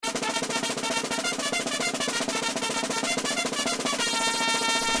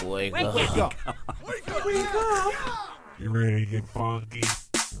Wake Wake up. up. Wake up. You ready to get funky?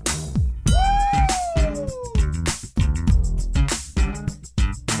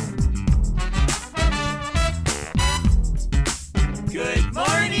 Good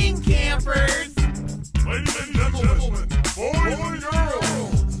morning, campers. Ladies and gentlemen, boys and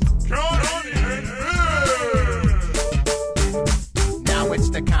girls, Connie and Fish! Now it's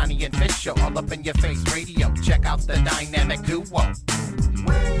the Connie and Fish show, all up in your face radio. Check out the dynamic duo.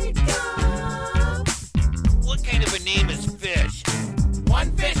 Wake up. What kind of a name is Fish?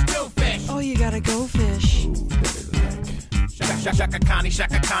 One fish, two fish. Oh, you gotta go fish. Shaka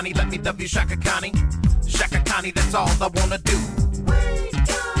Connie, let me W Shaka Connie. Shaka Connie, that's all I wanna do. Wake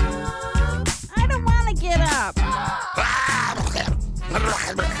up. I don't wanna get up.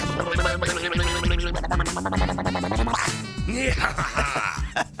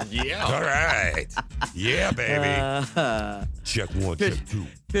 Yeah. All right. Yeah, baby. Check one, check two.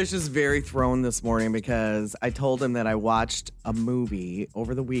 Fish is very thrown this morning because I told him that I watched a movie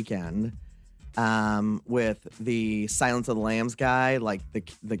over the weekend with the Silence of the Lambs guy, like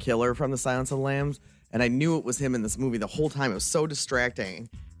the killer from the Silence of the Lambs. And I knew it was him in this movie the whole time. It was so distracting.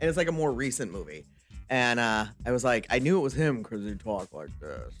 And it's like a more recent movie. And I was like, I knew it was him because he talked like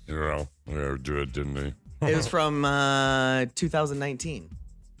this. You know, they do it, didn't they? It was from 2019.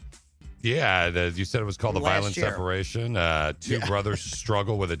 Yeah, you said it was called The Last Violent year. Separation. Two brothers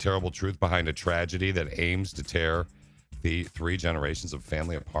struggle with a terrible truth behind a tragedy that aims to tear the three generations of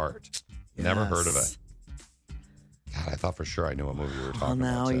family apart. Never heard of it. God, I thought for sure I knew what movie you were Well, talking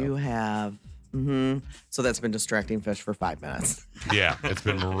now about. so. you have. So that's been distracting Fish for 5 minutes. Yeah, it's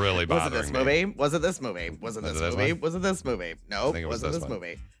been really Was it bothering this me. movie? Was it this movie? Was it Was this it this movie? one? Was it this movie? No, think it was wasn't this this one.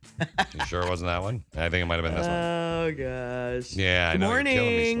 movie. You sure it wasn't that one? I think it might have been this one. Oh gosh. Yeah, I Good know. You're killing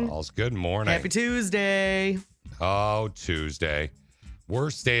me, morning. Smalls. Good morning. Happy Tuesday. Oh, Tuesday.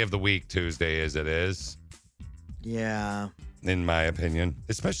 Worst day of the week, Tuesday, as it is, Yeah. in my opinion.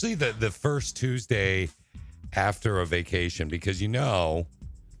 Especially the first Tuesday after a vacation, because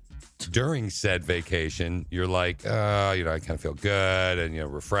during said vacation, you're like, I kind of feel good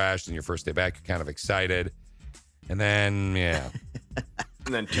and, refreshed, and your first day back, you're kind of excited. And then, yeah.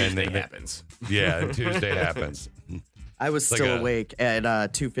 And then Tuesday happens. Yeah, and Tuesday happens. I was Like still a- awake at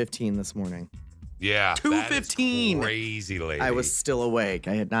 2:15 this morning. Yeah. 2:15. That is crazy, lady. I was still awake.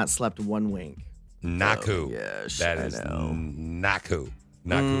 I had not slept one wink. Naku. Oh, yes, That I is know. Naku.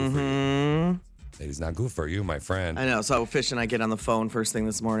 Naku for you. Mhm. That is not good for you, my friend. I know. So Fish and I get on the phone first thing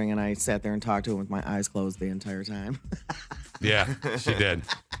this morning, and I sat there and talked to him with my eyes closed the entire time. Yeah, she did.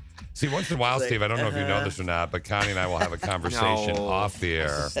 See, once in a while, Like, Steve, I don't know if you know this or not, but Connie and I will have a conversation No. off the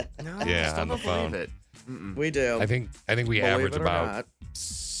air. No, Yeah, still on the don't phone. believe it. Mm-mm. We do. I think we Believe average it or about not.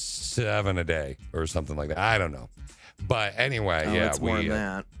 7 a day or something like that. I don't know. But anyway, Oh, yeah, it's more than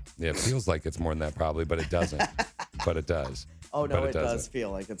that. Yeah, it feels like it's more than that probably, but it doesn't. But it does. Oh no, But it does doesn't. feel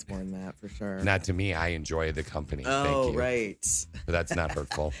like it's more than that for sure. Not to me. I enjoy the company. Oh Thank you. right. But that's not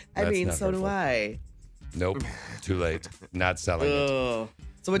hurtful. I That's mean, not so hurtful. do I. Nope. Too late. Not selling it. Oh.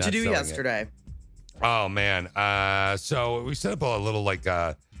 So what'd Not you do selling it. yesterday? Oh man. So we set up a little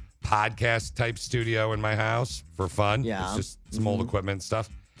podcast type studio in my house for fun. Yeah. It's just some old equipment and stuff.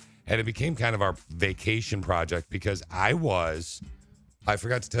 And it became kind of our vacation project because I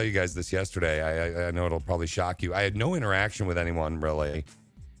forgot to tell you guys this yesterday. I know it'll probably shock you. I had no interaction with anyone really,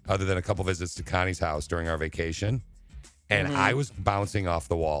 other than a couple visits to Connie's house during our vacation. And I was bouncing off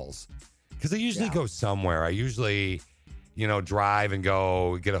the walls because I usually go somewhere. I usually, drive and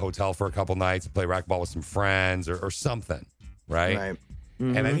go get a hotel for a couple nights, play racquetball with some friends or something, right? Right.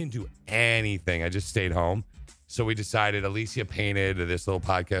 And I didn't do anything. I just stayed home. So we decided, Alicia painted this little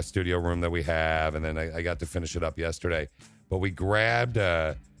podcast studio room that we have, and then I got to finish it up yesterday. But we grabbed,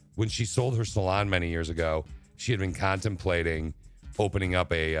 when she sold her salon many years ago, she had been contemplating opening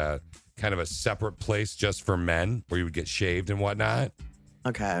up a kind of a separate place just for men where you would get shaved and whatnot.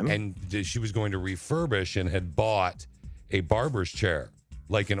 Okay. And she was going to refurbish and had bought a barber's chair,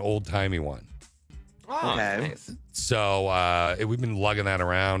 like an old-timey one. Oh, Okay. nice. So we've been lugging that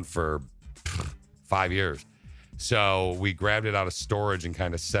around for 5 years. So we grabbed it out of storage and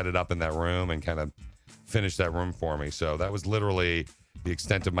kind of set it up in that room and kind of finished that room for me. So that was literally the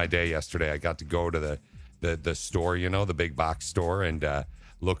extent of my day yesterday. I got to go to the store, the big box store, and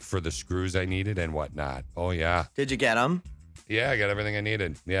look for the screws I needed and whatnot. Oh, yeah. Did you get them? Yeah, I got everything I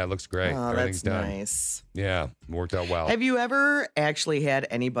needed. Yeah, it looks great. Oh, Everything's that's done. nice. Yeah, it worked out well. Have you ever actually had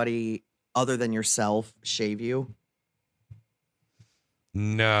anybody other than yourself shave you?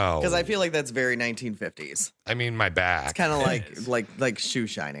 No. Because I feel like that's very 1950s. I mean, my back. It's kind of is. like shoe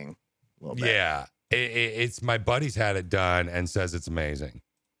shining a little bit. Yeah. It's my buddy's had it done and says it's amazing.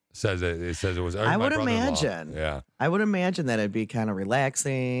 Says it was. I my would brother-in-law. imagine. Yeah. I would imagine that it'd be kind of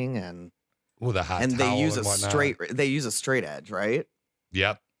relaxing and With a hot and towel they use a whatnot. straight edge, right?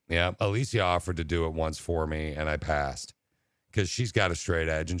 Yep. Alicia offered to do it once for me, and I passed because she's got a straight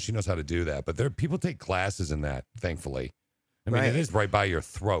edge and she knows how to do that. But people take classes in that, thankfully. I mean, Right. it is right by your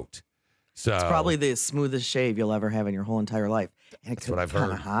throat. So It's probably the smoothest shave you'll ever have in your whole entire life. And it That's could what be I've kind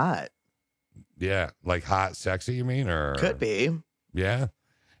heard. of hot. yeah, like hot, sexy. You mean, or Could be. Yeah,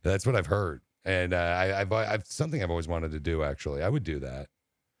 that's what I've heard, and I've something I've always wanted to do. Actually, I would do that.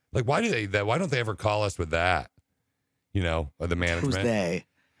 Like, why don't they ever call us with that? You know, or the management. Who's they?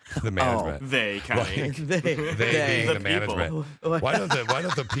 The management. They kind Like, of. they they being the the management. people. Why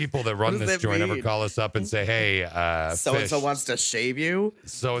don't the people that run What does this that joint ever mean? call us up and say, "Hey, So and so Fish, wants to shave you.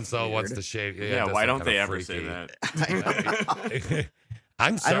 so and so wants Weird. to shave"? Yeah, Yeah, it why does don't sound they kinda ever say freaky. that?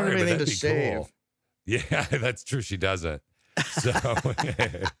 I'm I sorry, don't have but anything that'd to be shave. cool. Yeah, that's true. She doesn't. So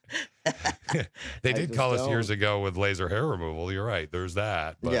they did just call us don't. years ago with laser hair removal. You're right. There's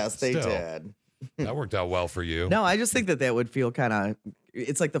that. But Yes, they still, did. That worked out well for you. No, I just think that would feel kind of.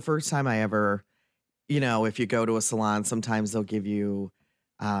 It's like the first time I ever, if you go to a salon, sometimes they'll give you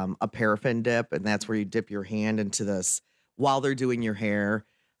a paraffin dip, and that's where you dip your hand into this while they're doing your hair.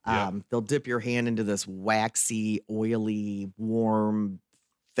 Yeah. They'll dip your hand into this waxy, oily, warm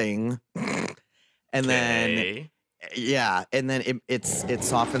thing, and then Okay. yeah, and then it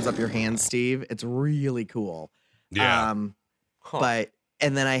softens up your hand, Steve. It's really cool. Yeah. But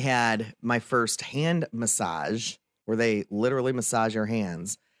and then I had my first hand massage where they literally massage your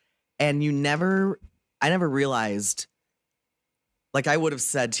hands. And I never realized, like I would have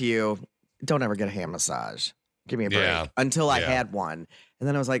said to you, don't ever get a hand massage. Give me a break. Yeah. Until I Yeah. had one. And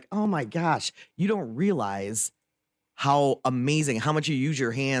then I was like, oh my gosh, you don't realize how amazing, how much you use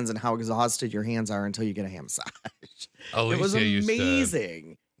your hands and how exhausted your hands are until you get a hand massage. Alicia It was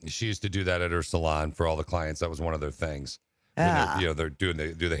amazing. she used to do that at her salon for all the clients. That was one of their things. When Yeah. they're doing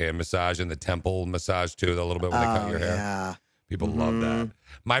the hand massage and the temple massage too, a little bit when they cut your hair. Yeah. People love that.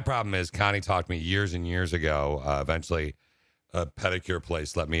 My problem is Connie talked to me years and years ago. Eventually, a pedicure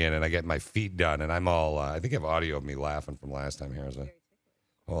place let me in, and I get my feet done, and I'm all. I think I have audio of me laughing from last time. Here is it.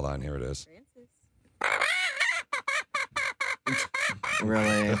 Hold on, here it is.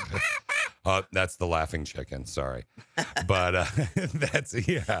 Really. Oh, that's the laughing chicken. Sorry, but that's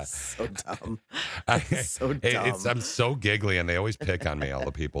So dumb. So dumb. I'm so giggly, and they always pick on me. All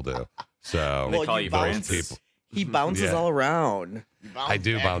the people do. So They call you you bounce- Francis. He bounces Yeah. all around. You I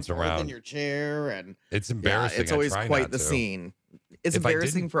do back bounce and forth around. in your chair, and it's yeah, embarrassing. it's I always try quite not the to. scene. It's If I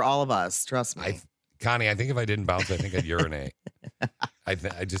embarrassing didn't- for all of us. Trust me. Connie, I think if I didn't bounce, I think I'd urinate. I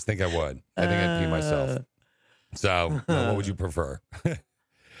just think I would. I think I'd pee myself. So, what would you prefer?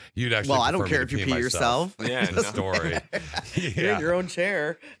 You'd actually. Well, I don't prefer care me to if you pee myself. yourself. Yeah, The no. story. You're in your own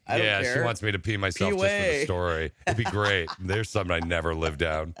chair. I don't yeah, care. she wants me to pee myself just for the away. story. It'd be great. There's something I never live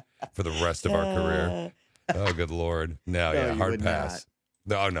down for the rest of our career. Oh, good Lord. No, No, yeah, you hard would pass.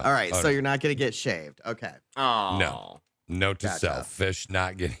 No, no. All right, Oh, so no. you're not going to get shaved. Okay. Oh. No. Note to Gotcha. self: fish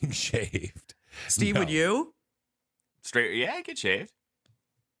not getting shaved. Steve, would No. you? Straight. Yeah, I get shaved.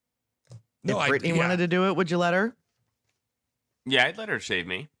 If Brittany wanted to do it, would you let her? Yeah, I'd let her shave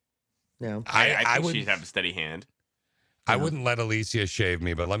me. No. I think would. she'd have a steady hand. I wouldn't let Alicia shave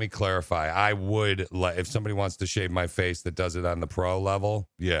me, but let me clarify. I would let if somebody wants to shave my face that does it on the pro level.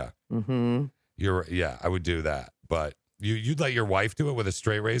 Yeah, Mm-hmm. I would do that. But you'd let your wife do it with a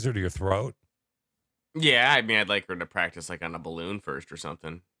straight razor to your throat? Yeah, I mean, I'd like her to practice like on a balloon first or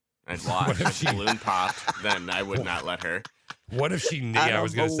something. I'd watch. What if If she- the balloon popped, then I would not let her. What if she? Yeah, I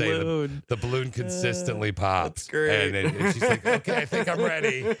was going to say the balloon consistently pops, great. and she's like, "Okay, I think I'm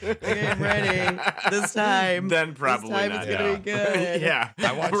ready." Okay, I'm ready. This time. Then probably this time not. it's going to be good. Yeah,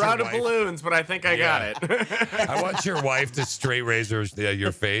 I want we're your out of wife- balloons, but I think I got it. I want your wife to straight razor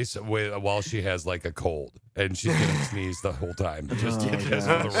your face while she has like a cold, and she's going to sneeze the whole time, just for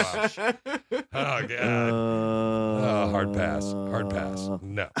the rush. Oh god. Oh, hard pass. Hard pass.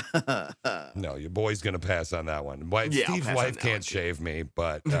 No. No, your boy's going to pass on that one. Yeah, I'll Steve's pass on wife that can't one, too. shave me,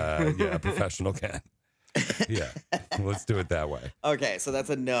 but yeah, a professional can. Yeah. Let's do it that way. Okay, so that's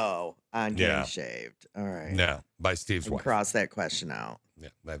a no on getting Yeah. shaved. All right. No, by Steve's And wife. cross that question out.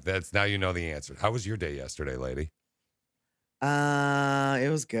 Yeah, that's now you know the answer. How was your day yesterday, lady? It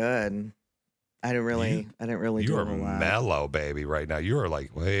was good. I didn't really You do are a whole lot. mellow, baby, right now. You are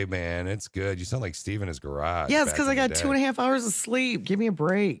like, hey, man, it's good. You sound like Steve in his garage. Yeah, it's back because I in the got day. 2.5 hours of sleep. Give me a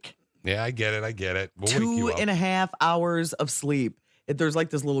break. Yeah, I get it. We'll wake you up. 2.5 hours of sleep. There's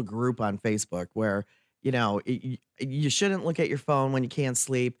like this little group on Facebook where, you shouldn't look at your phone when you can't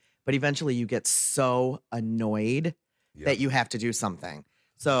sleep, but eventually you get so annoyed Yep. that you have to do something.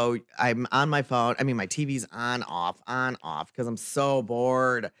 So I'm on my phone. I mean, my TV's on, off, because I'm so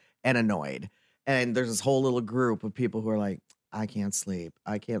bored and annoyed. And there's this whole little group of people who are like, I can't sleep.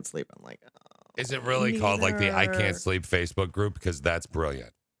 I can't sleep. I'm like, oh, Is it really called like the I neither. Can't Sleep Facebook group? Because that's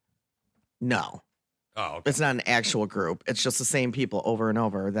brilliant. No, Oh, okay. it's not an actual group. It's just the same people over and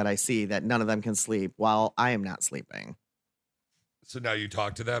over that I see that none of them can sleep while I am not sleeping. So now you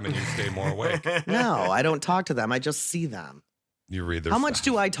talk to them and you stay more awake. No, I don't talk to them. I just see them. You read their How much stuff.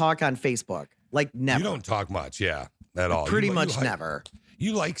 do I talk on Facebook? Like never. You don't talk much, yeah, at all. Pretty You- much you- never.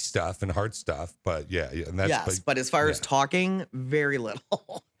 You like stuff and heart stuff, but yeah, and that's Yes, but as far as yeah. talking, very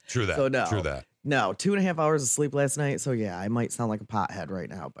little. true that. so no. True that. No, 2.5 hours of sleep last night. So yeah, I might sound like a pothead right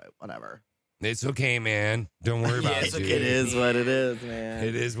now, but whatever. It's okay, man. Don't worry about it. it's okay. dude. It is what it is, man.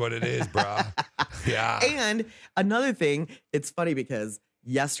 It is what it is, bro. Yeah. And another thing, it's funny because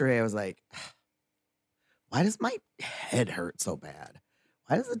yesterday I was like, why does my head hurt so bad?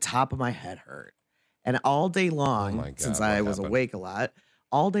 Why does the top of my head hurt? And all day long, my God, since what I was happened? awake a lot,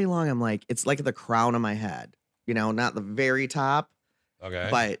 all day long, I'm like, it's like the crown of my head, you know, not the very top, Okay.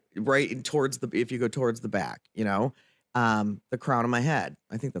 but right in towards the, if you go towards the back, you know, the crown of my head.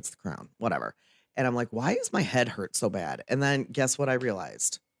 I think that's the crown, whatever. And I'm like, why does my head hurt so bad? And then guess what I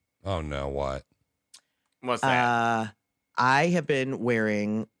realized? Oh no, what? What's that? I have been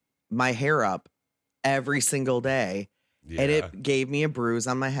wearing my hair up every single day, Yeah. and it gave me a bruise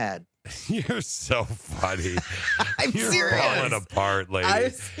on my head. You're so funny. I'm You're serious. falling apart, lady.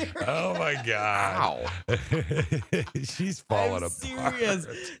 I'm serious. Oh my god. She's falling I'm apart. serious.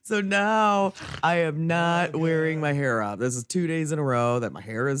 So now I am not wearing my hair up. This is 2 days in a row that my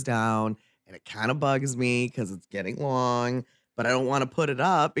hair is down, and it kind of bugs me because it's getting long, but I don't want to put it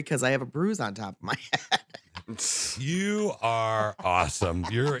up because I have a bruise on top of my head. You are awesome.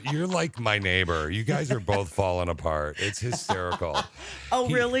 You're like my neighbor. You guys are both falling apart. It's hysterical. Oh,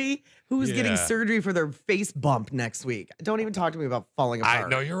 really? Who's getting Yeah. surgery for their face bump next week? Don't even talk to me about falling apart. I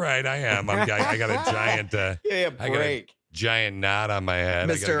know you're right. I am. I got a giant Yeah, I got a giant knot on my head.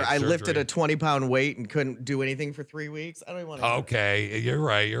 Mister, gotta I get lifted surgery. a 20-pound weight and couldn't do anything for 3 weeks. I don't even want to. Okay, you're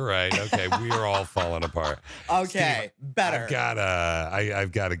right. You're right. Okay, we are all falling apart. Okay, better.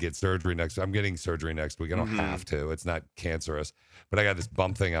 I've got to get surgery next. I'm getting surgery next week. I don't have to. It's not cancerous, but I got this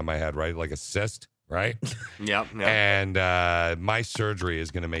bump thing on my head, right? Like a cyst, right? Yep. And my surgery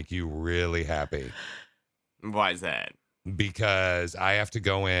is going to make you really happy Why is that? because I have to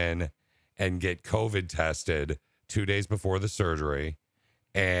go in and get COVID tested 2 days before the surgery.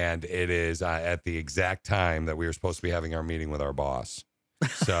 And it is at the exact time that we were supposed to be having our meeting with our boss.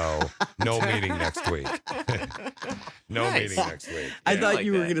 So no meeting next week. No Nice. meeting next week. I Yeah, thought like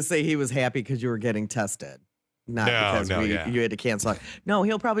you were that. going to say he was happy because you were getting tested, not No, because no, yeah. you had to cancel. No,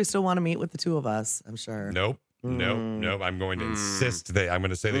 he'll probably still want to meet with the two of us. I'm sure. Nope. Nope. Mm. Nope. I'm going to insist that I'm going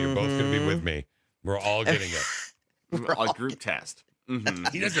to say that you're both going to be with me. We're all getting it. A group test.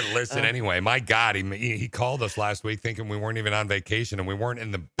 Mhm. He doesn't listen anyway. My God, he called us last week thinking we weren't even on vacation and we weren't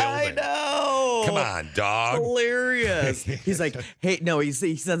in the I building. know. Come on, dog. Hilarious. He's like, hey, no, he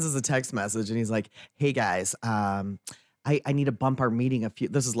sends us a text message and he's like, hey guys, I need to bump our meeting a few.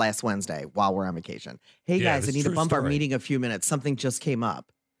 This is last Wednesday while we're on vacation. Hey Yeah, guys, this I is need to true bump our story. meeting a few minutes. Something just came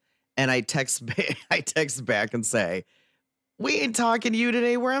up. And I text back and say, we ain't talking to you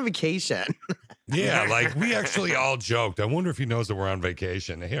today. We're on vacation. Yeah, like we actually all joked. I wonder if he knows that we're on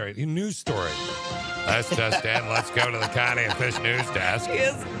vacation. Here, news story. Let's just in. Let's go to the Connie and Fish news desk. He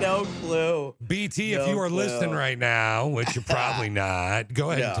has no clue. BT, No if you are clue. listening right now, which you're probably not,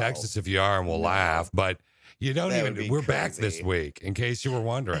 go ahead and text No. us if you are, and we'll laugh. But you don't That would even. be We're back this crazy. week, in case you were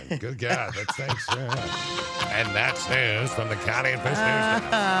wondering. Good God, that's thanks. Yeah. And that's news from the Connie and Fish news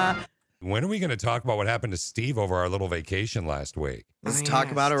desk. When are we going to talk about what happened to Steve over our little vacation last week? Let's Oh, talk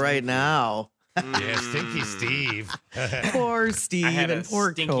yeah, about it right Stinky. now. Yeah, Stinky Steve. Poor Steve I had a and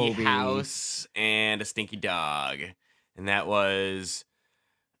poor stinky Kobe. house and a stinky dog, and that was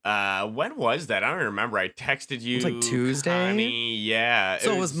when was that? I don't remember. I texted you. was like Tuesday? Connie. Yeah.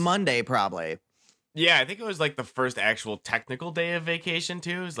 So it was Monday, probably. Yeah, I think it was like the first actual technical day of vacation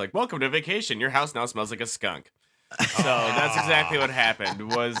too. It's like, welcome to vacation. Your house now smells like a skunk. So that's exactly what happened.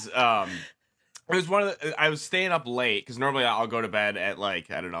 It was one of the, I was staying up late because normally I'll go to bed at like,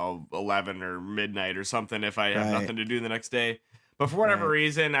 I don't know, 11 or midnight or something if I have Right. nothing to do the next day. But for whatever Right.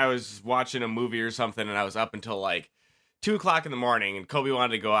 reason, I was watching a movie or something and I was up until like 2 o'clock in the morning, and Kobe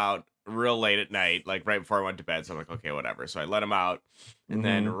wanted to go out real late at night, like right before I went to bed. So I'm like, okay, whatever. So I let him out. And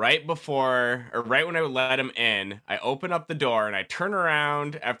then right when I would let him in, I open up the door and I turn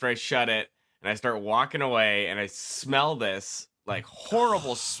around after I shut it and I start walking away and I smell this like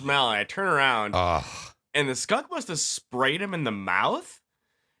horrible smell. And I turn around Oh, and the skunk must have sprayed him in the mouth.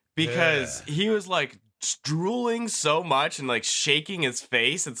 because he was like drooling so much and like shaking his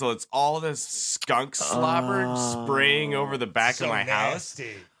face, and so it's all this skunk slobber spraying over the back of my house,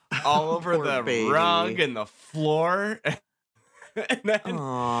 all over Poor the baby. rug and the floor. And then,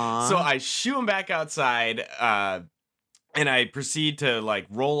 so I shoo him back outside, and I proceed to like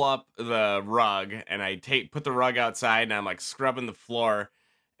roll up the rug, and I put the rug outside, and I'm like scrubbing the floor,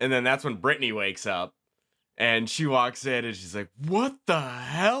 and then that's when Brittany wakes up, and she walks in, and she's like, "What the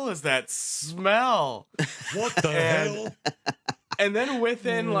hell is that smell?" What the hell? And then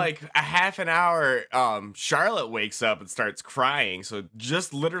within like a half an hour, Charlotte wakes up and starts crying. So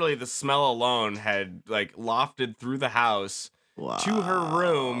just literally the smell alone had like lofted through the house to her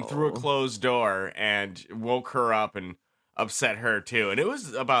room through a closed door and woke her up and upset her too. And it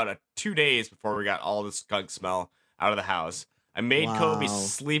was about 2 days before we got all the skunk smell out of the house. I made Kobe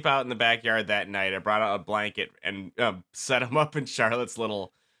sleep out in the backyard that night. I brought out a blanket and set him up in Charlotte's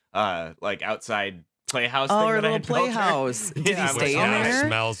little like outside playhouse thing her that I little had built her. playhouse. Did he Yeah, stay I'm in like, there?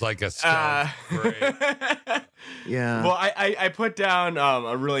 Smells like a skunk. Great. Yeah. Well, I put down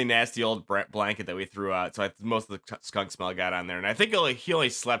a really nasty old blanket that we threw out, so most of the skunk smell got on there, and I think he only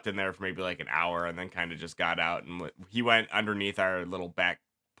slept in there for maybe like an hour, and then kind of just got out, and he went underneath our little back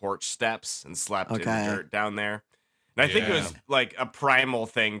porch steps and slept in the dirt down there. And I think it was like a primal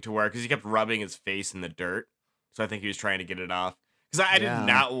thing to where, because he kept rubbing his face in the dirt, so I think he was trying to get it off. Because I did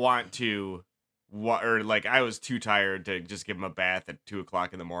not want to. Or like I was too tired to just give him a bath at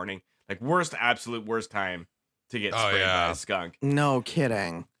 2:00 in the morning. Like absolute worst time to get sprayed by a skunk. No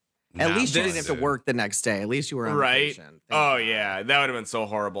kidding. At least you didn't have to work the next day. At least you were on vacation. Oh yeah, that would have been so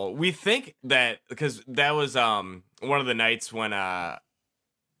horrible. We think that because that was one of the nights when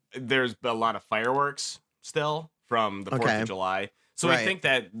there's a lot of fireworks still from the 4th of July. So we think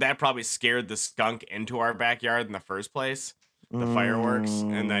that probably scared the skunk into our backyard in the first place. The fireworks,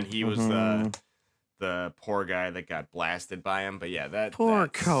 and then he was the poor guy that got blasted by him. But yeah, that poor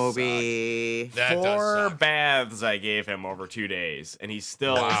that Kobe. That 4 baths I gave him over 2 days, and he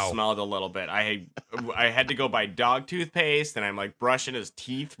still smelled a little bit. I had to go buy dog toothpaste, and I'm like brushing his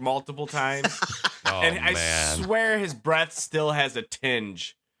teeth multiple times. And I swear his breath still has a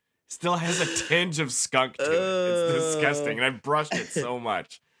tinge of skunk to it. It's disgusting, and I've brushed it so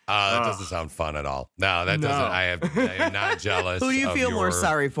much. That doesn't sound fun at all. No, that doesn't. I am not jealous. Who do you feel more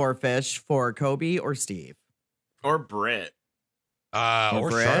sorry for, Fish? For Kobe or Steve? Or Britt? Or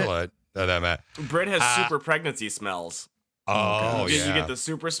Britt? Charlotte? That matter. Britt has super pregnancy smells. Oh, yeah. You get the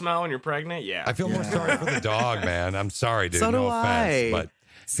super smell when you're pregnant? Yeah. I feel more sorry for the dog, man. I'm sorry, dude. So no do offense, I. but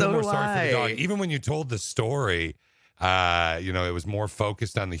So feel more do sorry for the dog. I. Even when you told the story, it was more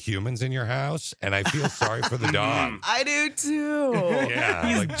focused on the humans in your house, and I feel sorry for the dog. I do too. Yeah,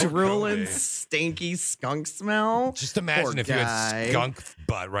 He's like, drooling, Kobe. stinky skunk smell. Just imagine Poor if you had guy. skunk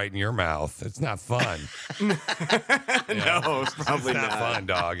butt right in your mouth. It's not fun. No, it's probably It's not not. fun,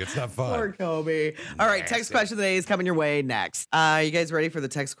 dog. It's not fun. Poor Kobe. All right, text question of the day is coming your way next. You guys ready for the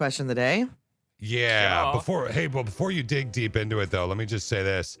text question of the day? Yeah. Yeah. Before you dig deep into it, though, let me just say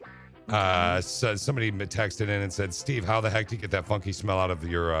this. So somebody texted in and said, Steve, how the heck do you get that funky smell out of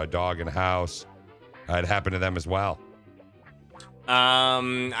your dog in the house? It happened to them as well.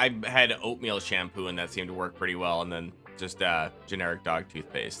 I had oatmeal shampoo, and that seemed to work pretty well, and then just generic dog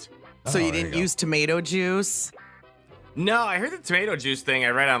toothpaste. So Oh, you there you didn't go. use tomato juice? No, I heard the tomato juice thing I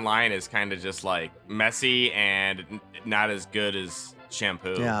read online is kind of just like messy and not as good as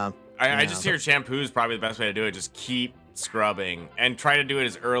shampoo. Yeah. I just hear shampoo is probably the best way to do it. Just keep scrubbing and try to do it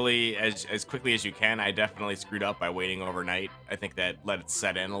as quickly as you can. I definitely screwed up by waiting overnight. I think that let it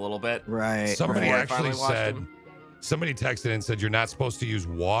set in a little bit. Right. Somebody Before I actually finally washed said, them. somebody texted in and said, you're not supposed to use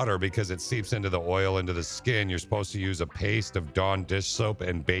water because it seeps into the oil, into the skin. You're supposed to use a paste of Dawn dish soap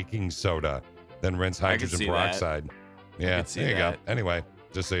and baking soda, then rinse I could hydrogen see that. peroxide. Yeah, could see there you that. go. Anyway,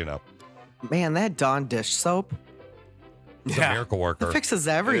 just so you know. Man, that Dawn dish soap It's a miracle worker. fixes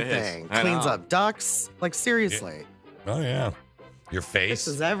everything. I Cleans know. up ducts. Like, seriously. Oh, yeah. Your face.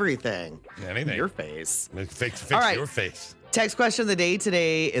 Fixes everything. Anything. Your face. Fix All right. your face. Text question of the day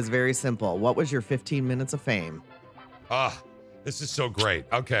today is very simple. What was your 15 minutes of fame? This is so great.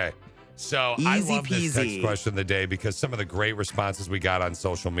 Okay. So I Easy love this text peasy. question of the day because some of the great responses we got on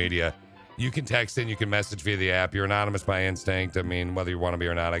social media. You can text in, you can message via the app. You're anonymous by instinct. I mean, whether you want to be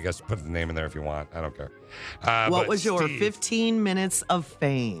or not, I guess put the name in there if you want. I don't care. What but was your Steve, 15 minutes of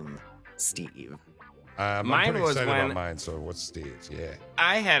fame, Steve? I'm Mine pretty was excited when- about mine. So what's Steve's? Yeah.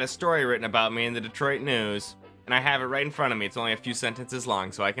 I had a story written about me in the Detroit News, and I have it right in front of me. It's only a few sentences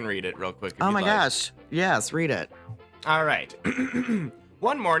long, so I can read it real quick. if Oh you'd my like. gosh. Yes, read it. All right.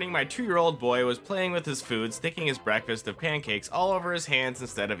 One morning, my 2-year-old boy was playing with his food, sticking his breakfast of pancakes all over his hands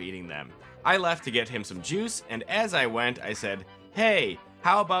instead of eating them. I left to get him some juice, and as I went, I said, "Hey,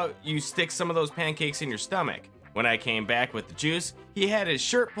 how about you stick some of those pancakes in your stomach?" When I came back with the juice, he had his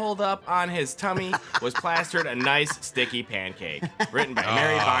shirt pulled up on his tummy, was plastered a nice sticky pancake. Written by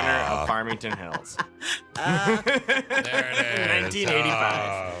Mary Bonner of Farmington Hills. There it is.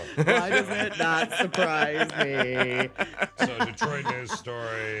 1985. Why does it not surprise me? So Detroit news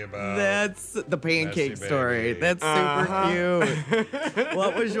story about That's the pancake Messy story. baby. That's super cute.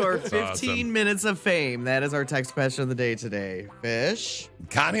 What was your That's 15 awesome. minutes of fame? That is our text question of the day today. Fish?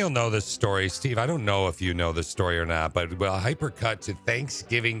 Connie will know this story. Steve, I don't know if you know this story or not, but we'll hypercut to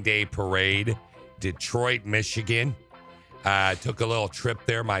Thanksgiving Day Parade, Detroit, Michigan. Took a little trip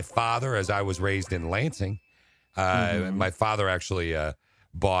there. My father, as I was raised in Lansing, my father actually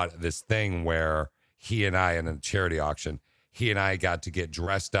bought this thing where he and I, in a charity auction, he and I got to get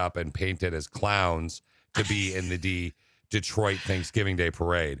dressed up and painted as clowns to be in the Detroit Thanksgiving Day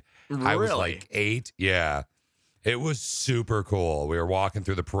Parade. I was Really? like 8. Yeah. It was super cool. We were walking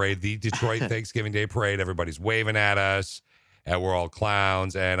through the parade, the Detroit Thanksgiving Day Parade. Everybody's waving at us, and we're all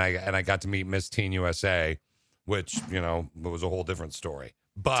clowns. And I got to meet Miss Teen USA, which, you know, was a whole different story.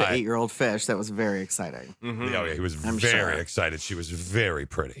 But To 8-year-old Fish, that was very exciting. yeah, he was I'm very sure. excited. She was very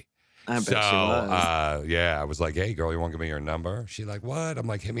pretty. I bet So, she was. yeah, I was like, "Hey, girl, you want to give me your number?" She's like, "What?" I'm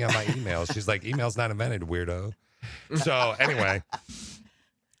like, "Hit me on my email." She's like, "Email's not invented, weirdo." So anyway,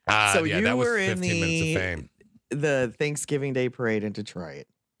 So yeah, you that was were in 15 minutes of fame. the Thanksgiving Day Parade in Detroit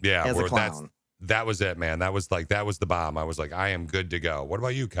Yeah, as a where clown. that was it, man. That was the bomb. I was like, I am good to go. What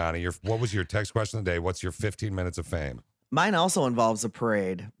about you, Connie? What was your text question of the day? What's your 15 minutes of fame? Mine also involves a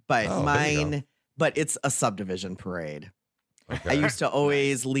parade, but Oh, there you go. but it's a subdivision parade. I Okay. used to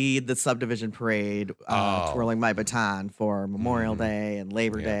always lead the subdivision parade, Oh. twirling my baton for Memorial Mhm. Day and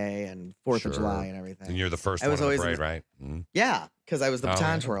Labor Yeah. Day and 4th of Sure. July and everything. And you're the first I one was on the always in parade, the- right? Mhm. Yeah, because I was the Oh,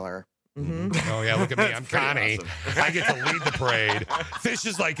 baton yeah. twirler. Oh yeah, look at me. I'm That's pretty Connie. awesome. I get to lead the parade. Fish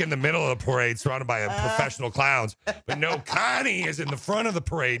is like in the middle of the parade, surrounded by professional clowns. But no, Connie is in the front of the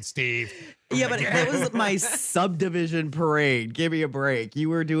parade, Steve. Yeah, but that was my subdivision parade. Give me a break. You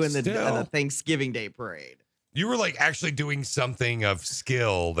were doing the Still. Thanksgiving Day parade. You were like actually doing something of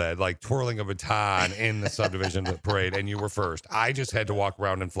skill, that like twirling a baton in the subdivision parade, and you were first. I just had to walk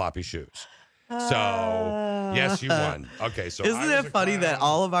around in floppy shoes. So yes, you won. Okay, so Isn't I was it a funny that clown.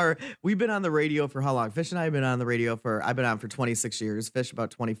 all of we've been on the radio for how long? Fish and I have been on the radio I've been on for 26 years. Fish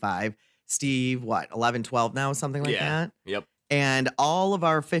about 25. Steve, what, 11, 12 now, something like Yeah. that? Yep. And all of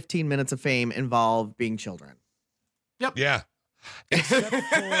our 15 minutes of fame involve being children. Yeah.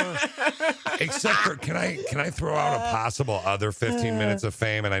 Except for can I throw out a possible other 15 minutes of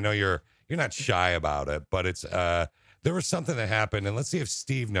fame? And I know you're not shy about it, but it's there was something that happened, and let's see if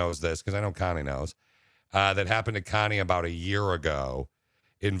Steve knows this, because I know Connie knows, that happened to Connie about a year ago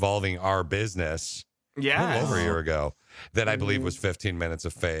involving our business. A Yeah. little over a year ago, that I believe Mm-hmm. was 15 minutes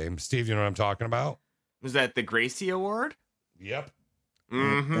of fame. Steve, you know what I'm talking about? Was that the Gracie Award? Yep.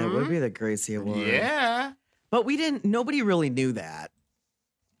 Mm-hmm. That would be the Gracie Award. Yeah. But nobody really knew that.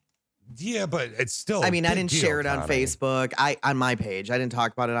 Yeah, but it's still. I mean, I big didn't deal, share it on Connie. Facebook. On my page. I didn't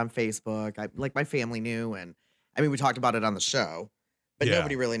talk about it on Facebook. My family knew, and I mean, we talked about it on the show, but Yeah.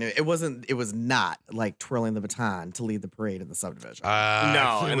 nobody really knew. It was not like twirling the baton to lead the parade in the subdivision. No,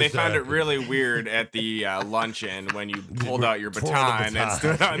 actually, and it they was, found it really weird at the luncheon when you pulled out your Twirl the baton and baton.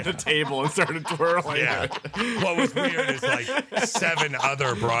 stood on the table and started twirling Yeah. it. What was weird is like 7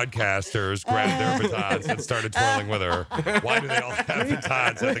 other broadcasters grabbed their batons and started twirling with her. Why do they all have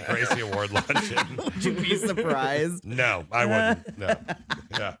batons at the Gracie Award luncheon? Would you be surprised? No, I wouldn't. No.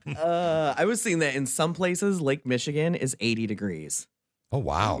 Yeah. I was seeing that in some places, Lake Michigan is 80 degrees. Oh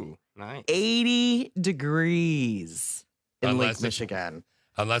wow. Ooh, nice. 80 degrees in Unless Lake it's- Michigan.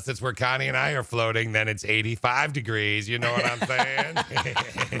 Unless it's where Connie and I are floating, then it's 85 degrees. You know what I'm saying?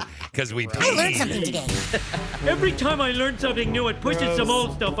 Because we I learned peed. something today. Every time I learn something new, it pushes some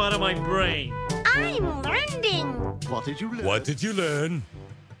old stuff out of my brain. I'm learning. What did you learn?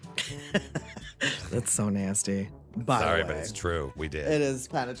 That's so nasty. By Sorry, the but way. it's true. We did. It is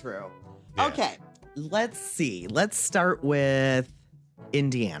kind of true. Yeah. Okay, let's see. Let's start with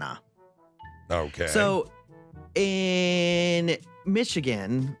Indiana. Okay. So, in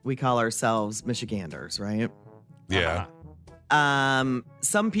Michigan, we call ourselves Michiganders, right? yeah.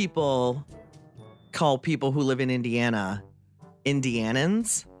 Some people call people who live in Indiana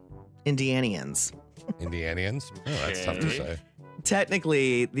Indianians. Indianians. Oh, that's tough to Okay. say.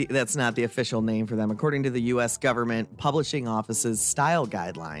 Technically, that's not the official name for them. According to the U.S. Government Publishing Office's style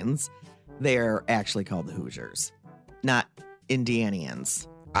guidelines, they're actually called the Hoosiers, not Indianians.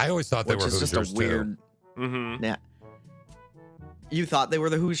 I always thought they Which were is Hoosiers just a weird. Mm-hmm. Yeah. You thought they were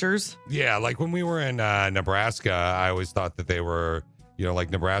the Hoosiers? too. Yeah, like when we were in Nebraska, I always thought that they were, like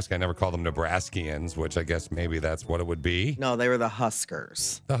Nebraska. I never called them Nebraskians, which I guess maybe that's what it would be. No, they were the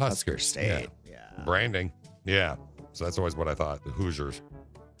Huskers. The Husker Huskers. State. Yeah. Yeah. Branding. Yeah. So that's always what I thought. The Hoosiers.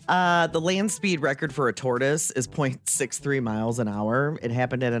 The land speed record for a tortoise is 0.63 miles an hour. It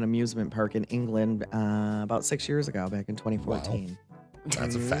happened at an amusement park in England about 6 years ago, back in 2014.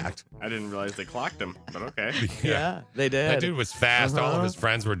 That's a fact. I didn't realize they clocked him, but okay. Yeah, they did. That dude was fast. All of Uh-huh. his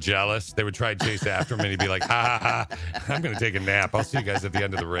friends were jealous. They would try to chase after him, and he'd be like, ha, ha, ha. I'm going to take a nap. I'll see you guys at the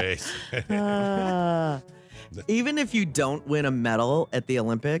end of the race. Even if you don't win a medal at the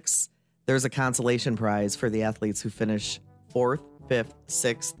Olympics, there's a consolation prize for the athletes who finish 4th, 5th,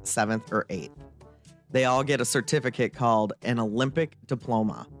 6th, 7th, or 8th. They all get a certificate called an Olympic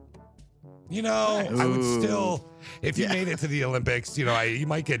diploma. I would still, if you Yeah. made it to the Olympics, you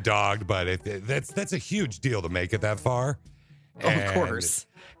might get dogged, but that's a huge deal to make it that far. Of And course.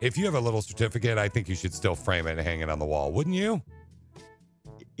 If you have a little certificate, I think you should still frame it and hang it on the wall, wouldn't you?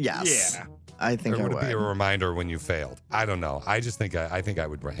 Yes. Yeah. I think Or I would would. it be a reminder when you failed? I don't know. I just think I think I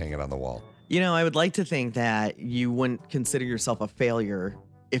would hang it on the wall. I would like to think that you wouldn't consider yourself a failure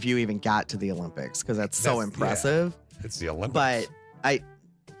if you even got to the Olympics, because that's so That's- impressive. It's the Olympics. But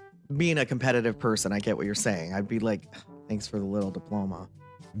being a competitive person, I get what you're saying. I'd be like, thanks for the little diploma.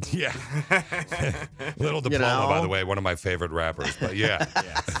 Yeah. Little Diploma, by know? the way, one of my favorite rappers. But yeah.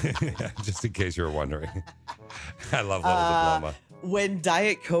 Just in case you were wondering. I love Little Diploma. When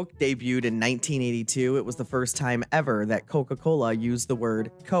Diet Coke debuted in 1982, it was the first time ever that Coca-Cola used the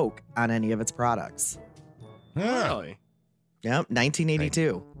word Coke on any of its products. Really? Yep,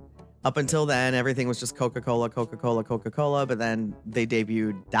 1982. Up until then, everything was just Coca-Cola, Coca-Cola, Coca-Cola, but then they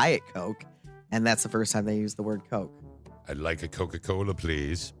debuted Diet Coke, and that's the first time they used the word Coke. I'd like a Coca-Cola,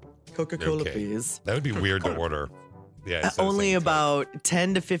 please. Coca-Cola, Okay. please. That would be weird to order. Yeah. instead of Only saying Coke. about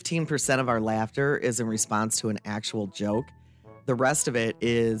 10 to 15% of our laughter is in response to an actual joke. The rest of it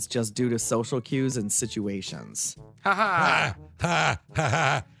is just due to social cues and situations. Ha, ha, ha,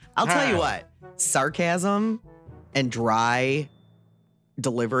 ha. I'll tell you what, sarcasm and dry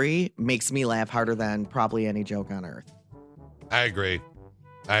delivery makes me laugh harder than probably any joke on earth. I agree.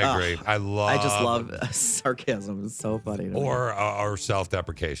 I Ugh, agree. I just love sarcasm. It's so funny. To me. or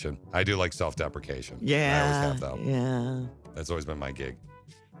self-deprecation. I do like self-deprecation. I yeah, always have though. yeah. That's always been my gig.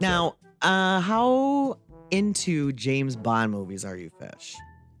 Now, how into James Bond movies are you, Fish?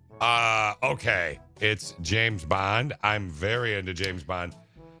 Okay. It's James Bond. I'm very into James Bond.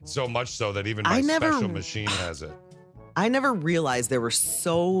 So much so that even my I never- special machine has it. I never realized there were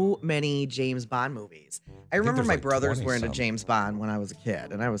so many James Bond movies. I remember there's my like brothers 20 were into some. James Bond when I was a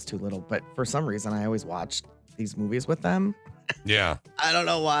kid, and I was too little. But for some reason, I always watched these movies with them. Yeah. I don't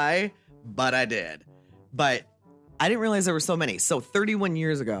know why, but I did. But I didn't realize there were so many. So 31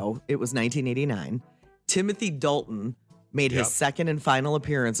 years ago, it was 1989. Timothy Dalton made Yep. his second and final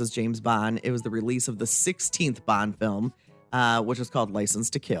appearance as James Bond. It was the release of the 16th Bond film, which was called License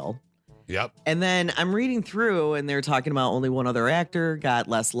to Kill. Yep. And then I'm reading through, and they're talking about only one other actor got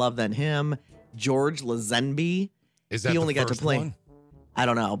less love than him, George Lazenby. Is that He the only got to first play. one? I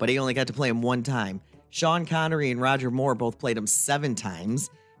don't know, but he only got to play him one time. Sean Connery and Roger Moore both played him 7 times.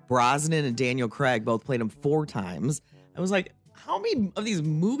 Brosnan and Daniel Craig both played him 4 times. I was like, how many of these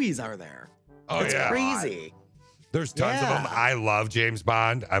movies are there? Oh, That's yeah. crazy. There's tons of them. Yeah. I love James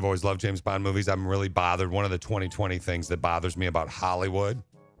Bond. I've always loved James Bond movies. I'm really bothered. One of the 2020 things that bothers me about Hollywood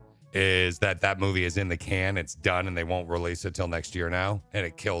is that movie is in the can. It's done, and they won't release it till next year now, and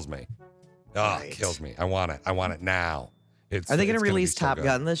it kills me. Oh, Right. it kills me. I want it. I want it now. Are they going to it's gonna be release so Top good.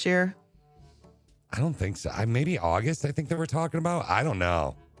 Gun this year? I don't think so. Maybe August, I think they were talking about. I don't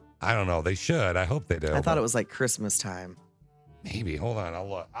know. They should. I hope they do. I thought but it was like Christmas time. maybe. Hold on.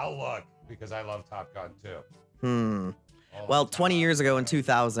 I'll look because I love Top Gun too. Hold Well, on. 20 years ago in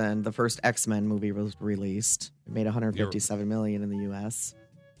 2000, the first X-Men movie was released. It made $157 million in the U.S.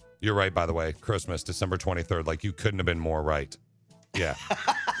 You're right, by the way. Christmas, December 23rd. Like, you couldn't have been more right. Yeah.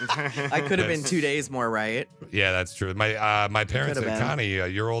 I could have been 2 days more right. Yeah, that's true. My parents, Could've been. Connie,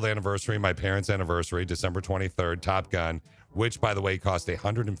 your old anniversary, my parents' anniversary, December 23rd, Top Gun, which, by the way, cost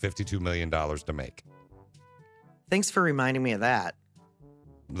 $152 million to make. Thanks for reminding me of that.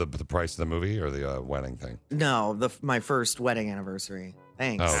 The price of the movie or the wedding thing? No, my first wedding anniversary.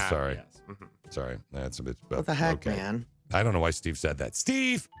 Thanks. Oh, sorry. Yes. Mhm. Sorry. That's a bit. What the heck, okay. man? I don't know why Steve said that.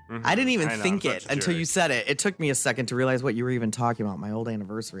 Steve! I didn't even I know, think I'm it such a until jerk. you said it. It took me a second to realize what you were even talking about. My old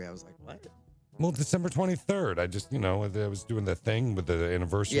anniversary. I was like, what? Well, December 23rd. I just, I was doing the thing with the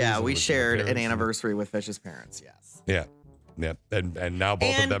anniversary. Yeah, we shared an anniversary with Fish's parents. Yes. Yeah. Yep. And now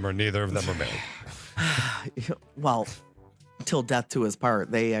both of them are neither of them are married. Well, till death to his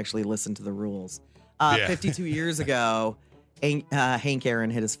part. They actually listened to the rules. Yeah. 52 years ago, Hank Aaron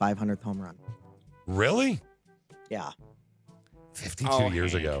hit his 500th home run. Really? Yeah. 52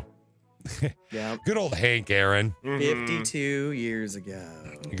 years Hank. ago. Yeah. Good old Hank Aaron. 52 years ago.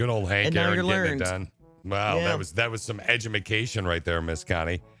 Good old Hank And now Aaron you're getting learned. it done. Wow, Yeah. that was some education right there, Miss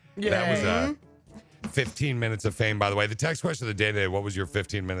Connie. That was 15 minutes of fame, by the way. The text question of the day today, what was your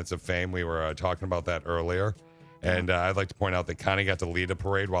 15 minutes of fame? We were talking about that earlier. And I'd like to point out that Connie got to lead a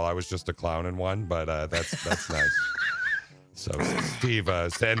parade while I was just a clown in one, but that's nice. So Steve,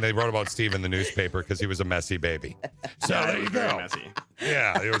 and they wrote about Steve in the newspaper because he was a messy baby. So there you Very go. messy.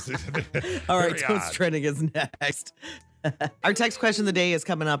 Yeah. It was All right, very Toad's odd. Trending is next. Our text question of the day is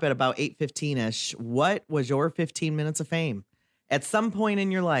coming up at about 8:15ish. What was your 15 minutes of fame? At some point in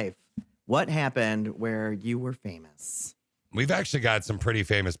your life, what happened where you were famous? We've actually got some pretty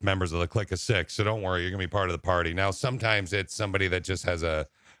famous members of the Click of Six, so don't worry, you're going to be part of the party. Now, sometimes it's somebody that just has a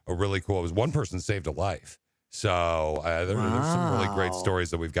really cool, it was one person saved a life. So there's some really great Wow.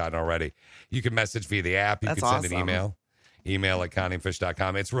 stories that we've gotten already. You can message via the app. You That's can send an awesome. email at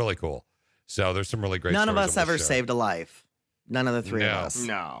connieandfish.com. It's really cool. So there's some really great None of stories us that we'll ever share. saved a life. None of the three of No. us.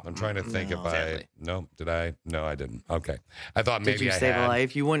 No. I'm trying to think No. if Sadly. no, did I? No, I didn't. Okay. I thought maybe Did you I save had. a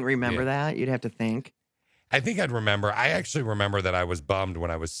life? You wouldn't remember Yeah. that. You'd have to think. I think I'd remember. I actually remember that I was bummed when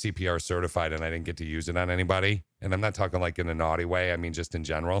I was CPR certified and I didn't get to use it on anybody. And I'm not talking like in a naughty way. I mean, just in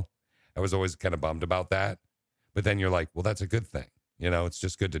general. I was always kind of bummed about that. But then you're like, well, that's a good thing. You know, it's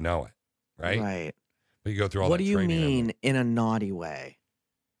just good to know it. Right? Right. But you go through all What that do you training and- mean in a naughty way?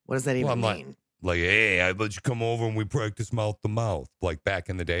 What does that even I'm like- mean? Like, hey, I let you come over and we practice mouth to mouth. Like back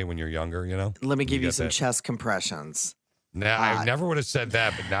in the day when you're younger, you know? Let me give you get some that. chest compressions. Now, I Hot. never would have said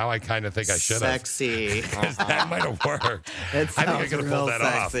that, but now I kind of think I should have. Sexy. That might have worked. It I think I sounds could have real pulled that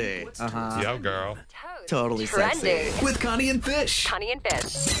off. sexy. Uh-huh. Yo, girl. Totally Trending. sexy. With Connie and Fish. Connie and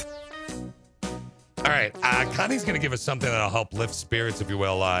Fish. All right. Connie's going to give us something that'll help lift spirits, if you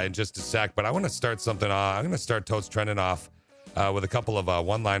will, in just a sec. But I want to start something off. I'm going to start Totes Trending off with a couple of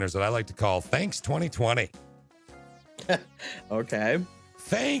one-liners that I like to call Thanks 2020. Okay.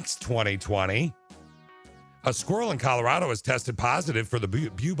 Thanks 2020. A squirrel in Colorado has tested positive for the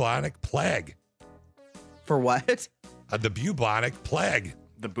bubonic plague. For what? The bubonic plague.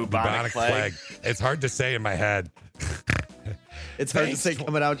 The bubonic plague. It's hard to say in my head. It's hard to Thanks say tw-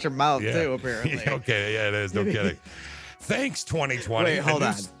 coming out your mouth, Yeah. too, apparently. Okay, yeah, it is. No kidding. Thanks 2020. Wait, hold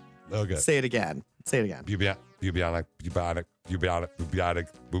on. Okay. Say it again. Say it again.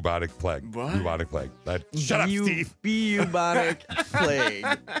 Bubonic plague. What? Bubonic plague. Shut up, Steve. Bubonic plague.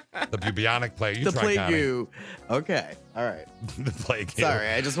 The bubonic plague. You The try, plague Connie. you. Okay. All right. The plague you. Sorry.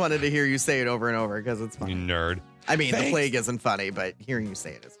 I just wanted to hear you say it over and over because it's You funny. nerd. I mean, Thanks. the plague isn't funny, but hearing you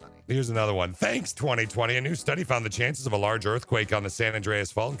say it is funny. Here's another one. Thanks, 2020. A new study found the chances of a large earthquake on the San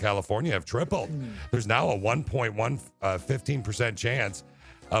Andreas Fault in California have tripled. There's now a 1.15% chance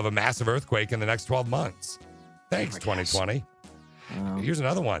of a massive earthquake in the next 12 months. Thanks, 2020. Here's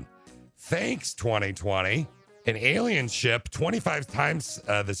another one. Thanks, 2020. An alien ship 25 times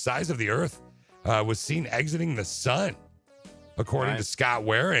the size of the Earth was seen exiting the sun. According to Nice. Scott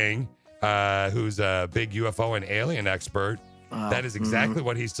Waring, who's a big UFO and alien expert, that is exactly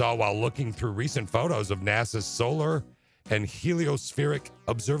what he saw while looking through recent photos of NASA's solar and heliospheric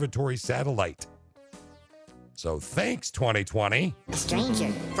observatory satellite. So thanks, 2020. A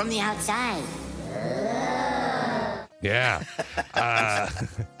stranger from the outside. Yeah.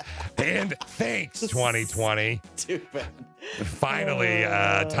 And thanks, 2020. Too bad. Finally,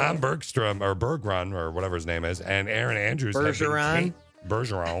 Tom Bergstrom or Bergrun or whatever his name is, and Aaron Andrews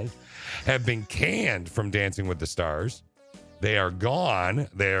Bergeron? have been canned from Dancing with the Stars. They are gone.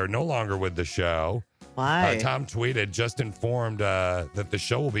 They are no longer with the show. Why? Tom tweeted, just informed that the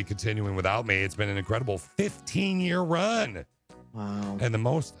show will be continuing without me. It's been an incredible 15-year run Wow. and the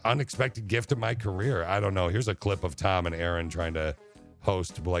most unexpected gift of my career. I don't know. Here's a clip of Tom and Aaron trying to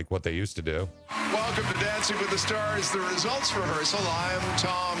host like what they used to do. Welcome to Dancing with the Stars, the results rehearsal. I'm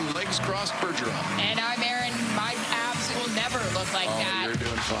Tom Legs Crossed Bergeron. And I'm Aaron. My abs will never look like that. You're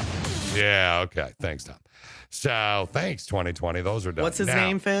doing fine. Yeah, okay. Thanks, Tom. So, thanks, 2020. Those are done. What's his Now,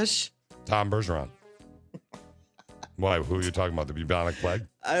 name, Fish? Tom Bergeron. Why? Who are you talking about? The bubonic plague?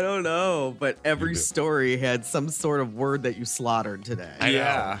 I don't know, but every do. story had some sort of word that you slaughtered today. I know.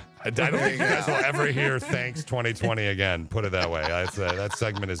 Yeah. I don't think you guys will ever hear thanks 2020 again. Put it that way. That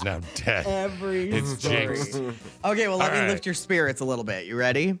segment is now dead. Every It's story. jinxed. Okay, well, let All me right. lift your spirits a little bit. You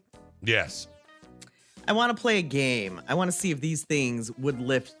ready? Yes. I want to play a game. I want to see if these things would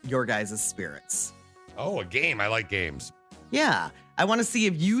lift your guys' spirits. Oh, a game. I like games. Yeah. I want to see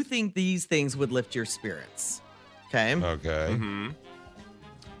if you think these things would lift your spirits. Okay. Okay. Mm-hmm.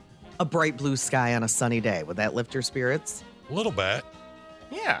 A bright blue sky on a sunny day. Would that lift your spirits? A little bit.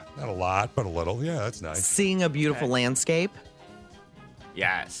 Yeah. Not a lot, but a little. Yeah, that's nice. Seeing a beautiful landscape.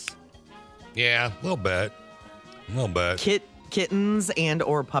 Yes. Yeah, a little bit. A little bit. Kittens and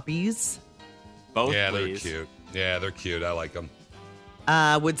or puppies. Both, yeah, please. they're cute. Yeah, they're cute. I like them.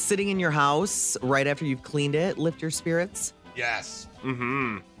 Would sitting in your house right after you've cleaned it lift your spirits? Yes.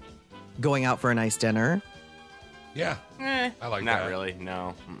 Mm-hmm. Going out for a nice dinner? Yeah. I like that. Not really.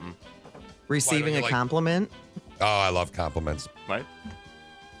 No. Mm-mm. Receiving a compliment? Oh, I love compliments. What?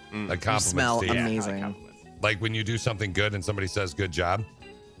 A compliment. You smell Steve. amazing. Like when you do something good and somebody says good job.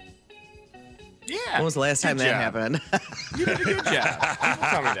 Yeah. When was the last time Good that job. happened? You did a good job. People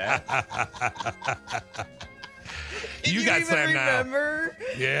tell me that. You got slammed now. Remember?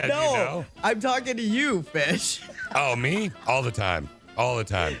 Yeah, No, do you know? I'm talking to you, Fish. Oh, me? All the time. All the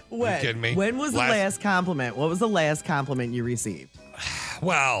time. When? You kidding me? When was the last compliment? What was the last compliment you received?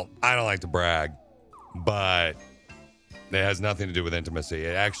 Well, I don't like to brag, but it has nothing to do with intimacy.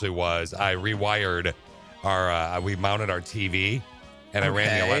 It actually was. I rewired we mounted our TV, and I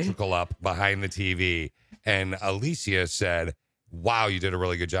ran the Okay. electrical up behind the TV. And Alicia said, "Wow, you did a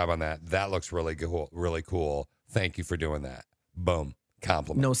really good job on that. That looks really cool. Really cool. Thank you for doing that." Boom,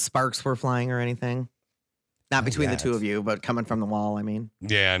 compliment. No sparks were flying or anything? Not between the Yes. two of you, but coming from the wall, I mean.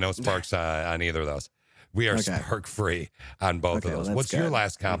 Yeah, no sparks on either of those. We are Okay. spark free on both Okay, of well, those. that's What's your good.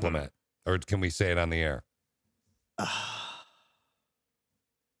 last compliment, or can we say it on the air?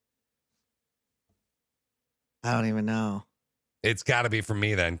 I don't even know. It's got to be from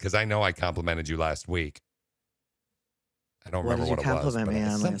me then, because I know I complimented you last week. I don't What remember did you what it was. compliment But me it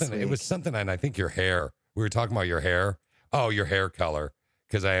was on last something. It was week? something, and I think your hair. We were talking about your hair. Oh, your hair color.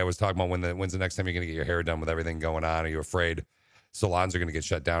 Because I was talking about when's the next time you're going to get your hair done with everything going on? Are you afraid salons are going to get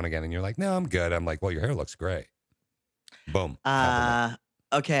shut down again? And you're like, no, I'm good. I'm like, well, your hair looks great. Boom. compliment.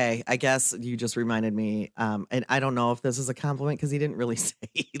 Okay, I guess you just reminded me, and I don't know if this is a compliment because he didn't really say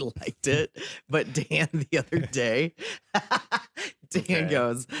he liked it, but Dan the other day, Dan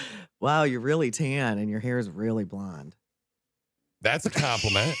goes, "Wow, you're really tan and your hair is really blonde." That's a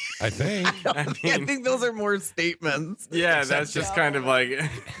compliment, I think. I think those are more statements. Yeah, that's just kind of like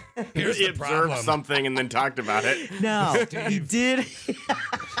Here's he the observed problem. something and then talked about it. No, he did.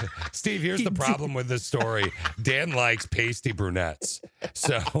 Steve, here's the problem with this story. Dan likes pasty brunettes.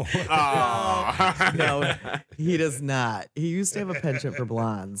 So Oh. No, he does not. He used to have a penchant for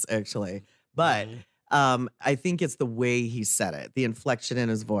blondes, actually, but I think it's the way he said it, the inflection in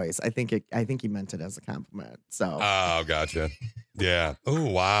his voice. I think he meant it as a compliment. So Oh, gotcha. Yeah. Oh,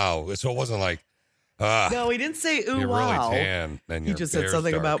 wow. So it wasn't like, no, he didn't say ooh you're wow. really tan. And He your just said hair's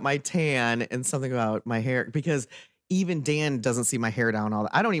something dark. about my tan and something about my hair because even Dan doesn't see my hair down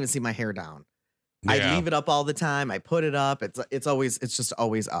I don't even see my hair down. Yeah. I leave it up all the time. I put it up. It's just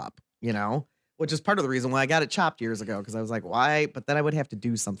always up, you know? Which is part of the reason why I got it chopped years ago because I was like, why? But then I would have to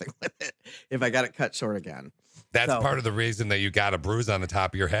do something with it if I got it cut short again. That's So- part of the reason that you got a bruise on the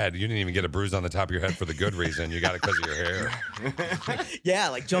top of your head. You didn't even get a bruise on the top of your head for the good reason. You got it because of your hair. Yeah,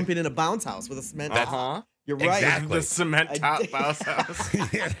 like jumping in a bounce house with a cement top. Uh-huh. You're right. Exactly. The cement I top did. bounce house.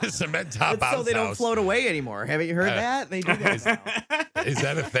 Yeah, the cement top It's so house they don't house. float away anymore. Haven't you heard that? They do that now. Is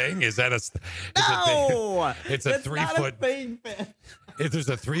that a thing? Is that a thing? No, It's a that's 3 not foot. A thing, man. If there's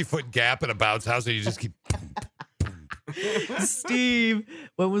a 3 foot gap in a bounce house, and you just keep. Steve,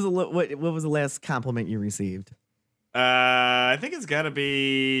 what was the last compliment you received? I think it's got to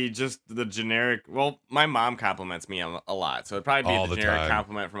be just the generic. Well, my mom compliments me a lot, so it'd probably All be the the generic time.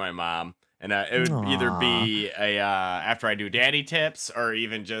 compliment from my mom, and it would either be a after I do daddy tips, or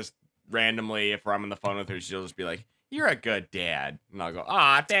even just randomly if I'm on the phone with her, she'll just be like, "You're a good dad," and I'll go,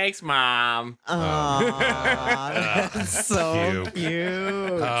 "Aw, thanks, mom." Aw, that's so Cute.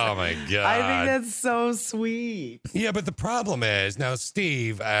 cute. Oh my god! I think that's so sweet. Yeah, but the problem is now,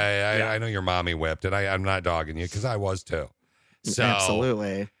 Steve. I know your mommy whipped, and I'm not dogging you because I was too. So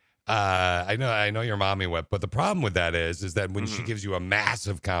Absolutely. I know your mommy whipped, but the problem with that is that when she gives you a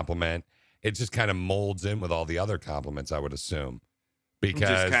massive compliment, it just kind of molds in with all the other compliments. I would assume because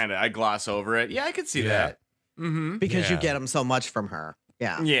Just kind of, I gloss over it. Yeah, I could see Yeah. that. Mm-hmm. Because you Yeah. get them so much from her.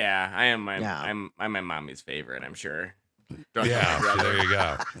 Yeah. Yeah, I am. Yeah. I'm my mommy's favorite. I'm sure. Don't Yeah, you, brother? there you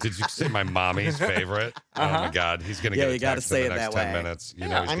go. Did you say my mommy's favorite? Oh my God, he's gonna Yeah, get a you gotta text say in the it next that 10 way. minutes. You Yeah,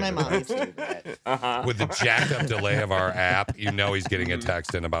 know he's I'm my gonna- mommy's favorite. With the jacked up delay of our app, you know he's getting a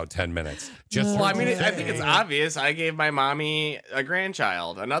text in about 10 minutes. Just Well, I mean, for I think it's today. obvious. I gave my mommy a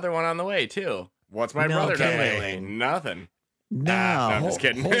grandchild, another one on the way too. What's my No brother done kidding. lately? Nothing. No, I'm just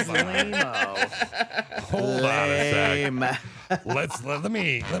kidding. Hold on. Lame-o. Hold on a sec. Lame. Let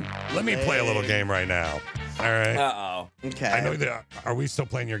me play a little game right now. All right. Uh-oh. Okay. I know that. Are we still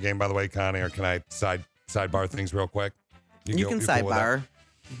playing your game, by the way, Connie, or can I sidebar things real quick? You can cool with that? sidebar.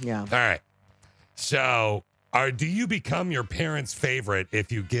 Yeah. All right. So, do you become your parents' favorite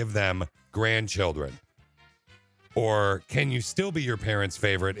if you give them grandchildren? Or can you still be your parents'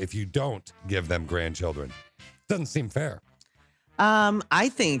 favorite if you don't give them grandchildren? Doesn't seem fair. I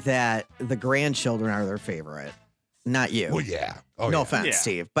think that the grandchildren are their favorite, not you. Well, yeah. Oh, no yeah. offense, Yeah.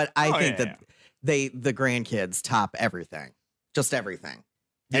 Steve, but I Oh, think yeah, that the grandkids top everything, just everything,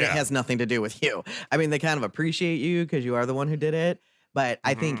 and it Yeah. has nothing to do with you. I mean, they kind of appreciate you because you are the one who did it, but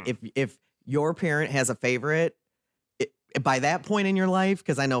I think if your parent has a favorite, by that point in your life,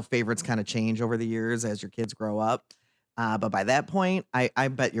 because I know favorites kind of change over the years as your kids grow up, but by that point, I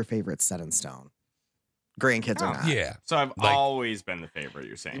bet your favorite's set in stone. Grandkids are not. Yeah. So I've Like- always been the favorite,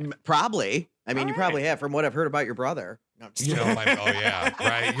 you're saying. Probably. I mean, you All probably right. have from what I've heard about your brother. No, I'm just You know, kidding. oh yeah,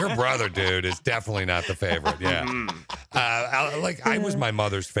 right. Your brother, dude, is definitely not the favorite. Yeah, I was my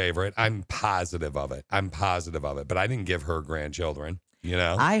mother's favorite. I'm positive of it. But I didn't give her grandchildren. You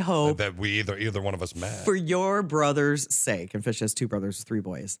know, I hope that we either one of us met. for your brother's sake, and Fish has 2 brothers, 3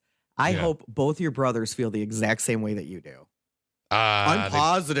 boys. I Yeah. hope both your brothers feel the exact same way that you do. I'm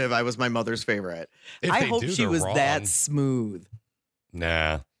positive I was my mother's favorite. if I they hope do, she they're was that wrong. smooth.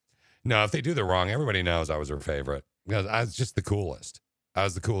 Nah, no. If they do, they're wrong. Everybody knows I was her favorite because I was just the coolest. I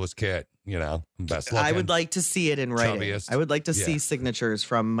was the coolest kid. You know, best looking. I would like to see it in writing. chubbiest. I would like to see Yeah. signatures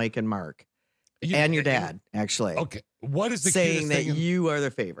from Mike and Mark and your dad, actually, Okay, what is the saying cutest that thing in- you are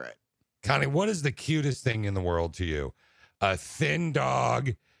their favorite. Connie, what is the cutest thing in the world to you? A thin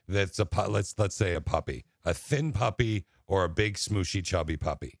dog that's let's say a puppy, a thin puppy, or a big smooshy chubby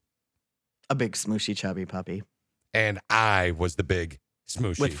puppy. A big smooshy chubby puppy. And I was the big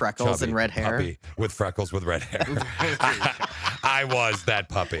smooshy With freckles chubby and red hair? puppy with freckles with red hair. I was that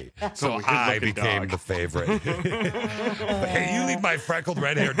puppy, so weird I looking became dog. the favorite. Hey, you leave my freckled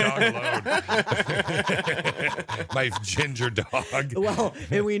red haired dog alone. My ginger dog. Well,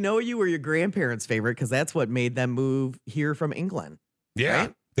 and we know you were your grandparents' favorite because that's what made them move here from England. Yeah.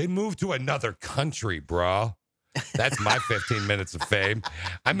 right? They moved to another country, bro. That's my 15 minutes of fame.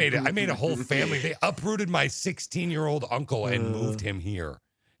 I made a whole family. They uprooted my 16-year-old uncle and moved him here.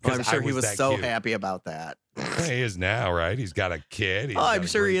 Well, 'Cause I'm sure I he was that so cute. happy about that. Yeah, he is now, right? He's got a kid. He's Oh, got I'm a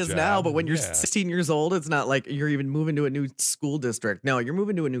sure he great is now, job. but when you're Yeah. 16 years old, it's not like you're even moving to a new school district. No, you're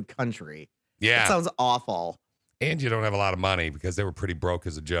moving to a new country. Yeah. That sounds awful. And you don't have a lot of money because they were pretty broke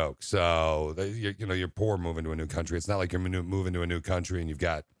as a joke. So, you're poor moving to a new country. It's not like you're moving to a new country and you've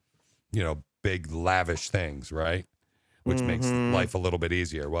got, big lavish things, right? Which makes life a little bit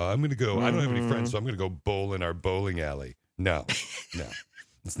easier. Well, I'm going to go, I don't have any friends, so I'm going to go bowl in our bowling alley. No,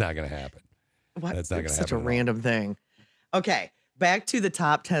 it's not going to happen. What? That's not It's gonna such a happen at all. random thing. Okay, back to the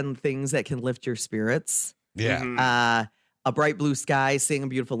top 10 things that can lift your spirits. Yeah. A bright blue sky, seeing a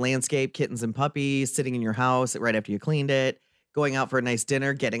beautiful landscape, kittens and puppies, sitting in your house right after you cleaned it, going out for a nice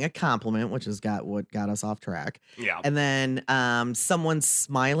dinner, getting a compliment, which is what got us off track. Yeah. And then someone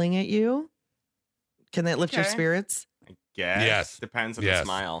smiling at you. Can that lift your Okay. spirits? Guess. Yes. Depends on Yes. the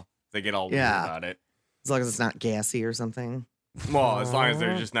smile. They get all Yeah. weird about it. As long as it's not gassy or something. Well, as long as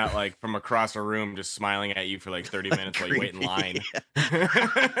they're just not like from across a room just smiling at you for like 30 minutes while you wait in line.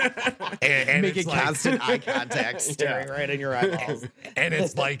 And Making it's like- constant eye contact, staring right in your eyeballs. And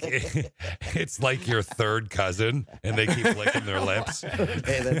it's like your third cousin, and they keep licking their lips.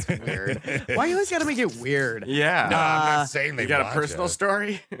 Hey, that's weird. Why you always got to make it weird? Yeah. No, I'm not saying they You got a watch personal it.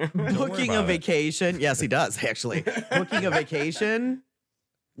 story? Booking a about it. vacation. Yes, he does actually. Booking a vacation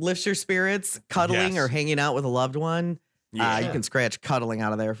lifts your spirits. Cuddling Yes. or hanging out with a loved one. Yeah. You can scratch cuddling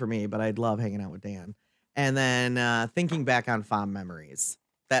out of there for me, but I'd love hanging out with Dan. And then thinking back on fond memories.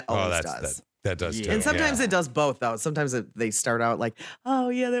 That always does. That does Yeah. too. And sometimes yeah. it does both, though. Sometimes they start out like, oh,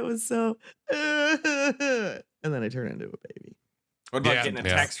 yeah, that was so. And then I turn into a baby. What about Yeah, getting a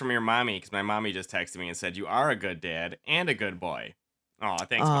yeah. text from your mommy? Because my mommy just texted me and said, you are a good dad and a good boy. Oh,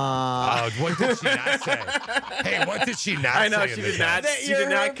 thanks, Mom. Oh, what did she not say? Hey, what did she not I know, say? she in the did not. text? She did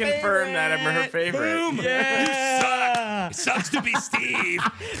not confirm that I'm her favorite. Boom. Yeah. You suck. It sucks to be Steve.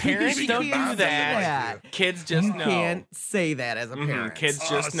 Parents Maybe don't your mom do doesn't that. like you. Kids just You know. can't say that as a parent. Kids Oh,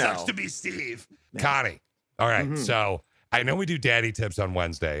 just it know. sucks to be Steve. Connie. All right, so I know we do daddy tips on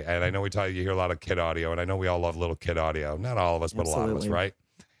Wednesday, and I know you hear a lot of kid audio, and I know we all love little kid audio. Not all of us, but a lot of us, Absolutely. right?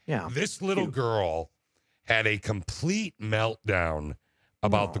 Yeah. This little girl had a complete meltdown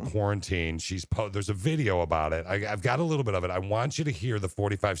about the quarantine. There's a video about it. I've got a little bit of it. I want you to hear the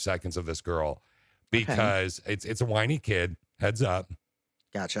 45 seconds of this girl because it's a whiny kid, Heads up.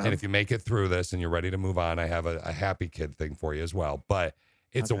 Gotcha. And if you make it through this and you're ready to move on, I have a happy kid thing for you as well. But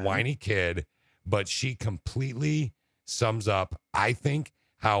it's a whiny kid, but she completely sums up, I think,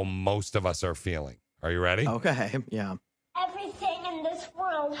 how most of us are feeling. Are you ready? Okay, yeah. Everything in this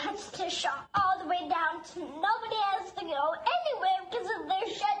world has to shut all the way down to nobody has to go anywhere because of their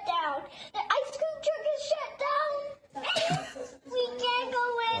shutdown. The ice cream truck is shut down. We can't go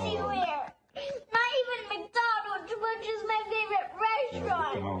anywhere. Not even McDonald's, which is my favorite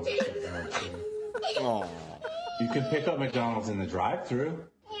restaurant. You can pick up McDonald's in the drive-thru.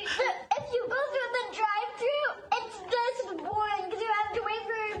 If you go through the drive-thru, it's just boring because you have to wait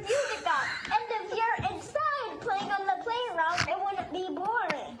for your food to come. And if you're inside playing on the playground, it wouldn't be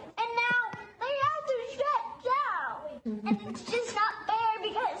boring. And now they have to shut down. And it's just not fair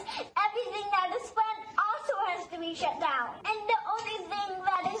because everything that is fun also has to be shut down. And the only thing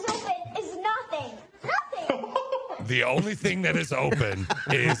that is open is nothing. Nothing. The only thing that is open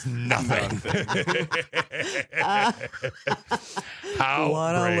is nothing. How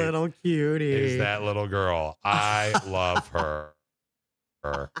what a great little cutie is that little girl? I love her.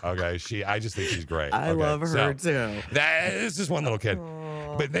 Okay, I just think she's great. I love her too. That is just one little kid.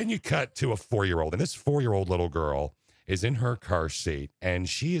 But then you cut to a 4-year-old, and this 4-year-old little girl is in her car seat, and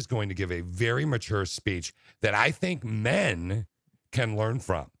she is going to give a very mature speech that I think men can learn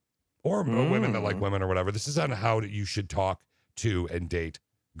from, or women that like women or whatever. This is on how you should talk to and date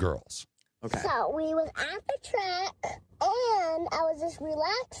girls. Okay. So we was at the track, and I was just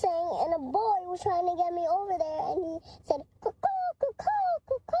relaxing, and a boy was trying to get me over there, and he said, "Cuckoo, cuckoo,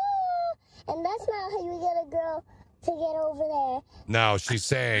 cuckoo," and that's not how you get a girl to get over there. No, she's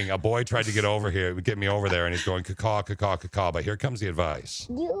saying a boy tried to get me over there, and he's going caw, caw, caw. But here comes the advice.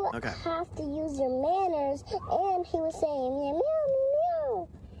 You have to use your manners, and he was saying, meow, meow, meow.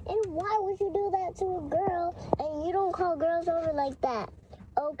 And why would you do that to a girl, and you don't call girls over like that?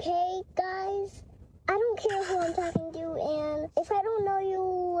 Okay, guys? I don't care who I'm talking to, and if I don't know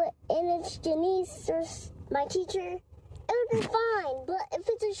you, and it's Janice or my teacher, it'll be fine. But if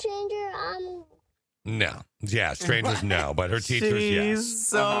it's a stranger, No. Yeah, strangers, no. But her teachers, yes. She's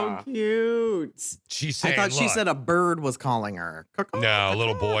so cute. She's saying, I thought she look, said a bird was calling her. No, a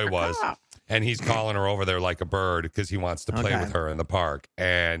little boy was. And he's calling her over there like a bird because he wants to play with her in the park.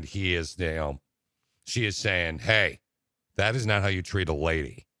 And he is, she is saying, hey, that is not how you treat a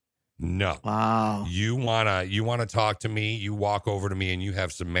lady. No. Wow. You wanna talk to me, you walk over to me and you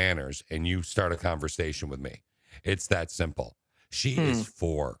have some manners and you start a conversation with me. It's that simple. She is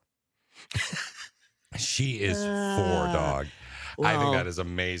 4. She is 4, dog. I think that is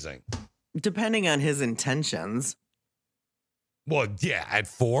amazing. Depending on his intentions. Well, yeah, at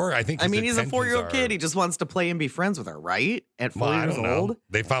 4, I think. I mean, he's a 4-year-old kid. He just wants to play and be friends with her, right? At 4 years old.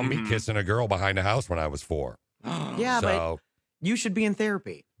 They found me kissing a girl behind a house when I was 4. Yeah, but you should be in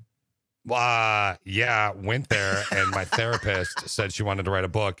therapy. Yeah, went there, and my therapist said she wanted to write a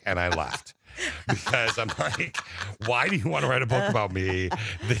book, and I left. Because I'm like, why do you want to write a book about me?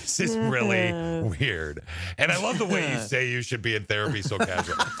 This is really weird. And I love the way you say you should be in therapy so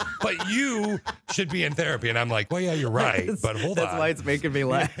casual. But you should be in therapy. And I'm like, well, yeah, you're right. But hold on. That's why it's making me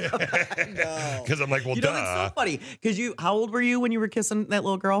laugh. Because I'm like, well, you know, it's so funny. Because how old were you when you were kissing that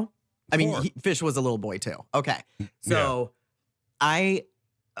little girl? I mean, Fish was a little boy too. Okay. So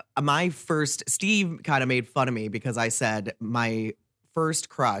Steve kind of made fun of me because I said my first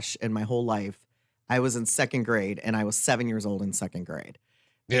crush in my whole life, I was in 2nd grade and I was 7 years old in 2nd grade.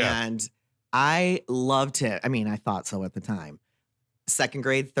 Yeah. And I loved him. I mean, I thought so at the time. 2nd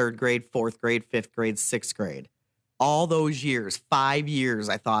grade, 3rd grade, 4th grade, 5th grade, 6th grade. All those years, 5 years,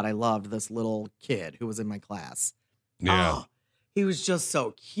 I thought I loved this little kid who was in my class. Yeah. Oh, he was just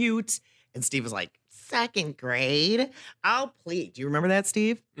so cute. And Steve was like, 2nd grade? Oh, please. Do you remember that,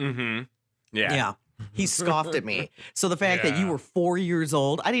 Steve? Mm-hmm. Yeah. Yeah. He scoffed at me. So the fact that you were 4 years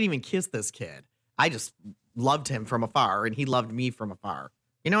old, I didn't even kiss this kid. I just loved him from afar, and he loved me from afar.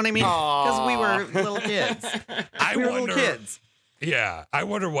 You know what I mean? Because we were little kids. We were little kids. Yeah. I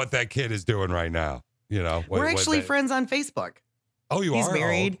wonder what that kid is doing right now. You know, we're actually friends on Facebook. Oh, you are? He's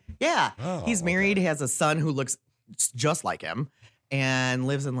married. Yeah. Oh, he's married. He has a son who looks just like him and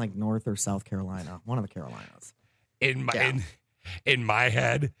lives in like North or South Carolina, one of the Carolinas. In my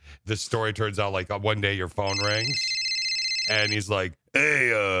head, the story turns out like one day your phone rings and he's like,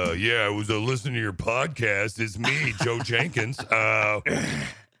 hey, I was listening to your podcast. It's me, Joe Jenkins.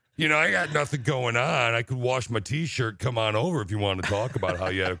 You know, I got nothing going on. I could wash my T-shirt. Come on over if you want to talk about how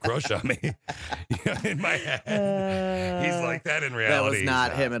you had a crush on me. In my head, he's like that in reality. That was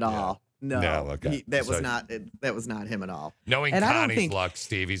not him at all. No, okay. that was So- not him at all. Knowing And I don't Connie's think- luck,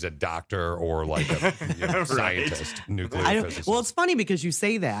 Stevie's a doctor or like a scientist, nuclear I don't, physicist. well, it's funny because you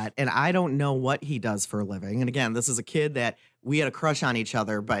say that, and I don't know what he does for a living. And again, this is a kid that we had a crush on each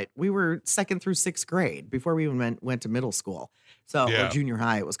other, but we were 2nd through 6th grade before we even went to middle school. So, Yeah. or junior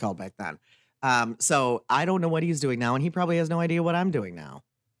high, it was called back then. So I don't know what he's doing now, and he probably has no idea what I'm doing now.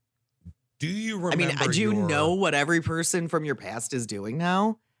 Do you remember? I mean, do you know what every person from your past is doing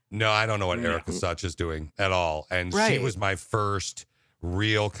now? No, I don't know what Erica Such is doing at all. And she Right. was my first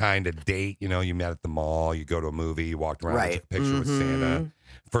real kind of date. You know, you met at the mall, you go to a movie, you walked around, Right. took a picture with Santa.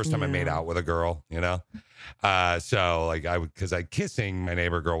 First time I made Yeah. out with a girl, you know? So like because kissing my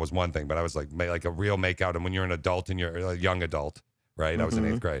neighbor girl was one thing, but I was like a real makeout. And when you're an adult and you're a young adult, right? I was in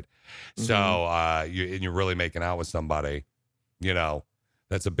 8th grade. So you're really making out with somebody, you know,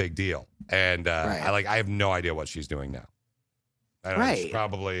 that's a big deal. And I have no idea what she's doing now. I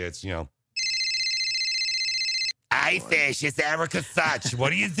don't know, it's, you know, Hi, Fish. It's Erica Such.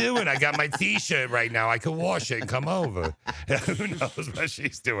 What are you doing? I got my T-shirt right now. I can wash it and come over. Who knows what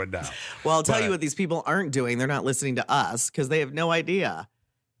she's doing now? Well, I'll tell But- you what these people aren't doing. They're not listening to us because they have no idea.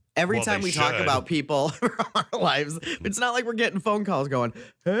 Every Well, time they we talk should. about people from our lives, it's not like we're getting phone calls going,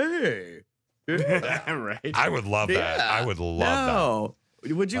 hey. Right. I would love that. Yeah. I would love that. No.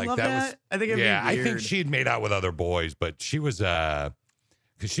 Would you Like, love that that? was- I think it'd yeah, be I weird. think she'd made out with other boys, but she was because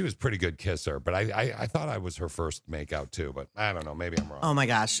she was a pretty good kisser. But I thought I was her first makeout too. But I don't know. Maybe I'm wrong. Oh my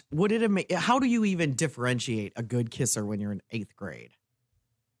gosh. Would it have how do you even differentiate a good kisser when you're in 8th grade?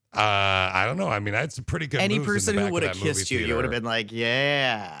 I don't know. I mean, that's a pretty good. Any moves in the person who back would of have that movie kissed you, you would have theater. been like,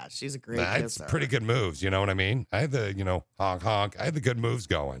 yeah, she's a great That's kisser. pretty good moves. You know what I mean? I had the, honk honk. I had the good moves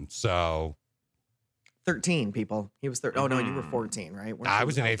going. So 13 people. He was 13. Oh no, you were 14, right? Weren't I you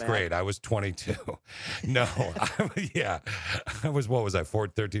was in that 8th bad? grade. I was 22. No, I was, what was I,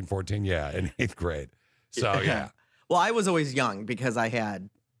 13, 14? Yeah, in 8th grade. So yeah. Well, I was always young because I had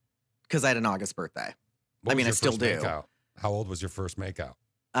an August birthday. What I mean, was I your still first do. makeout? How old was your first makeout?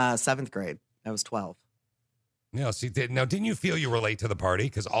 7th grade. I was 12. You know, see, didn't you feel you were late to the party?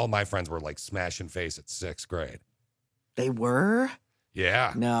 Because all my friends were like smashing face at 6th grade. They were?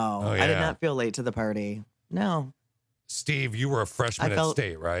 Yeah. No, Oh, I did yeah. not feel late to the party. No. Steve, you were a freshman I at felt-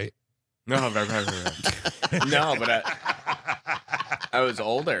 state, right? No, no, but I was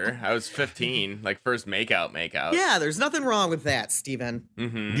older. I was 15, like first makeout. Yeah, there's nothing wrong with that, Steven.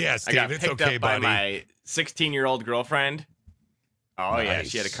 Mm-hmm. Yeah, I Steve, got it's picked okay, up by buddy. my 16-year-old girlfriend. Oh yeah,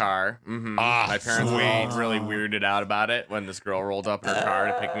 she had a Nice. car. Mm-hmm. Ah, My parents were sweet. really weirded out about it when this girl rolled up in her car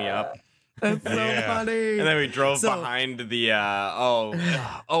to pick me up. That's so Yeah. funny. And then we drove So- behind the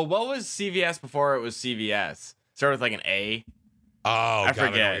what was CVS before it was CVS? Started with like an A. Oh, God, I know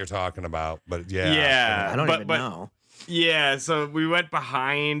forget. what you're talking about. But yeah. Yeah. I don't but, even but, know. Yeah, so we went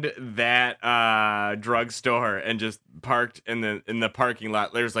behind that drugstore and just parked in the parking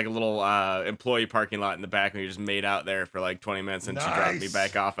lot. There's like a little employee parking lot in the back, and we just made out there for like 20 minutes, and she dropped me Nice.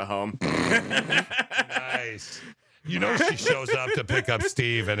 back off at home. Nice. You know, she shows up to pick up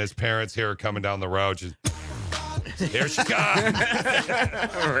Steve, and his parents hear her coming down the road. Here she comes.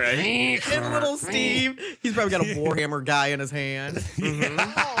 Right? And little Steve, he's probably got a Warhammer guy in his hand.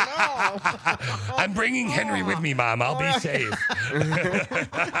 I'm bringing Henry with me, Mom. I'll be safe.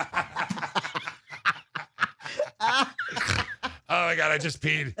 Oh my God, I just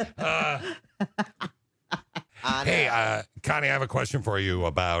peed. Hey, Connie, I have a question for you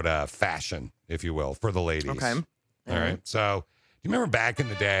about fashion, if you will, for the ladies. Okay. All right. So, do you remember back in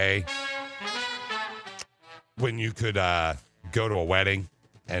the day when you could go to a wedding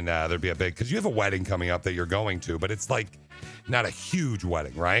and there'd be a big, because you have a wedding coming up that you're going to, but it's like not a huge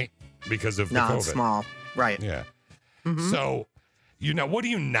wedding, right? Because of the No, COVID. it's small. Right. Yeah. Mhm. So, what do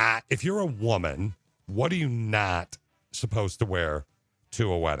you not, if you're a woman, what are you not supposed to wear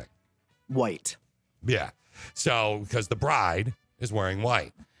to a wedding? White. Yeah. So, because the bride is wearing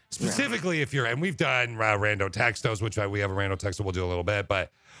white. Specifically, if you're, and we've done rando textos, which we have a rando texto we'll do a little bit,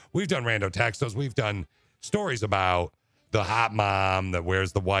 but we've done rando textos. We've done stories about the hot mom that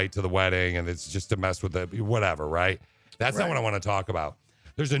wears the white to the wedding and it's just to mess with the whatever, right? That's not what I want to talk about.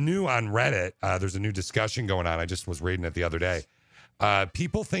 There's a new on Reddit, there's a new discussion going on. I just was reading it the other day.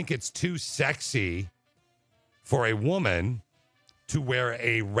 People think it's too sexy for a woman to wear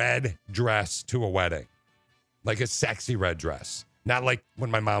a red dress to a wedding, like a sexy red dress. Not like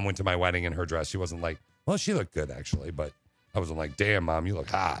when my mom went to my wedding in her dress. She wasn't like, well, she looked good actually, but I wasn't like, damn, Mom, you look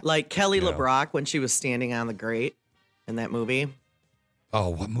hot. Like Kelly You know? LeBrock when she was standing on the grate in that movie. Oh,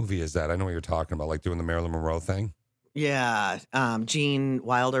 what movie is that? I know what you're talking about, like doing the Marilyn Monroe thing. Yeah. Gene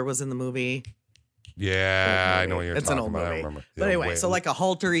Wilder was in the movie. Yeah, I know what you're It's an talking old about. I movie. remember. But anyway, so like a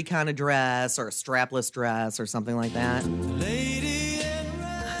haltery kind of dress or a strapless dress or something like that.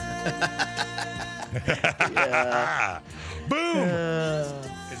 Boom!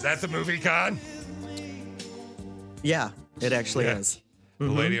 Is that the movie, Con? Yeah, it actually Yeah. is. The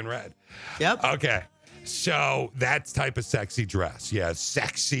Lady in Red. Yep. Okay. So that type of sexy dress. Yeah,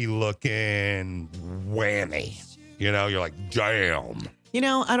 sexy looking whammy. You know, you're like, damn. You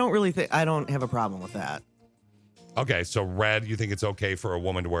know, I don't have a problem with that. Okay, so red, you think it's okay for a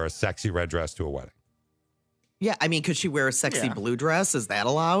woman to wear a sexy red dress to a wedding? Yeah, I mean, could she wear a sexy Yeah. blue dress? Is that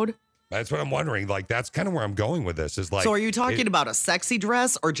allowed? That's what I'm wondering. Like, that's kind of where I'm going with this. Is like, So are you talking about a sexy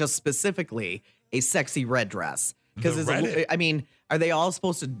dress or just specifically a sexy red dress? Because The red- I mean, are they all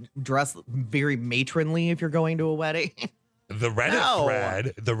supposed to dress very matronly if you're going to a wedding? the Reddit No.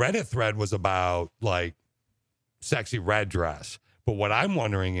 thread? The Reddit thread was about like sexy red dress. But what I'm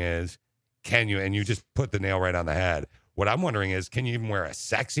wondering is, can you? And you just put the nail right on the head. What I'm wondering is, can you even wear a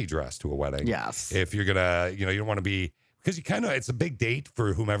sexy dress to a wedding? Yes. If you're gonna, you don't want to be, because you kind of, it's a big date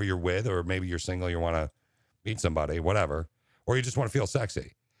for whomever you're with, or maybe you're single, you want to meet somebody, whatever, or you just want to feel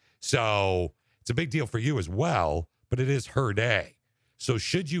sexy. So it's a big deal for you as well, but it is her day. So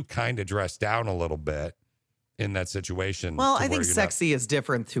should you kind of dress down a little bit in that situation? Well, to I where think you're sexy is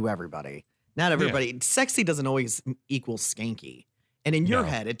different to everybody. Not everybody. Sexy doesn't always equal skanky. And in your No.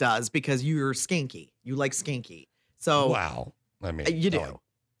 head, it does because you're skanky. You like skanky. Not, So wow. I mean, you do. I like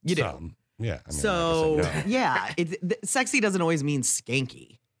You do. some. Yeah. I mean, So, like I said, no. yeah, sexy doesn't always mean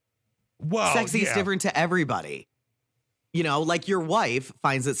skanky. Well, Sexy is yeah. different to everybody. You know, like your wife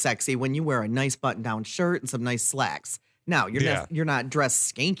finds it sexy when you wear a nice button-down shirt and some nice slacks. Now, you're not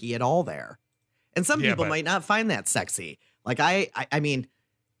dressed skanky at all there. And some Yeah, people but- might not find that sexy. Like I mean,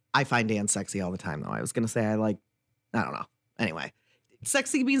 I find Dan sexy all the time though. I was going to say I don't know. Anyway,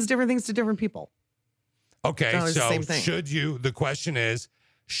 sexy means different things to different people. Okay, No, it's the so same thing. the question is,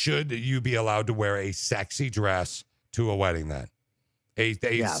 should you be allowed to wear a sexy dress to a wedding then? A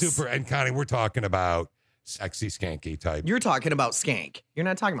Yes. super, and Connie, we're talking about sexy skanky type. You're talking about skank. You're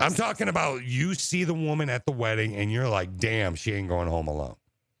not talking about I'm talking about you see the woman at the wedding and you're like, damn, she ain't going home alone.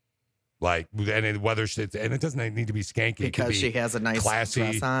 Like, and it doesn't need to be skanky. It could because be she has a nice classy,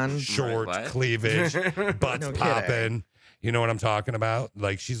 dress on. short Right, what? cleavage, butts No kidding. popping. You know what I'm talking about?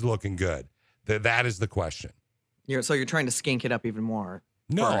 Like, she's looking good. That is the question. You're trying to skink it up even more.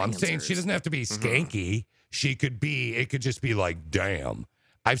 No, for our I'm saying she answers. doesn't have to be skanky. It could just be like, damn.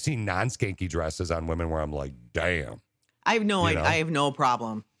 I've seen non-skanky dresses on women where I'm like, damn. I have no You know? I have no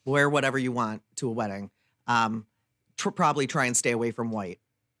problem. Wear whatever you want to a wedding. Probably try and stay away from white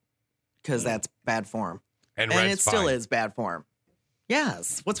because that's bad form. And And red's it still fine. is bad form.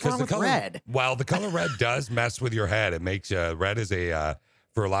 Yes. What's 'Cause wrong the with color, red? Well, the color red does mess with your head. It makes red is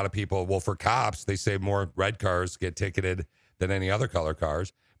for a lot of people. Well, for cops, they say more red cars get ticketed than any other color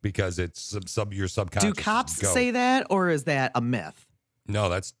cars because it's your subconscious. Do cops go. say that or is that a myth? No,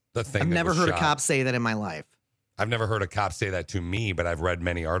 that's the thing. I've that never was heard a shot. cop say that in my life. I've never heard a cop say that to me, but I've read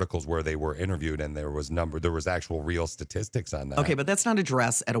many articles where they were interviewed and there was actual real statistics on that. Okay, but that's not a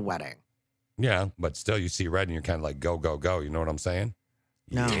dress at a wedding. Yeah, but still, you see red and you're kind of like, go, go, go. You know what I'm saying?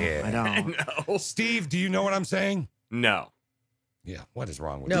 No, Yeah. I don't. No. Steve, do you know what I'm saying? No. Yeah. What is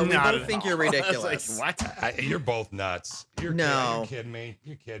wrong with No, you? we Not both at think all. you're I was ridiculous. like, what? You're both nuts. No. You're kidding me.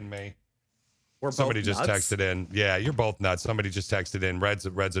 You're kidding me. We're Somebody both just nuts. texted in. Yeah, you're both nuts. Somebody just texted in. Red's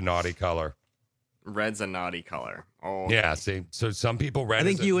a naughty color. Red's a naughty color. Oh. Yeah. See, so some people red. I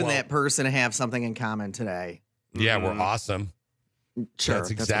think is you well, and that person have something in common today. Yeah, we're Mhm. awesome. Sure,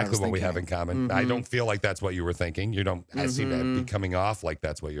 that's exactly what we have in common. I Mhm. don't feel like that's what you were thinking. You don't. I seem to be Mhm. coming off like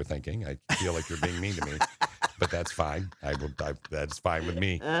that's what you're thinking. I feel like you're being mean to me, but that's fine. That's fine with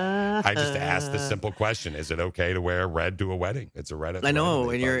me. I just asked the simple question: is it okay to wear red to a wedding? It's a red. I know,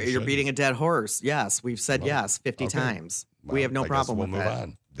 and you're beating a dead horse. Yes, we've said Well, yes 50 okay. times. Well, we have no I guess problem we'll with move that.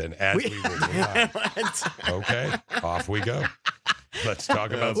 on. Then as we will move on. Okay, off we go. Let's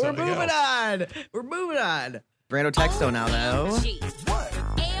talk about We're something moving else. on. We're moving on. Brando Texto now, though.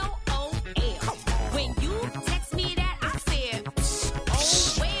 LOL. When you text me that, I said,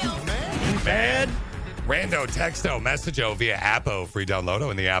 oh, well. Man. Rando, texto, messageo via Appo, free downloado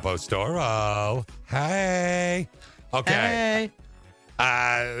in the Appo store. Oh, hey. Okay.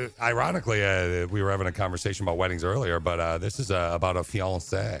 Hey. Ironically, we were having a conversation about weddings earlier, but this is about a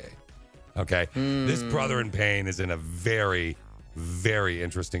fiancé. Okay. This brother in pain is in a very, very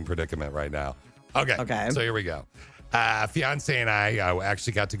interesting predicament right now. Okay. Okay. So here we go. Fiancé and I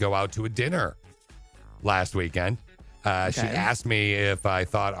actually got to go out to a dinner last weekend. She Okay. asked me if I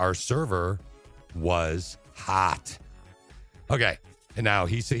thought our server was hot. Okay. And now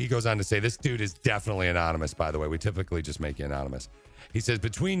he goes on to say, this dude is definitely anonymous, by the way. We typically just make you anonymous. He says,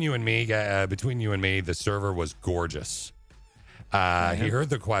 between you and me, the server was gorgeous. He heard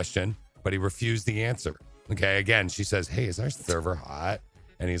the question, but he refused the answer. Okay, again, she says, hey, is our server hot?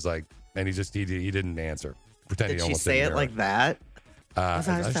 And he's like, and he didn't answer. Pretend Did he she almost say didn't it hear like that? Is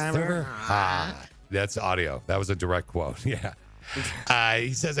our server hot? That's audio. That was a direct quote. Yeah.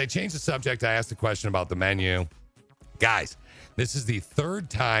 He says, I changed the subject. I asked a question about the menu. Guys, this is the third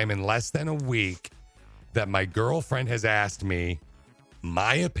time in less than a week that my girlfriend has asked me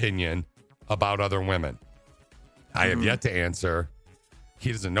my opinion about other women. I have yet to answer.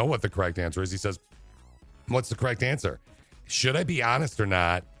 He doesn't know what the correct answer is. He says, what's the correct answer? Should I be honest or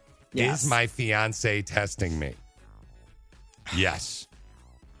not? Yes. Is my fiance testing me? Yes.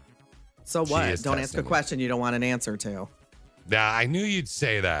 So She what? is Don't ask a testing me. question you don't want an answer to. Now, I knew you'd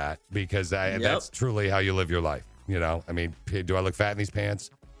say that because that's truly how you live your life. You know, I mean, do I look fat in these pants?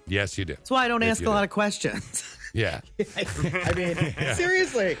 Yes, you do. That's why I don't Yes, ask you a do. lot of questions. Yeah. I mean,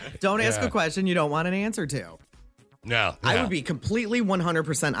 seriously, don't ask Yeah. a question you don't want an answer to. No. I yeah. would be completely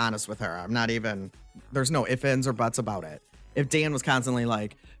 100% honest with her. I'm not even, there's no ifs, ands, or buts about it. If Dan was constantly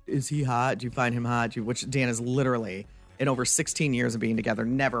like, is he hot? Do you find him hot? Which Dan is literally, in over 16 years of being together,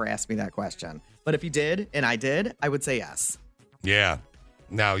 never asked me that question. But if he did, and I did, I would say yes. Yeah.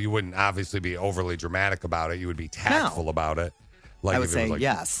 Now, you wouldn't obviously be overly dramatic about it. You would be tactful about it. Like I would if it was say like,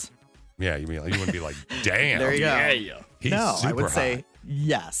 yes. Yeah, you wouldn't be like, damn. There you go. Yeah. He's No, I super would hot. say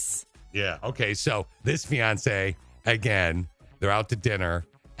yes. Yeah. Okay. So this fiance, again, they're out to dinner,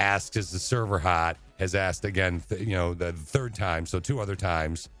 asks, is the server hot? Has asked again, the third time. So 2 other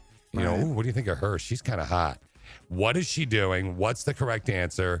times, ooh, what do you think of her? She's kind of hot. What is she doing? What's the correct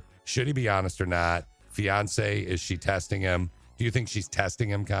answer? Should he be honest or not? Fiance, is she testing him? Do you think she's testing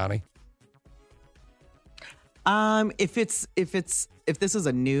him, Connie? If this is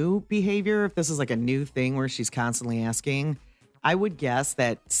a new behavior, if this is like a new thing where she's constantly asking, I would guess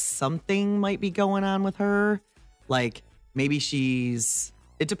that something might be going on with her. Like maybe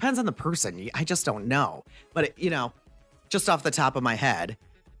it depends on the person. I just don't know. But just off the top of my head,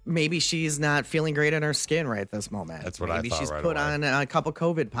 maybe she's not feeling great in her skin right this moment. That's what I maybe thought she's right put away. on a couple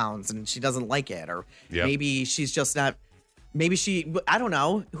COVID pounds and she doesn't like it, or Yep. maybe she's just not. Maybe I don't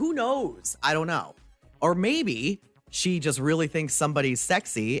know. Who knows? I don't know. Or maybe she just really thinks somebody's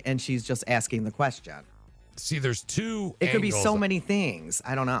sexy and she's just asking the question. See, there's 2 It could be so angles. many things.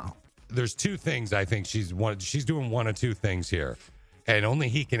 I don't know. There's 2 things I think she's doing 1 or 2 things here. And only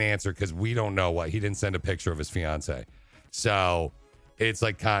he can answer because we don't know what. He didn't send a picture of his fiance. So it's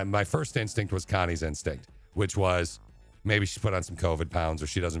like my first instinct was Connie's instinct, which was maybe she put on some COVID pounds or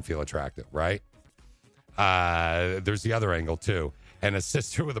she doesn't feel attractive, right? There's the other angle too. And a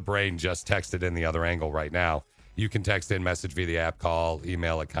sister with a brain just texted in the other angle right now. You can text in, message via the app, call,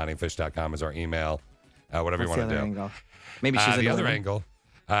 email at conniefish.com is our email, whatever What's you want the to other do. angle? Maybe she's the into other women.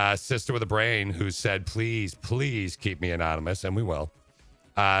 angle. Sister with a brain who said, please keep me anonymous, and we will.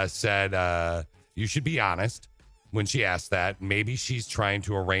 Said, you should be honest when she asked that. Maybe she's trying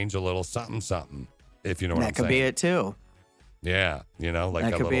to arrange a little something, if you know what I'm That could saying. be it too. Yeah, like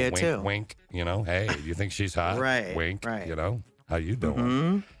That a could little be it, wink, too. wink, hey, do you think she's hot? Right, Wink, right. how you doing?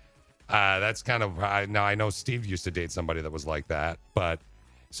 Mm-hmm. That's kind of, now I know Steve used to date somebody that was like that, but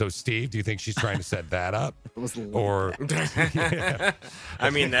so Steve, do you think she's trying to set that up? It was Or, yeah. I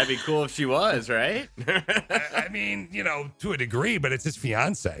mean, that'd be cool if she was, right? I mean, to a degree, but it's his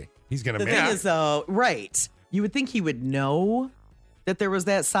fiance. He's going to The make thing is, though, right? You would think he would know that there was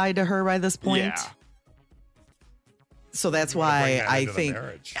that side to her by this point. Yeah. So that's You wanna bring why that I into the think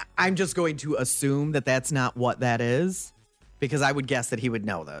marriage. I'm just going to assume that that's not what that is, because I would guess that he would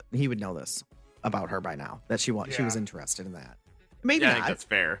know that he would know this about her by now, that she was interested in that. Maybe I think not. that's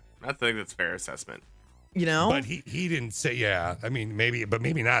fair. I think that's fair assessment. But he didn't say, yeah. I mean,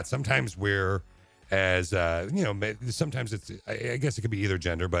 maybe not. Sometimes we're as, sometimes it's, I guess it could be either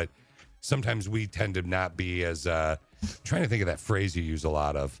gender, but sometimes we tend to not be as, trying to think of that phrase you use a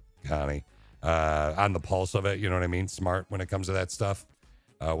lot of, Connie, on the pulse of it. You know what I mean? Smart when it comes to that stuff.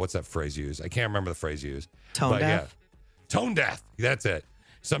 What's that phrase you use? I can't remember the phrase you use. Tone deaf? Yeah. Tone deaf. That's it.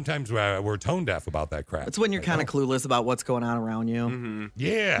 Sometimes we're tone deaf about that crap. It's when you're kind of clueless about what's going on around you. Mm-hmm.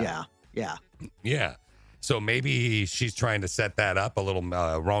 Yeah. Yeah. So maybe she's trying to set that up a little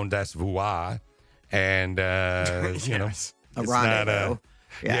rendezvous, and Yes. A it's rendezvous.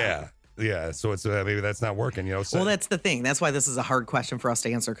 Yeah. So it's maybe that's not working. So, Well, that's the thing. That's why this is a hard question for us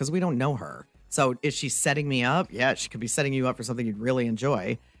to answer, because we don't know her. So is she setting me up? Yeah, she could be setting you up for something you'd really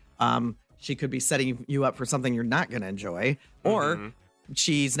enjoy. She could be setting you up for something you're not going to enjoy, or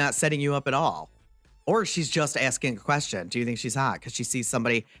she's not setting you up at all. Or she's just asking a question. Do you think she's hot? Because she sees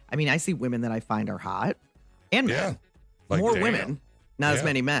somebody. I mean, I see women that I find are hot, and men. Like, more damn. women, not as Yeah.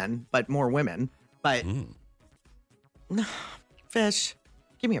 many men, but more women. But Fish,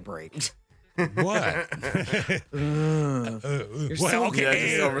 give me a break. What? You're so Yeah,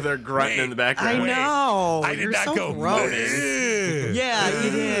 just over there grunting in the background. I know. I did You're not so go. gross. "Ugh." Yeah, you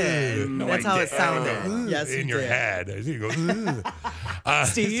did. No, That's I how it didn't. sounded. Yes, in you your did. head. You go, "Ugh."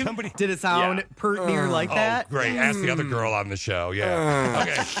 Steve, somebody. did it sound Yeah. pert near like that? Oh, great. Ask the other girl on the show. Yeah.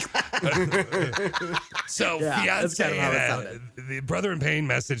 Okay. So, Yeah, that's fiance kind of how it and, sounded. the brother in pain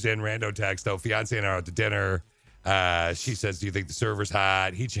messaged in rando text, though, fiance and I are out to dinner. She says, do you think the server's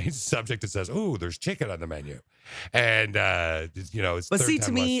hot? He changed the subject and says, oh, there's chicken on the menu. And, it's But third see, time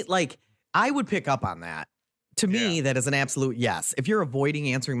to me, less- like, I would pick up on that. To me, that is an absolute yes. If you're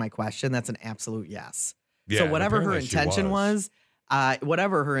avoiding answering my question, that's an absolute yes. Yeah, So and whatever her apparently she intention was,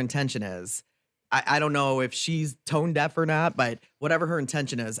 whatever her intention is, I don't know if she's tone deaf or not, but whatever her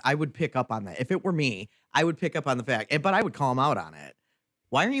intention is, I would pick up on that. If it were me, I would pick up on the fact, but I would call him out on it.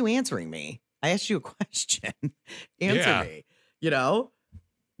 Why aren't you answering me? I asked you a question. Answer me,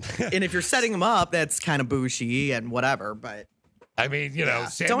 And if you're setting him up, that's kind of bushy and whatever, but I mean,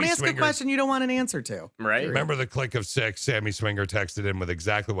 Sammy don't ask Swinger, a question you don't want an answer to. Right. Remember the click of 6? Sammy Swinger texted in with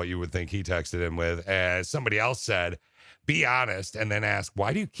exactly what you would think he texted in with. As somebody else said, be honest, and then ask,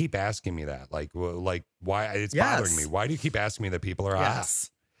 why do you keep asking me that? Like why? It's bothering me. Why do you keep asking me that people are hot? Yes.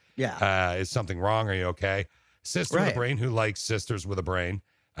 Yeah. Is something wrong? Are you okay? Sister with a Right. brain who likes sisters with a brain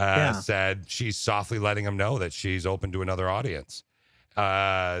Yeah. said she's softly letting him know that she's open to another audience.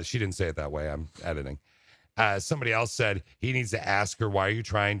 She didn't say it that way. I'm editing. Somebody else said he needs to ask her, why are you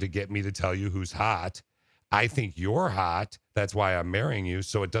trying to get me to tell you who's hot? I think you're hot. That's why I'm marrying you.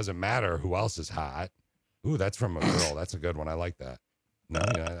 So it doesn't matter who else is hot. Ooh, that's from a girl. That's a good one. I like that. No,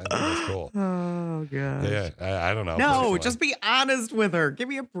 I think that's cool. Oh, God. Yeah, I don't know. No, personally. just be honest with her. Give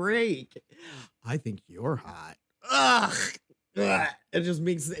me a break. I think you're hot. Ugh. Ugh. It just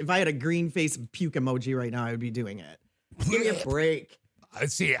makes, if I had a green face puke emoji right now, I would be doing it. Give me a break.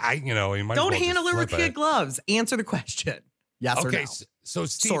 See, you might as Don't well just handle it with flip kid gloves. Answer the question. Yes or Okay, no. so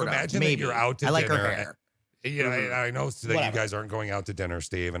Steve, Sort of, imagine maybe. that you're out to I like dinner. her hair. I know that you Whatever. guys aren't going out to dinner,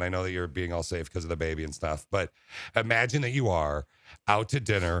 Steve, and I know that you're being all safe because of the baby and stuff. But imagine that you are out to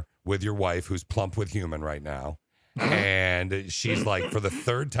dinner with your wife, who's plump with human right now, and she's like, for the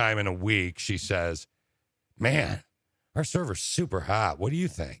third time in a week, she says, "Man, our server's super hot. What do you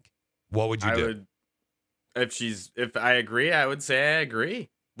think?" What would you do? If I agree, I would say I agree.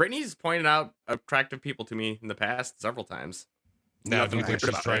 Brittany's pointed out attractive people to me in the past several times. Now, do you Nothing think weird she's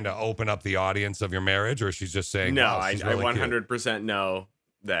about trying it. to open up the audience of your marriage, or she's just saying, No, wow, I she's really cute? 100% know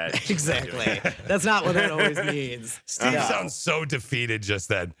that. Exactly. That's not what that always means. Steve Yeah. sounds so defeated just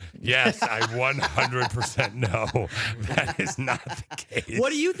then. Yes, I 100% know that is not the case. What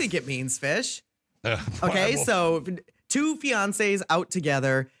do you think it means, Fish? Well, Okay, well, so 2 fiancés out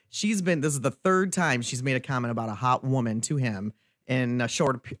together. This is the third time she's made a comment about a hot woman to him in a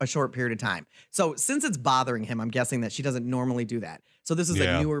short period of time. So since it's bothering him, I'm guessing that she doesn't normally do that. So this is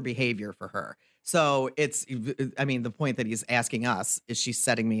Yeah. a newer behavior for her. So the point that he's asking us, is she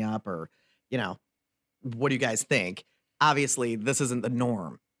setting me up, or, what do you guys think? Obviously, this isn't the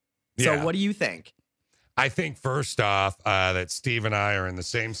norm. So Yeah. what do you think? I think first off that Steve and I are in the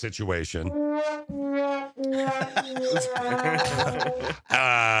same situation.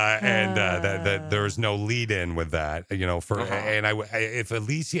 That there's no lead in with that, and if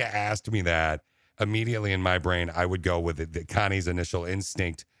Alicia asked me that immediately in my brain, I would go with Connie's initial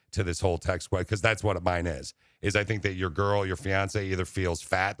instinct to this whole text, because that's what mine is I think that your fiance either feels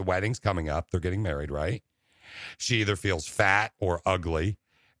fat. The wedding's coming up. They're getting married, right? She either feels fat or ugly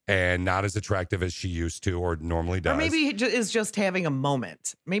and not as attractive as she used to or normally does. Or maybe is just having a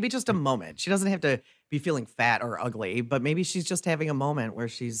moment. Maybe just a moment. She doesn't have to be feeling fat or ugly, but maybe she's just having a moment where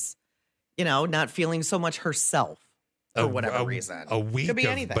she's, not feeling so much herself for whatever reason. A week Could be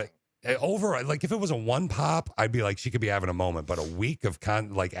of, anything. But if it was a one pop, I'd be like, she could be having a moment. But a week of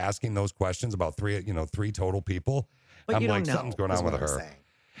asking those questions about three total people, But I'm you like, don't know, something's going on is with what I'm her. saying.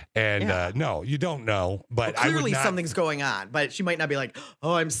 And Yeah. no, you don't know. But Well, clearly I would not, something's going on, but she might not be like,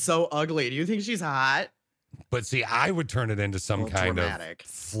 "Oh, I'm so ugly. Do you think she's hot?" But see, I would turn it into some Well, kind dramatic. of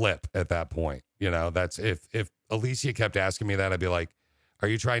flip at that point. That's if Alicia kept asking me that, I'd be like, are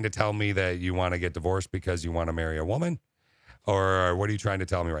you trying to tell me that you want to get divorced because you want to marry a woman? Or what are you trying to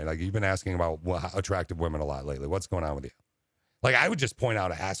tell me right now? Like, you've been asking about attractive women a lot lately. What's going on with you? Like, I would just point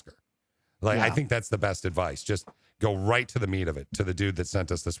out, ask her. Like, I Yeah. think that's the best advice. Just go right to the meat of it, to the dude that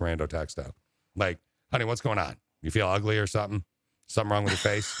sent us this rando text out. Like, honey, what's going on? You feel ugly or something? Something wrong with your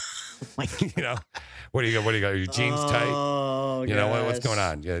face? You know, what do you got? Are your jeans tight? Oh, you know what's going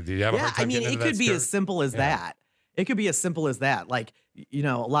on? Yeah, do you have a hard time getting into it could that be skirt? as simple as that. It could be as simple as that. Like, you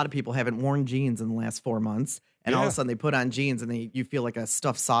know, a lot of people haven't worn jeans in the last 4 months, and all of a sudden they put on jeans and you feel like a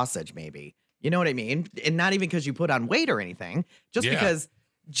stuffed sausage, maybe. You know what I mean? And not even because you put on weight or anything, just because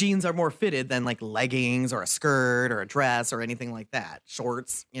jeans are more fitted than like leggings or a skirt or a dress or anything like that.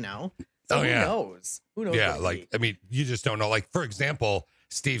 Shorts, you know? So who knows? Who knows? Yeah, like, I mean, you just don't know. Like, for example,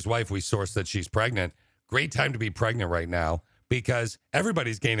 Steve's wife, we sourced that she's pregnant. Great time to be pregnant right now because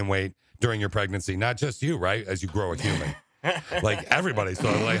everybody's gaining weight during your pregnancy, not just you, right? As you grow a human. Like, everybody's so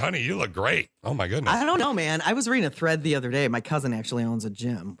like, honey, you look great. Oh, my goodness. I don't know, man. I was reading a thread the other day. My cousin actually owns a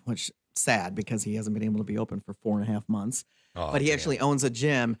gym, which sad because he hasn't been able to be open for 4.5 months. But he actually owns a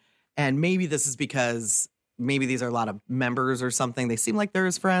gym. And maybe this is because maybe these are a lot of members or something. They seem like they're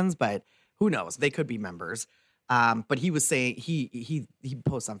his friends, but who knows? They could be members. But he was saying he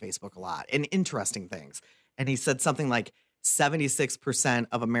posts on Facebook a lot and interesting things. And he said something like 76%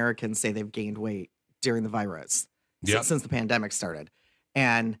 of Americans say they've gained weight during the virus since the pandemic started.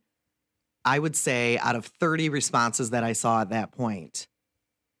 And I would say out of 30 responses that I saw at that point,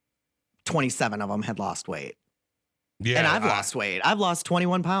 27 of them had lost weight. Yeah, and I've lost weight. I've lost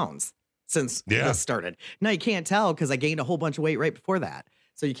 21 pounds since this started. Now, you can't tell because I gained a whole bunch of weight right before that.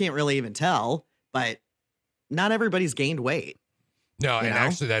 So you can't really even tell, but not everybody's gained weight. No, and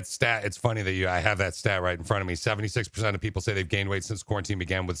actually that stat, it's funny that I have that stat right in front of me. 76% of people say they've gained weight since quarantine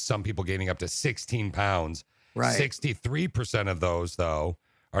began, with some people gaining up to 16 pounds. Right. 63% of those, though,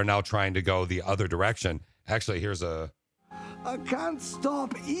 are now trying to go the other direction. Actually, here's I can't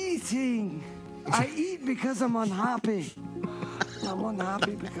stop eating. I eat because I'm unhappy. I'm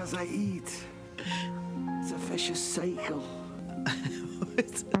unhappy because I eat. It's a vicious cycle.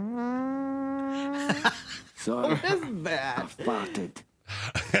 So what is that? I farted.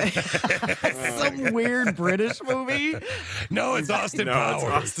 Some weird British movie? No, it's Austin Powers.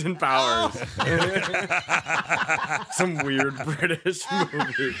 It's Austin Powers. Some weird British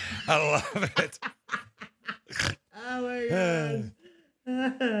movie. I love it. Oh my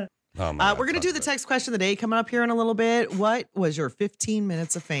God. Oh my God, we're going to do the text question of the day coming up here in a little bit. What was your 15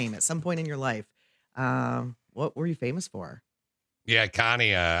 minutes of fame at some point in your life? What were you famous for? Yeah,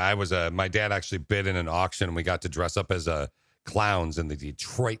 Connie, my dad actually bid in an auction, and we got to dress up as clowns in the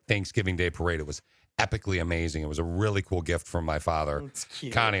Detroit Thanksgiving Day Parade. It was epically amazing. It was a really cool gift from my father.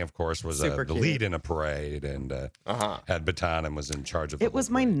 Connie, of course, was the lead in a parade and had baton and was in charge of it. Was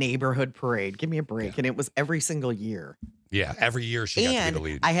my neighborhood parade. Give me a break. And it was every single year. Yeah, every year she got to be the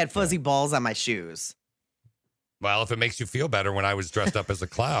lead. I had fuzzy balls on my shoes. Well, if it makes you feel better, when I was dressed up as a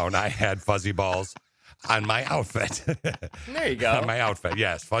clown, I had fuzzy balls on my outfit. There you go. On my outfit,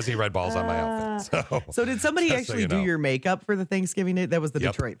 yes. Fuzzy red balls on my outfit. So did somebody actually do your makeup for the Thanksgiving Day? That was the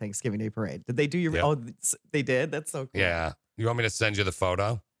Detroit Thanksgiving Day Parade. Did they do your... Oh, they did? That's so cool. Yeah. You want me to send you the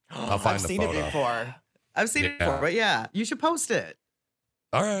photo? I'll find the photo. I've seen it before. I've seen it before, but yeah. You should post it.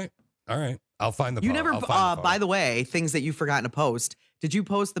 All right. I'll find the photo. You never... by the way, things that you've forgotten to post. Did you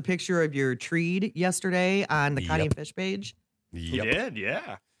post the picture of your treed yesterday on the Connie and Fish page? You did,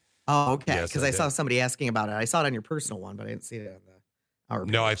 yeah. Oh, okay. Yes, Because I saw somebody asking about it. I saw it on your personal one, but I didn't see it on our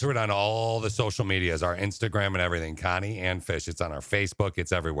page. No, I threw it on all the social medias, our Instagram and everything. Connie and Fish. It's on our Facebook.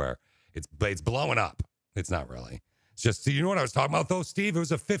 It's everywhere. It's blowing up. It's not really. It's just, you know what I was talking about, though, Steve? It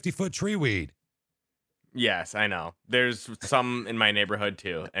was a 50-foot tree weed. Yes, I know. There's some in my neighborhood,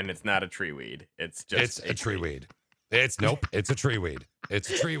 too, and it's not a tree weed. It's just a tree weed. It's a tree weed. It's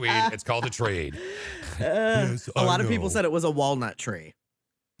a tree weed. It's called a tree. Yes, a lot of people said it was a walnut tree.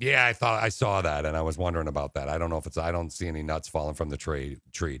 Yeah, I saw that, and I was wondering about that. I don't know if I don't see any nuts falling from the tree.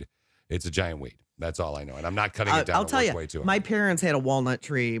 It's a giant weed. That's all I know, and I'm not cutting it down. I'll tell you, my parents had a walnut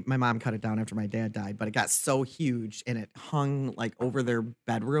tree. My mom cut it down after my dad died, but it got so huge, and it hung like over their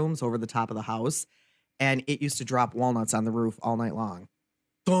bedrooms, over the top of the house, and it used to drop walnuts on the roof all night long.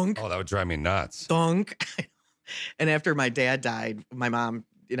 Thunk. Oh, that would drive me nuts. Thunk. And after my dad died, my mom,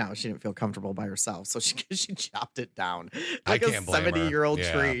 she didn't feel comfortable by herself, so she chopped it down. Like a 70-year-old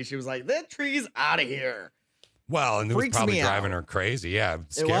tree. She was like, that tree's out of here. Well, and it was probably driving her crazy. Yeah,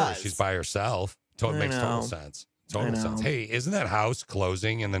 scary. She's by herself. Makes total sense. Total sense. Hey, isn't that house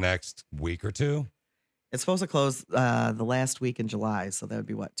closing in the next week or two? It's supposed to close the last week in July, so that would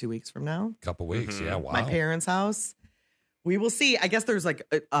be, 2 weeks from now? Couple weeks, yeah, wow. My parents' house. We will see. I guess there's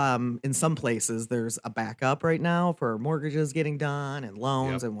in some places there's a backup right now for mortgages getting done and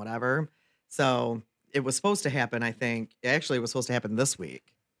loans and whatever. So it was supposed to happen, I think. Actually, it was supposed to happen this week,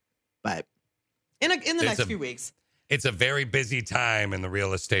 but in the next few weeks. It's a very busy time in the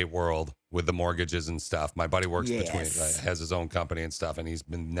real estate world with the mortgages and stuff. My buddy works has his own company and stuff, and he's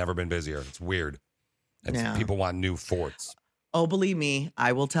never been busier. It's weird. People want new forts. Oh, believe me,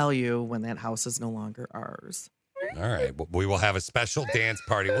 I will tell you when that house is no longer ours. All right. Well, we will have a special dance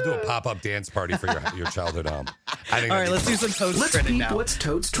party. We'll do a pop-up dance party for your childhood home. All right, let's do some Toads Trending now. What's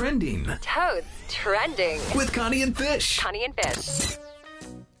Toads Trending? Toads Trending. With Connie and Fish. Connie and Fish.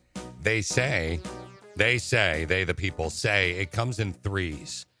 They, the people say, it comes in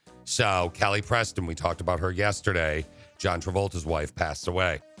threes. So Kelly Preston, we talked about her yesterday. John Travolta's wife passed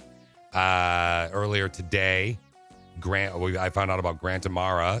away. Earlier today, I found out about Grant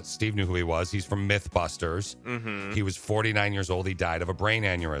Amara. Steve knew who he was. He's from Mythbusters. Mm-hmm. He was 49 years old. He died of a brain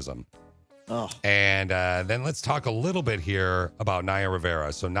aneurysm. Oh. And then let's talk a little bit here about Naya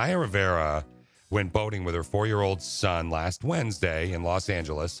Rivera. So Naya Rivera went boating with her 4-year-old son last Wednesday in Los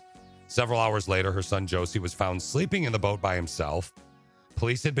Angeles. Several hours later, her son Josie was found sleeping in the boat by himself.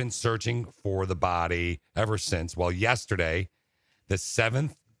 Police had been searching for the body ever since. Well, yesterday, the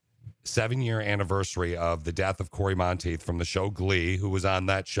 7-year anniversary of the death of Corey Monteith from the show Glee, who was on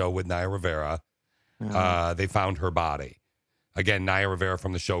that show with Naya Rivera, they found her body. Again, Naya Rivera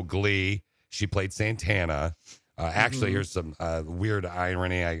from the show Glee. She played Santana. Actually, here's some weird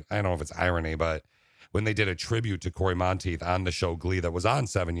irony. I don't know if it's irony, but when they did a tribute to Corey Monteith on the show Glee that was on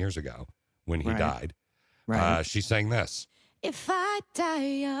 7 years ago when he died, she sang this. If I die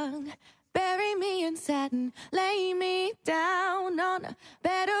young, bury me in satin, lay me down on a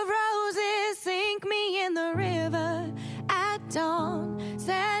bed of roses, sink me in the river at dawn,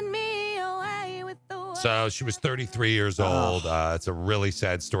 send me away with the... So she was 33 years old. It's a really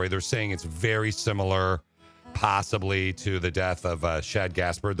sad story. They're saying it's very similar, possibly, to the death of Shad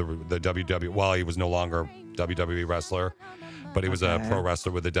Gaspard, the WWE. Well, he was no longer WWE wrestler, but he was a pro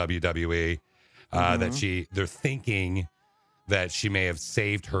wrestler with the WWE. They're thinking that she may have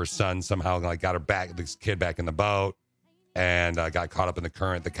saved her son somehow, like got this kid back in the boat, and got caught up in the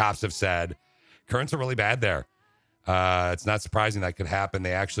current. The cops have said currents are really bad there. It's not surprising that could happen.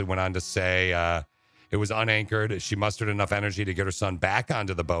 They actually went on to say it was unanchored. She mustered enough energy to get her son back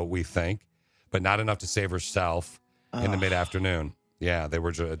onto the boat, we think, but not enough to save herself in the mid-afternoon. Yeah, they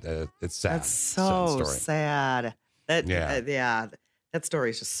were. It's sad. That's so sad. That story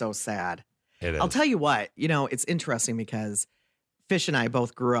is just so sad. It is. I'll tell you what, it's interesting because Fish and I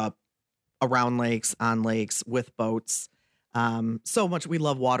both grew up around lakes, on lakes, with boats. So much, we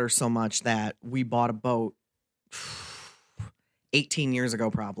love water so much that we bought a boat 18 years ago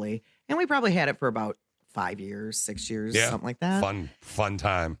probably. And we probably had it for about 5 years, 6 years, something like that. Fun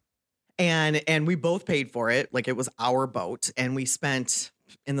time. And we both paid for it. Like, it was our boat. And we spent,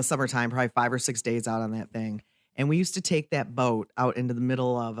 in the summertime, probably 5 or 6 days out on that thing. And we used to take that boat out into the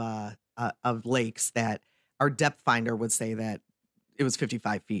middle of lakes that our depth finder would say that it was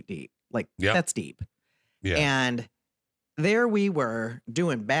 55 feet deep. Like, that's deep. Yeah. And there we were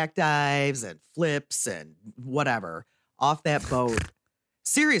doing back dives and flips and whatever off that boat.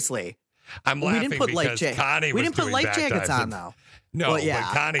 Seriously. I'm laughing because Connie we was didn't put doing life back jackets dives on, and, though. No, well,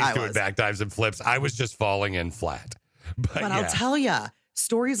 but Connie's doing back dives and flips. I was just falling in flat. But I'll tell you,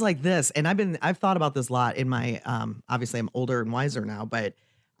 stories like this, and I've thought about this a lot in my, obviously I'm older and wiser now, but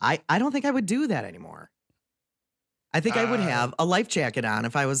I don't think I would do that anymore. I think I would have a life jacket on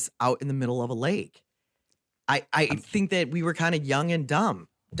if I was out in the middle of a lake. I think that we were kind of young and dumb.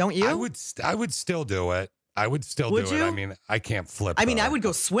 Don't you? I would still do it. I would still do it. I mean, I can't flip. I mean, I would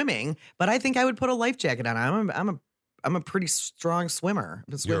go swimming, but I think I would put a life jacket on. I'm a pretty strong swimmer. I've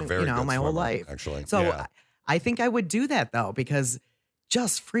been swimming, You're a very good my swimmer, whole life. Actually. So yeah. I think I would do that though, because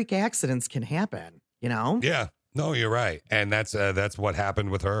just freak accidents can happen, Yeah. No, you're right. And that's what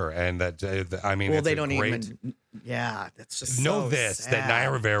happened with her. And that, I mean, well, it's they don't great... even, that's just know so this, sad. that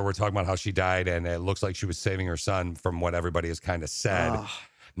Naya Rivera, we're talking about how she died and it looks like she was saving her son from what everybody has kind of said. Oh,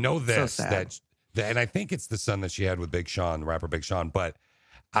 know this, so that, and I think it's the son that she had with Big Sean, the rapper Big Sean, but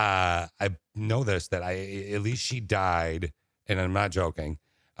I know this, that at least she died, and I'm not joking,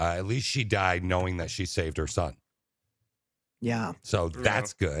 at least she died knowing that she saved her son. Yeah. So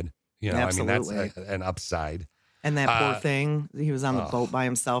that's good. Absolutely. I mean, that's an upside. And that poor thing, he was on the boat by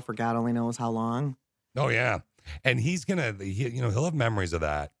himself for God only knows how long. Oh, yeah. And he's he'll have memories of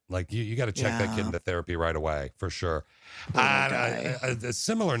that. Like, you got to check that kid into therapy right away, for sure. A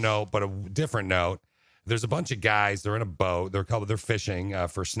similar note, but a different note. There's a bunch of guys. They're in a boat. They're fishing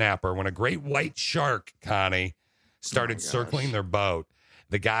for snapper when a great white shark, Connie, started circling their boat.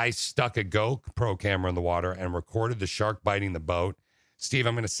 The guy stuck a GoPro camera in the water and recorded the shark biting the boat. Steve,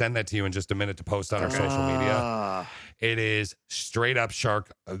 I'm going to send that to you in just a minute to post on our social media. It is straight up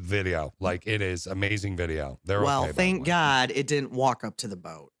shark video. Like, it is amazing video. They're Well, okay, by the thank way. God it didn't walk up to the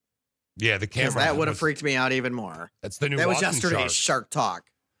boat. Yeah, the Because camera. that would have freaked me out even more. That's the new That was walking yesterday's shark. Shark Talk.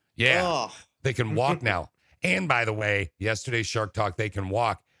 Yeah. Ugh. They can walk now. And by the way, yesterday's Shark Talk, they can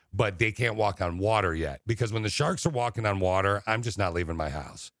walk, but they can't walk on water yet. Because when the sharks are walking on water, I'm just not leaving my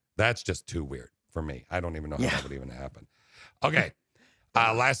house. That's just too weird for me. I don't even know how that would even happen. Okay.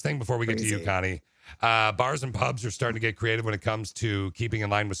 Last thing before we get to you, Connie. Bars and pubs are starting to get creative when it comes to keeping in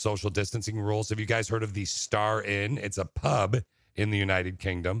line with social distancing rules. Have you guys heard of the Star Inn? It's a pub in the United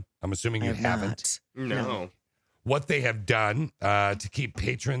Kingdom. I'm assuming you haven't. No. What they have done to keep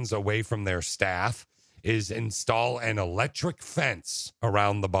patrons away from their staff is install an electric fence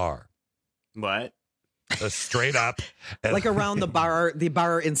around the bar. What? Straight up. Like around the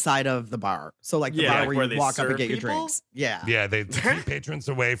bar inside of the bar. So like the bar where you walk up and get your drinks. Yeah. Yeah, they keep patrons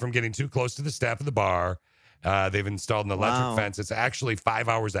away from getting too close to the staff of the bar. They've installed an electric fence. It's actually 5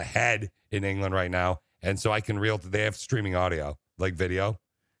 hours ahead in England right now. And so I can they have streaming audio, like video,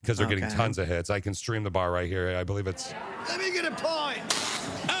 because they're getting tons of hits. I can stream the bar right here. I believe it's... Let me get a point.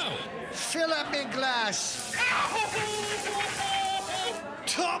 Oh, fill up my glass.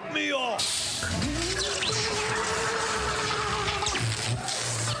 Top me off.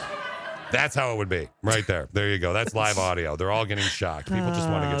 That's how it would be right there. There you go. That's live audio. They're all getting shocked. People just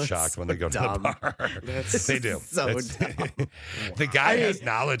want to get shocked when they go to the bar. They do. So dumb. The guy has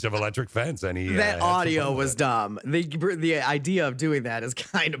knowledge of electric fence, and he That audio was dumb. The idea of doing that is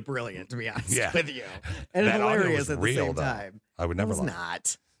kind of brilliant, to be honest with you, and That audio hilarious was at the real, same though. time. I would never It was lie.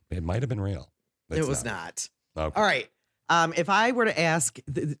 not. It might have been real. It was not. Okay. All right. If I were to ask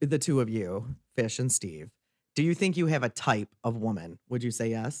the two of you, Fish and Steve, do you think you have a type of woman? Would you say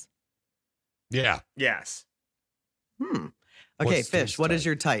yes? Yeah. Yes. Okay, What's Fish, Steve's what is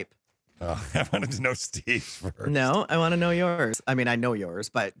your type? I wanted to know Steve first. No, I want to know yours. I mean, I know yours,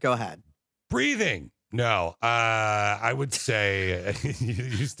 but go ahead. Breathing. No, I would say it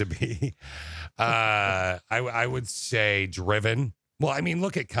used to be. I would say driven. Well, I mean,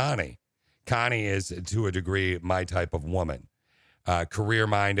 look at Connie. Connie is, to a degree, my type of woman.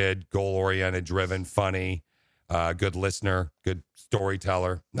 Career-minded, goal-oriented, driven, funny, good listener, good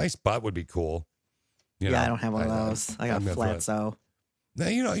storyteller. Nice butt would be cool. You know, I don't have one of those. I got I'm a flat, so. Now,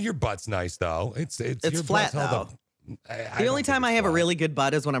 you know, your butt's nice though. It's your flat butt's held though. up. The only time I have a really good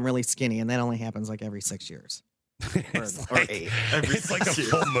butt is when I'm really skinny, and that only happens like every 6 years. Or 8. It's like a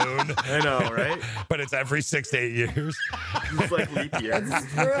full moon. I know, right? But it's every 6 to 8 years. It's like leap year.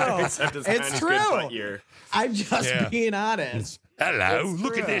 It's true. Except it's It's Connie's true. good butt year. I'm just being honest. Hello, It's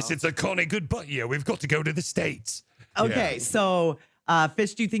look at true. this. It's a Connie good butt year. We've got to go to the States. Okay, Yeah. so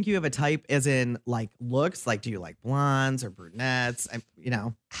Fish, do you think you have a type as in like looks? Like, do you like blondes or brunettes?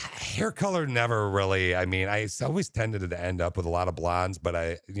 Hair color never really. I mean, I always tended to end up with a lot of blondes, but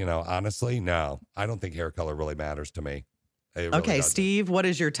honestly, no. I don't think hair color really matters to me. It really Okay, doesn't. Steve, what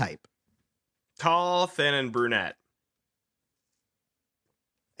is your type? Tall, thin, and brunette.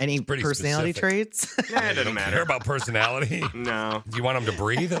 Any pretty personality specific. traits? Yeah, it doesn't Care matter. about personality? No. Do you want them to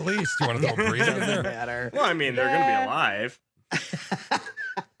breathe at least? Do you want to throw breathe in there? matter. Well, I mean, they're going to be alive.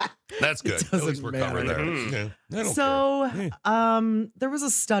 That's good. At least we're covered there. Yeah, I don't So, care. there was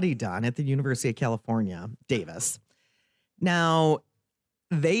a study done at the University of California, Davis. Now,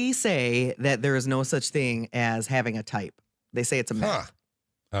 they say that there is no such thing as having a type. They say it's a myth.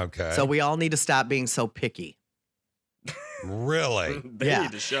 Okay. So we all need to stop being so picky. Really? They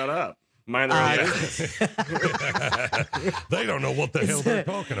need to shut up. Mind their own business. They don't know what the hell they're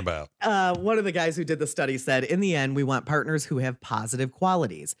talking about. One of the guys who did the study said, in the end, we want partners who have positive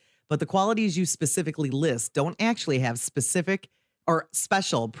qualities. But the qualities you specifically list don't actually have specific or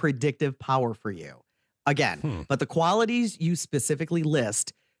special predictive power for you. Again, but the qualities you specifically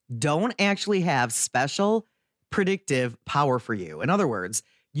list don't actually have special predictive power for you. In other words,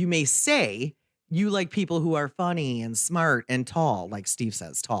 you may say you like people who are funny and smart and tall, like Steve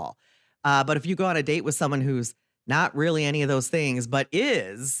says, tall. But if you go on a date with someone who's not really any of those things, but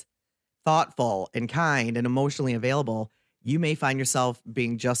is thoughtful and kind and emotionally available, you may find yourself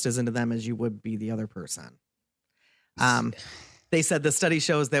being just as into them as you would be the other person. They said the study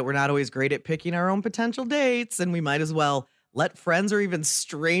shows that we're not always great at picking our own potential dates, and we might as well let friends or even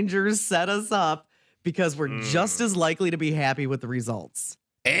strangers set us up because we're just as likely to be happy with the results.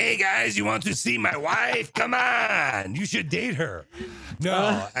 Hey guys, you want to see my wife? Come on, you should date her.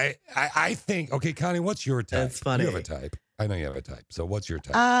 No, I think. Okay, Connie, what's your type? That's funny. You have a type. I know you have a type. So what's your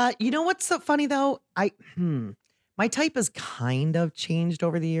type? You know what's so funny though? My type has kind of changed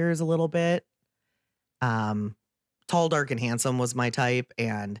over the years a little bit. Tall, dark, and handsome was my type,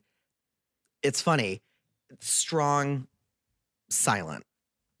 and it's funny. strong, silent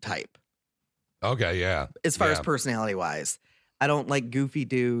type. Okay, yeah. As far Yeah. as personality wise, I don't like goofy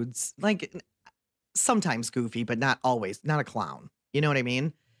dudes. Like sometimes goofy, but not always. Not a clown. You know what I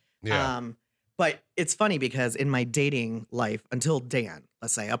mean? Yeah. But it's funny because in my dating life, until Dan,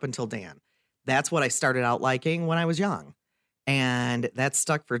 let's say up until Dan, that's what I started out liking when I was young. And that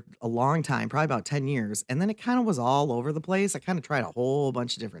stuck for a long time, probably about 10 years. And then it kind of was all over the place. I kind of tried a whole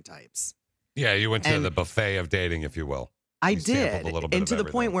bunch of different types. Yeah, you went to And- the buffet of dating, if you will. I You sampled did. a little bit And of to the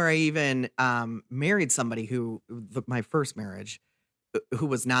point everything. where I even married somebody who, my first marriage, who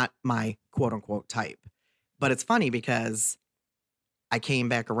was not my quote unquote type. But it's funny because I came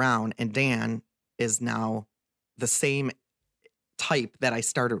back around and Dan is now the same type that I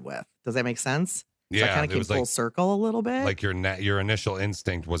started with. Does that make sense? So I Yeah, kind it of came was full like- circle a little bit. Like your initial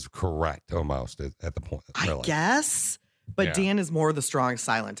instinct was correct almost at the point. I Really. guess. But Yeah. Dan is more the strong,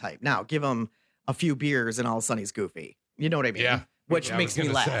 silent type. Now, give him a few beers and all of a sudden he's goofy. You know what I mean? Yeah. Which Yeah, I makes was me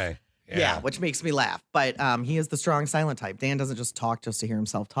gonna laugh. say, Yeah, which makes me laugh. But he is the strong, silent type. Dan doesn't just talk just to hear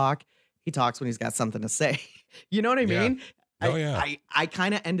himself talk. He talks when he's got something to say. You know what I Yeah. mean? Oh, yeah. I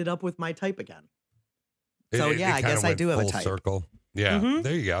kind of ended up with my type again. So, It yeah, I kinda guess I went do have a full type. circle. Yeah, Mhm.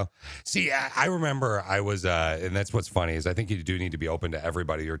 there you go. See, I remember I was, and that's what's funny is I think you do need to be open to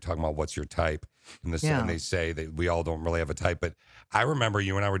everybody. You're talking about what's your type, and Yeah. they say that we all don't really have a type. But I remember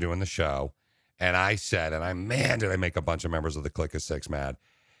you and I were doing the show, and I said, did I make a bunch of members of the Click of Six mad?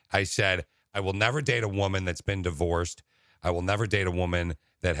 I said, I will never date a woman that's been divorced. I will never date a woman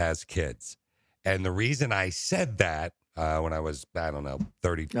that has kids. And the reason I said that when I was, I don't know,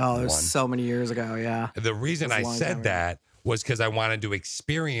 31. Oh, it was so many years ago. Yeah. The reason That's a I long time said ago. that was because I wanted to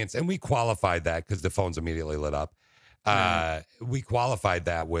experience, and we qualified that because the phones immediately lit up. We qualified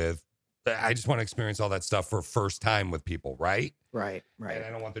that with, I just want to experience all that stuff for first time with people, right? Right. And I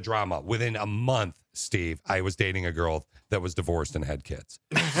don't want the drama. Within a month, Steve, I was dating a girl that was divorced and had kids.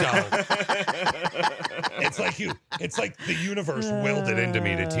 So it's like the universe willed it into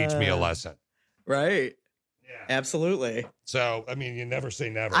me to teach me a lesson. Right. Yeah. Absolutely. So, I mean, you never say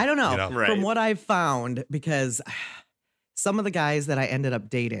never. I don't know. you know? From what I've found, because some of the guys that I ended up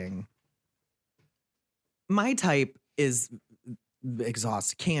dating, my type is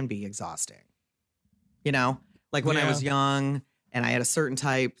can be exhausting. You know, like when I was young and I had a certain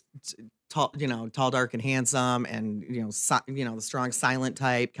type, tall, dark and handsome, and the strong, silent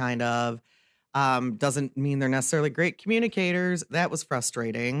type kind of. Doesn't mean they're necessarily great communicators. That was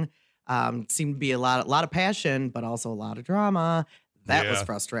frustrating. Seemed to be a lot of passion, but also a lot of drama. That was Yeah.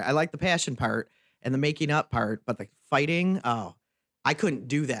 frustrating. I like the passion part and the making up part, but the fighting, I couldn't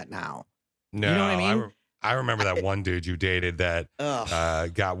do that now. No, You know what I mean? I remember that one dude you dated that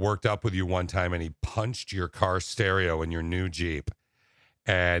got worked up with you one time, and he punched your car stereo in your new Jeep,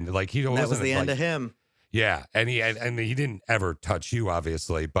 and like he That wasn't was the end like- of him. Yeah, and he didn't ever touch you,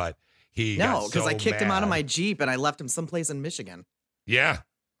 obviously, but he No, got because I so kicked him out of my mad. Jeep and I left him someplace in Michigan. Yeah.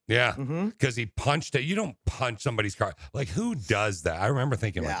 Mm-hmm. Because he punched it. You don't punch somebody's car. Like, who does that? I remember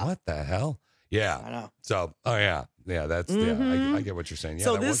thinking, like, what the hell? Yeah. I know. So, yeah, that's Mhm. I get what you're saying. Yeah,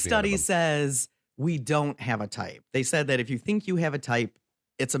 So that this was the end of study him. says we don't have a type. They said that if you think you have a type,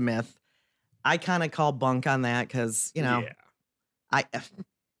 it's a myth. I kind of call bunk on that because,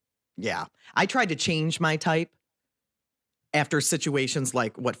 I tried to change my type after situations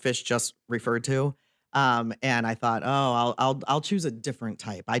like what Fish just referred to. And I thought, I'll choose a different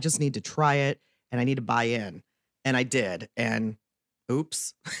type. I just need to try it and I need to buy in. And I did. And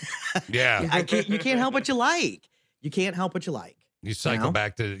oops. Yeah. You can't help what you like. You can't help what you like. You cycle know?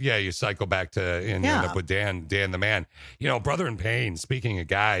 back to and you end up with Dan the man. Brother in pain. Speaking of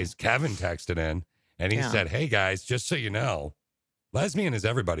guys, Kevin texted in and he Yeah. said, "Hey guys, just so you know, lesbian is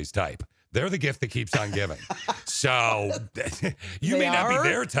everybody's type. They're the gift that keeps on giving. So you They may not are? be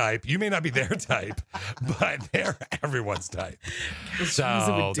their type. You may not be their type, but they're everyone's type. So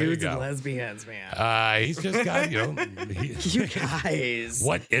Confusing with there you dudes and go. lesbians, man. He's just got You guys.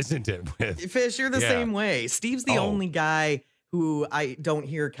 What isn't it with Fish, you're the Yeah. same way. Steve's the Oh. only guy who I don't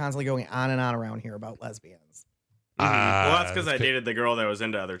hear constantly going on and on around here about lesbians. Well, that's because I okay. dated the girl that was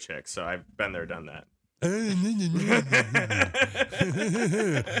into other chicks, so I've been there, done that. Oh,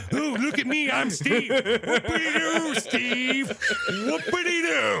 look at me. I'm Steve. Whoopity-doo, Steve.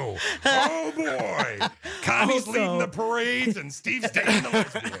 Whoopity-doo. Oh, boy. Connie's Also- leading the parades and Steve's dating the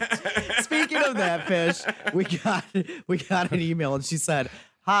lesbians. Speaking of that, Fish, we got an email and she said,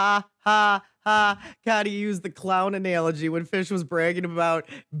 Ha, ha, ha. Gotta use the clown analogy when Fish was bragging about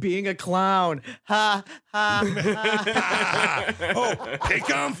being a clown. Ha, ha, ha. Oh,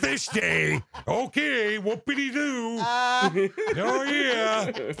 take on Fish Day. Okay, whoopity-doo. Oh,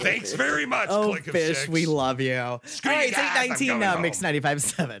 yeah. Thanks very much, Oh, Click of Fish, Six. we love you. All right, it's guys, I'm 8:19 going now, home. Mix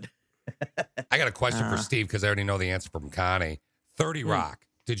 95.7. I got a question for Steve because I already know the answer from Connie. 30 Rock.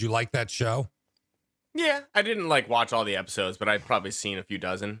 Did you like that show? Yeah, I didn't like watch all the episodes, but I've probably seen a few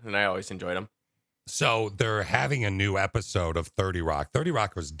dozen, and I always enjoyed them. So they're having a new episode of 30 Rock. 30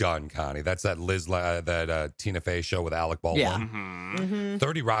 Rock was done, Connie. That's that Tina Fey show with Alec Baldwin. Yeah. Mm-hmm.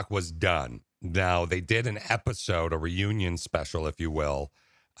 30 Rock was done. Now, they did an episode, a reunion special, if you will,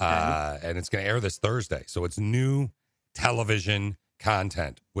 and it's going to air this Thursday. So it's new television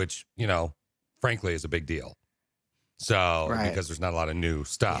content, which, you know, frankly, is a big deal. So, because there's not a lot of new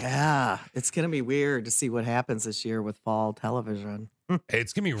stuff. Yeah, it's going to be weird to see what happens this year with fall television.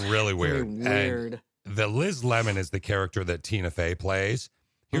 It's going to be really weird. It's gonna be weird. And the Liz Lemon is the character that Tina Fey plays.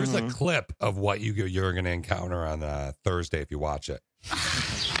 Here's a clip of what you're going to encounter on Thursday if you watch it.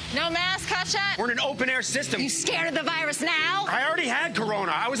 No mask, Hotshot? We're in an open-air system. You scared of the virus now? I already had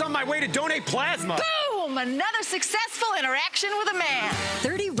corona. I was on my way to donate plasma. Boom! Another successful interaction with a man.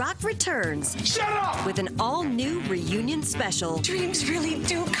 30 Rock returns. Shut up! With an all-new reunion special. Dreams really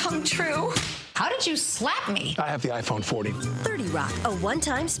do come true. How did you slap me? I have the iPhone 40. 30 Rock, a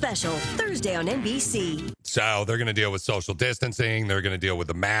one-time special, Thursday on NBC. So they're going to deal with social distancing. They're going to deal with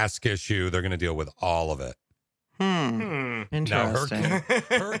the mask issue. They're going to deal with all of it. Interesting. Now,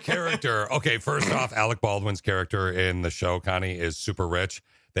 her character, okay, first off, Alec Baldwin's character in the show, Connie, is super rich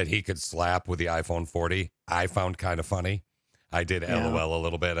that he could slap with the iPhone 40. I found kind of funny. I did LOL a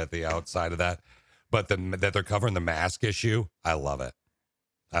little bit at the outside of that. But that they're covering the mask issue, I love it.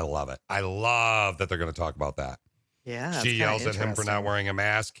 I love it. I love that they're going to talk about that. Yeah. She yells at him for not wearing a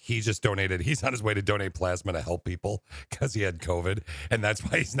mask. He's on his way to donate plasma to help people because he had COVID. And that's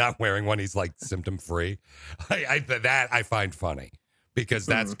why he's not wearing one. He's like symptom free. That I find funny because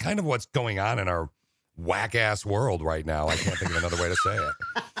that's kind of what's going on in our whack ass world right now. I can't think of another way to say it.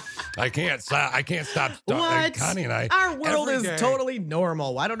 I can't stop. What? Connie and I. Our world every is day, totally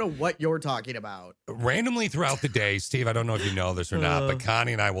normal. I don't know what you're talking about. randomly throughout the day, Steve, I don't know if you know this or not, but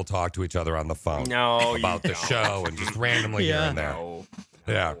Connie and I will talk to each other on the phone about the show and just randomly here and there.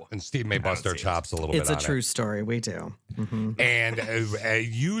 Yeah, and Steve may bust our chops a little bit. It's a true story. We do. And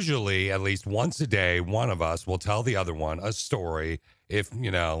usually, at least once a day, one of us will tell the other one a story, if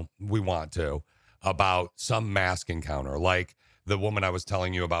we want to, about some mask encounter, like the woman I was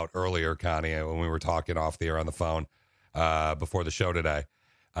telling you about earlier, Connie, when we were talking off the air on the phone before the show today.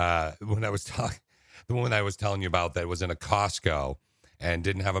 When I was the woman I was telling you about that was in a Costco and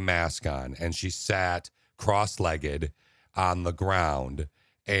didn't have a mask on, and she sat cross-legged on the ground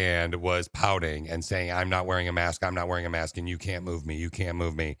and was pouting and saying, I'm not wearing a mask, and you can't move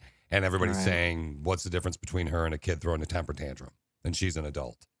me, And everybody's saying, what's the difference between her and a kid throwing a temper tantrum? And she's an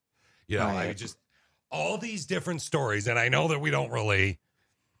adult. I just, all these different stories, and I know that we don't really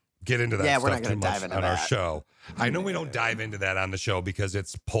get into that stuff too much on our show. I know we don't dive into that on the show because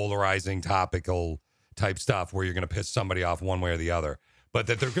it's polarizing, topical type stuff where you're going to piss somebody off one way or the other. But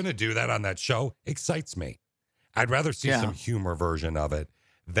that they're going to do that on that show excites me. I'd rather see some humor version of it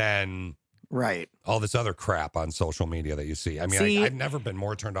than all this other crap on social media that you see. I mean, I've never been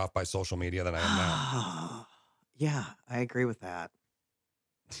more turned off by social media than I am now. Yeah, I agree with that.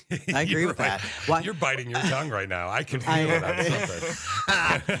 I agree with that. You're biting your tongue right now. I can feel it on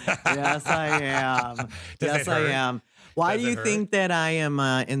something. Yes, I am. Yes, I am. Why do you think that I am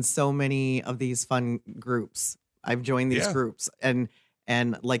in so many of these fun groups? I've joined these groups, and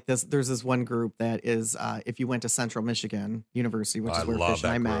like this, there's this one group that is, if you went to Central Michigan University, which is where Fish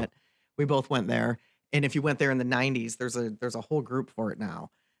and I met, we both went there. And if you went there in the 90s, there's a whole group for it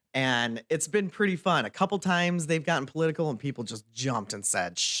now. And it's been pretty fun. A couple times they've gotten political and people just jumped and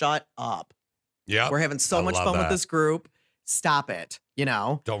said, shut up. Yeah. We're having so much fun with this group. Stop it.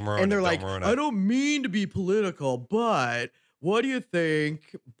 Don't ruin it. And they're like, I don't mean to be political, but what do you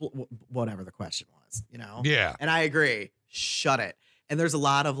think? Whatever the question was, Yeah. And I agree. Shut it. And there's a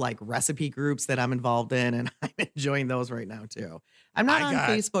lot of like recipe groups that I'm involved in, and I'm enjoying those right now too. I'm not on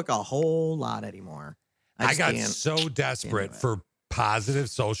Facebook a whole lot anymore. I got so desperate for positive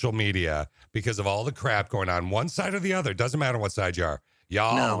social media because of all the crap going on one side or the other. Doesn't matter what side you are.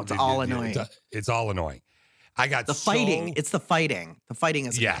 Y'all. No, it's all annoying. It's all annoying. I got fighting. It's the fighting. The fighting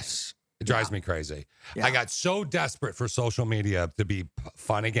is yes. It drives me crazy. Yeah. I got so desperate for social media to be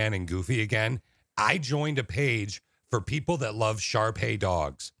fun again and goofy again. I joined a page for people that love Shar-Pei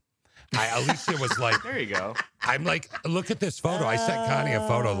dogs. Alicia was like, there you go. I'm like, look at this photo. I sent Connie a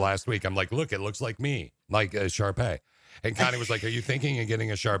photo last week. I'm like, look, it looks like me, like a Shar-Pei. And Connie was like, are you thinking of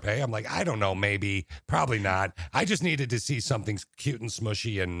getting a Shar-Pei? I'm like, I don't know, maybe, probably not. I just needed to see something cute and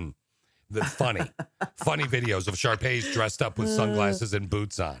smushy and funny videos of Shar-Peis dressed up with sunglasses and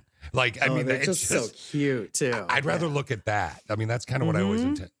boots on. Like, I mean, they're it's just so cute too. I'd rather look at that. I mean, that's kind of what I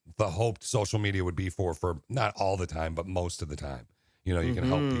always hoped social media would be for not all the time, but most of the time. You know, you can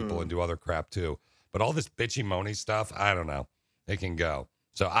help people and do other crap too. But all this bitchy moany stuff, I don't know. It can go.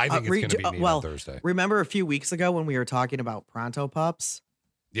 So I think it's going to be neat on Thursday. Remember a few weeks ago when we were talking about Pronto Pups?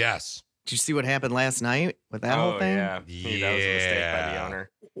 Yes. Did you see what happened last night with that whole thing? Yeah. That was a mistake by the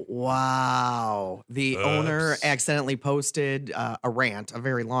owner. Wow. The owner accidentally posted a rant, a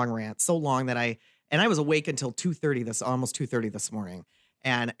very long rant, so long that I was awake until almost 2:30 this morning.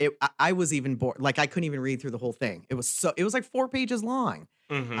 And I was even bored. Like, I couldn't even read through the whole thing. It was like 4 pages long.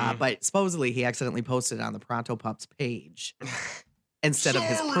 But supposedly he accidentally posted it on the Pronto Pups page instead of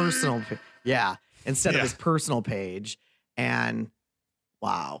his personal. Instead of his personal page. And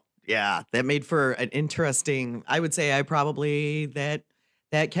wow. Yeah, that made for an interesting, I would say that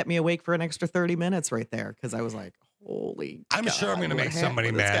kept me awake for an extra 30 minutes right there. Cause I was like, holy I'm God, sure I'm going to make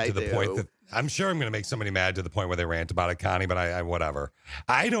somebody mad to the point that I'm sure I'm going to make somebody mad to the point where they rant about it, Connie, but I whatever.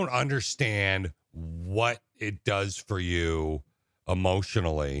 I don't understand what it does for you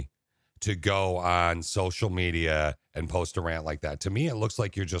emotionally to go on social media and post a rant like that. To me, it looks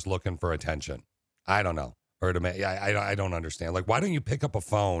like you're just looking for attention. I don't know. Or to me, I don't understand. Like, why don't you pick up a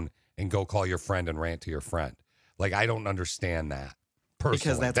phone and go call your friend and rant to your friend? Like, I don't understand that personally.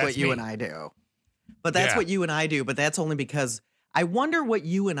 Because that's what you and I do. But that's what you and I do. But that's only because I wonder what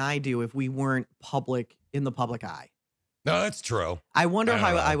you and I do if we weren't in the public eye. No, that's true. I wonder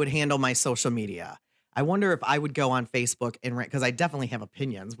how I would handle my social media. I wonder if I would go on Facebook and rant, because I definitely have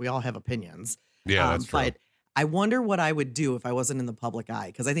opinions. We all have opinions. Yeah, that's true. But I wonder what I would do if I wasn't in the public eye,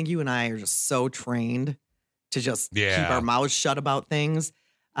 because I think you and I are just so trained to just keep our mouths shut about things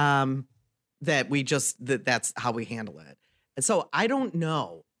that that's how we handle it. And so I don't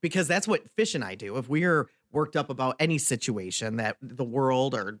know, because that's what Fish and I do. If we're worked up about any situation that the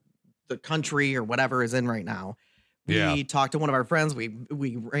world or the country or whatever is in right now, we talk to one of our friends,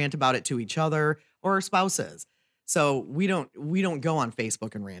 we rant about it to each other or our spouses. So we don't go on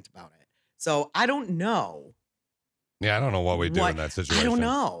Facebook and rant about it. So I don't know. Yeah, I don't know what we do in that situation. I don't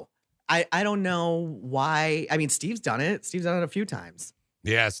know. I don't know why. I mean, Steve's done it. Steve's done it a few times.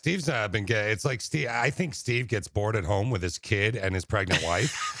 Yeah, Steve's it's like Steve. I think Steve gets bored at home with his kid and his pregnant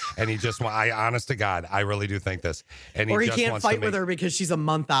wife, and he just honest to God, I really do think this. And he can't fight with her because she's a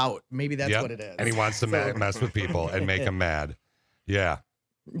month out. Maybe that's what it is. And he wants to mess with people and make them mad. Yeah.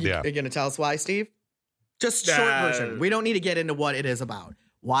 You're going to tell us why, Steve? Just short version. We don't need to get into what it is about.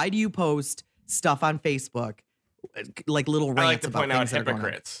 Why do you post stuff on Facebook, like little rants about things that are going on?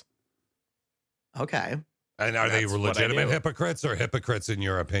 Hypocrites. Okay. And are they legitimate hypocrites or hypocrites in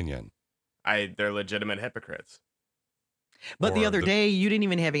your opinion? They're legitimate hypocrites. But the other day, you didn't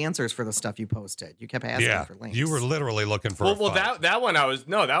even have answers for the stuff you posted. You kept asking for links. You were literally looking for. That one I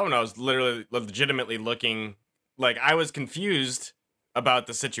was literally legitimately looking. Like, I was confused about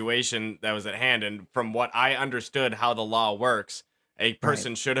the situation that was at hand, and from what I understood how the law works, a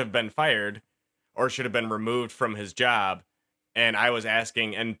person should have been fired or should have been removed from his job. And I was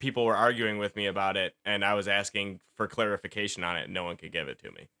asking, and people were arguing with me about it, and I was asking for clarification on it, and no one could give it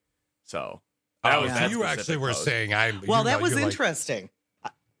to me. So that was you actually were saying that was interesting.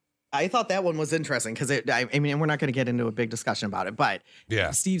 I thought that one was interesting because I mean, we're not going to get into a big discussion about it, but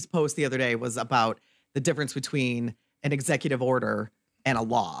Steve's post the other day was about the difference between an executive order and a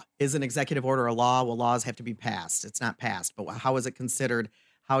law. Is an executive order a law? Well, laws have to be passed. It's not passed, but how is it considered?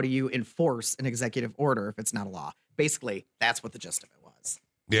 How do you enforce an executive order if it's not a law? Basically, that's what the gist of it was.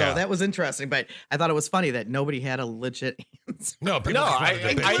 Yeah. So that was interesting, but I thought it was funny that nobody had a legit answer. I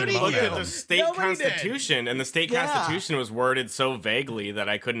looked at the state constitution, and the state constitution was worded so vaguely that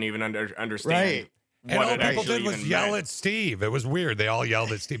I couldn't even understand. And all people did was yell at Steve. It was weird. They all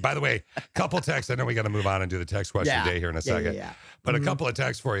yelled at Steve. By the way, couple texts. I know we got to move on and do the text question day here in a second. But a couple of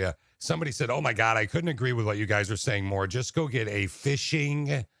texts for you. Somebody said, "Oh my God, I couldn't agree with what you guys are saying more. Just go get a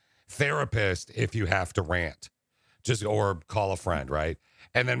fishing therapist if you have to rant." Or call a friend, right?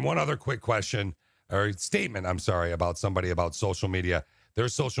 And then one other quick question or statement, about somebody about social media. Their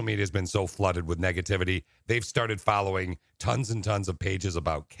social media has been so flooded with negativity. They've started following tons and tons of pages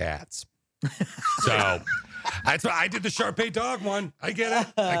about cats. So that's why I did the Shar-Pei dog one. I get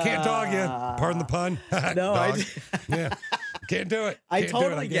it. I can't dog you. Pardon the pun. No, can't do it. I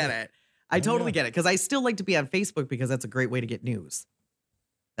totally get it. I totally get it because I still like to be on Facebook because that's a great way to get news.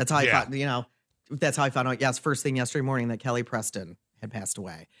 That's how I found, that's how I found out, yes, first thing yesterday morning that Kelly Preston had passed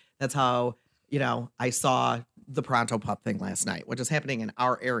away. That's how, I saw the Pronto Pup thing last night, which is happening in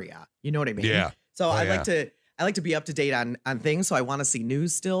our area. You know what I mean? Yeah. So I like to be up to date on things. So I want to see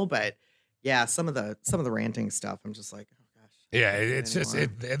news still, but yeah, some of the ranting stuff, I'm just like, oh gosh. Yeah, it's just,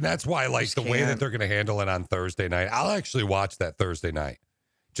 and that's why I like the way that they're going to handle it on Thursday night. I'll actually watch that Thursday night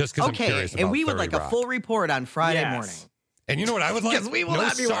just because I'm curious about and we would 30 like Rock. a full report on Friday morning. And you know what I would like? Because we will no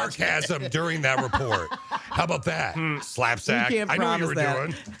not be sarcasm during that report. How about that? Slapsack. We can't I know what you were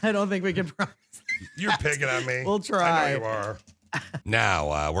promise doing. that. I don't think we can promise. You're picking on me. We'll try. I know you are.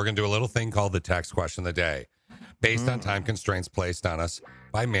 Now, we're going to do a little thing called the text question of the day. Based on time constraints placed on us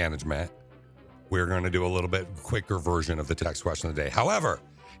by management, we're going to do a little bit quicker version of the text question of the day. However,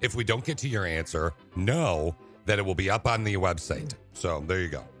 if we don't get to your answer, know that it will be up on the website. So there you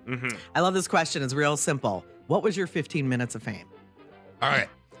go. I love this question. It's real simple. What was your 15 minutes of fame? All right.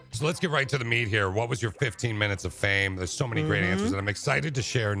 So let's get right to the meat here. What was your 15 minutes of fame? There's so many great answers, and I'm excited to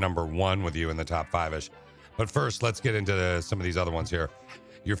share number one with you in the top five-ish. But first, let's get into some of these other ones here.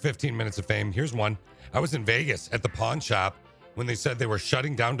 Your 15 minutes of fame. Here's one. I was in Vegas at the pawn shop when they said they were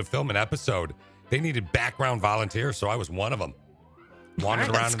shutting down to film an episode. They needed background volunteers, so I was one of them. Wandered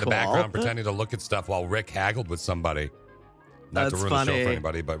around in the background, pretending to look at stuff while Rick haggled with somebody. Not to ruin the show for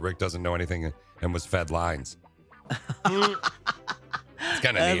anybody, but Rick doesn't know anything and was fed lines. It's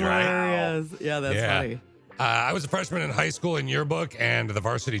kind of neat, right? Yeah, that's funny. I was a freshman in high school in yearbook and the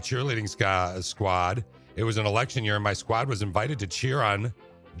varsity cheerleading squad. It was an election year, and my squad was invited to cheer on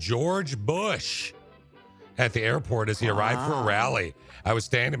George Bush at the airport as he arrived for a rally. I was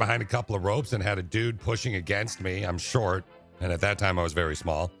standing behind a couple of ropes and had a dude pushing against me. I'm short, and at that time I was very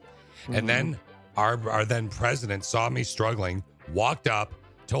small. And then our then president saw me struggling, walked up,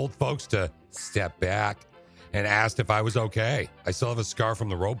 told folks to step back, and asked if I was okay. I still have a scar from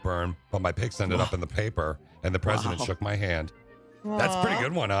the rope burn, but my pics ended up in the paper, and the president shook my hand. That's a pretty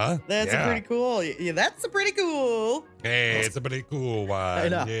good one, huh? That's a pretty cool. Yeah, that's a pretty cool. Hey, it's a pretty cool one. I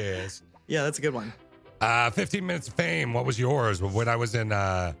know. Yes. Yeah, that's a good one. 15 minutes of fame. What was yours? When I was in,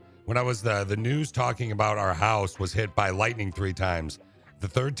 the news talking about our house was hit by lightning 3 times. The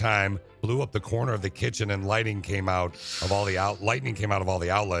third time blew up the corner of the kitchen and lightning came out of all the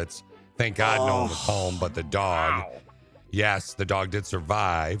outlets. Thank God no one was home, but the dog. Wow. Yes, the dog did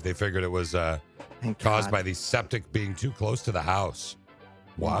survive. They figured it was caused by the septic being too close to the house.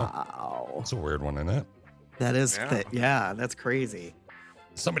 Wow. That's a weird one, isn't it? That is, that's crazy.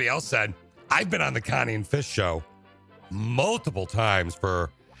 Somebody else said, I've been on the Connie and Fish show multiple times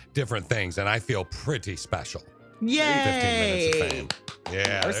for different things, and I feel pretty special. Yay! 15 minutes of fame.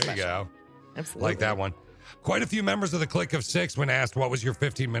 Yeah, there you go. Absolutely. Like that one. Quite a few members of the Click of Six, when asked what was your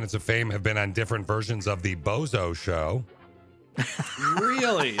 15 minutes of fame, have been on different versions of the Bozo show.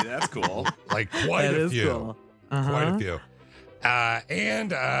 Really? That's cool. Like quite a few. Cool. Quite a few.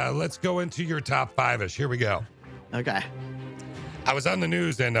 And let's go into your top five-ish. Here we go. Okay. I was on the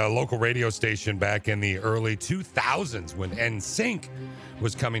news and a local radio station back in the early 2000s when NSYNC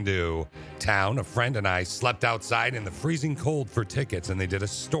was coming to town. A friend and I slept outside in the freezing cold for tickets, and they did a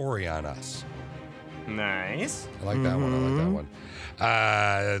story on us. Nice. I like that one. I like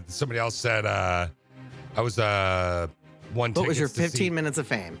that one. Somebody else said I was one. What was your 15 minutes of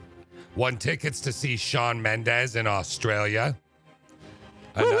fame? Won tickets to see Shawn Mendes in Australia.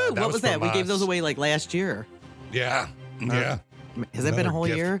 Woo-hoo, what was that? We gave those away like last year. Yeah. Yeah. Has it been a whole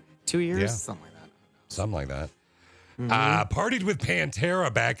year? 2 years? Yeah. Something like that. Something like that. Partied with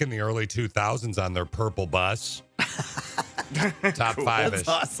Pantera back in the early 2000s on their purple bus. Top five-ish. That's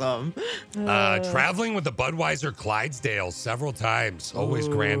awesome. Traveling with the Budweiser Clydesdale several times. Always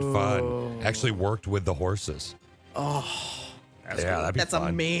grand fun. Actually worked with the horses. Oh, that'd be that's fun.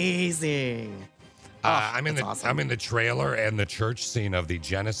 Amazing. I'm in the trailer and the church scene of the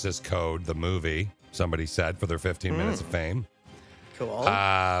Genesis Code, the movie. Somebody said for their 15 minutes of fame. Cool.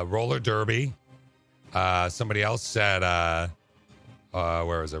 Roller derby. Somebody else said,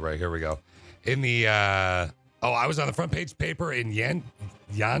 where is it? Right here we go. In the, I was on the front page paper in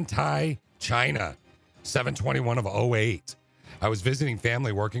Yantai, China, 7/21 of 08. I was visiting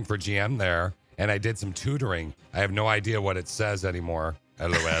family working for GM there, and I did some tutoring. I have no idea what it says anymore,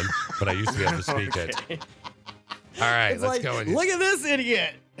 LOL, but I used to be able to speak it. All right, It's let's like, go. Look at this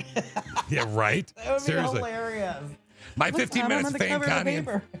idiot. Yeah, right? That would be Seriously. hilarious. My Look, 15 I'm minutes on of the fame, cover of the Connie.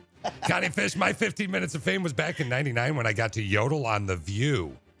 paper. Connie Fish, my 15 minutes of fame was back in 99 when I got to yodel on The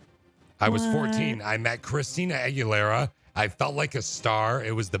View. I was 14. I met Christina Aguilera. I felt like a star.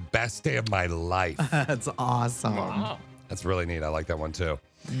 It was the best day of my life. That's awesome. Wow. That's really neat. I like that one too.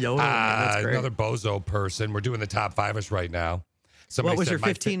 Yo, that's great. Another bozo person. We're doing the top five-ish right now. Somebody What was said your my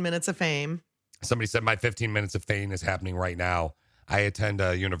 15 minutes of fame? Somebody said my 15 minutes of fame is happening right now. I attend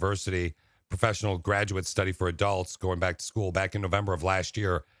a university, professional graduate study for adults, going back to school. Back in November of last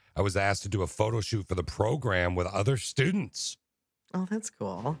year, I was asked to do a photo shoot for the program with other students. Oh, that's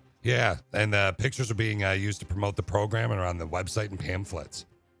cool. Yeah, and the pictures are being used to promote the program and are on the website and pamphlets.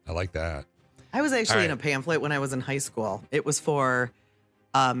 I like that. I was actually All in a pamphlet when I was in high school. It was for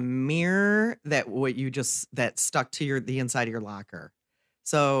a mirror that stuck to the inside of your locker.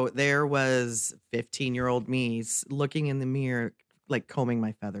 So there was 15-year-old me looking in the mirror, like combing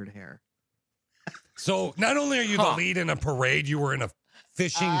my feathered hair. So not only are you the lead in a parade, you were in a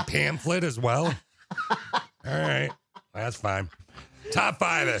fishing pamphlet as well. All right, that's fine. Top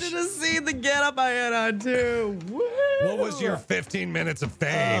 5-ish. You should have seen the getup I had on too. Woo! What was your 15 minutes of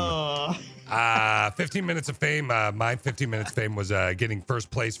fame? 15 minutes of fame. My 15 minutes of fame was getting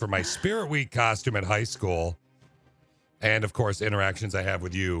first place for my Spirit Week costume at high school. And, of course, interactions I have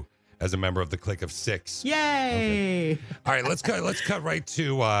with you as a member of the Clique of 6. Yay! Okay. All right, let's cut right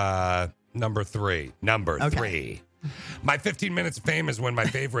to number 3. Number 3. My 15 minutes of fame is when my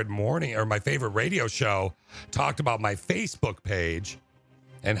favorite my favorite radio show talked about my Facebook page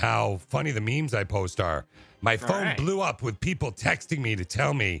and how funny the memes I post are. My phone blew up with people texting me to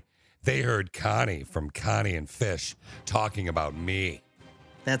tell me they heard Connie from Connie and Fish talking about me.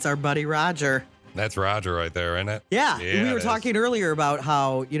 That's our buddy Roger. That's Roger right there, isn't it? Yeah, we were it talking earlier about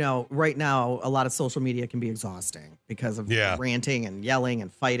how, right now, a lot of social media can be exhausting because of ranting and yelling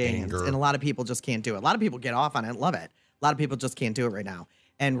and fighting. And a lot of people just can't do it. A lot of people get off on it and love it. A lot of people just can't do it right now.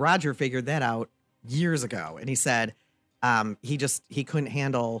 And Roger figured that out years ago. And he said he couldn't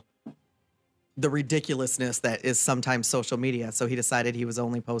handle the ridiculousness that is sometimes social media. So he decided he was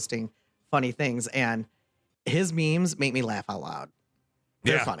only posting funny things. And his memes make me laugh out loud.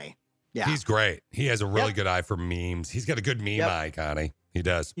 They're funny. Yeah. He's great. He has a really good eye for memes. He's got a good meme eye, Connie. He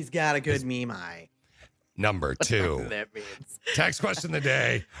does. He's got a good meme eye. Number 2. That means. Text question of the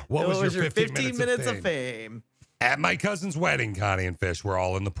day. What was your 15 minutes of fame? At my cousin's wedding, Connie and Fish were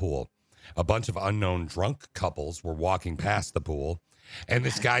all in the pool. A bunch of unknown drunk couples were walking past the pool, and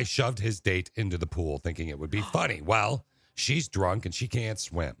this guy shoved his date into the pool thinking it would be funny. Well, she's drunk and she can't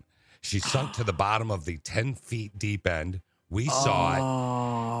swim. She sunk to the bottom of the 10 feet deep end. We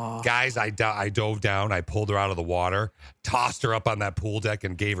saw it. Guys, I dove down. I pulled her out of the water, tossed her up on that pool deck,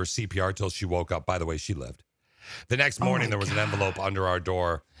 and gave her CPR till she woke up. By the way, she lived. The next morning, there was an envelope under our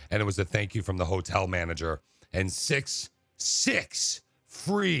door, and it was a thank you from the hotel manager and six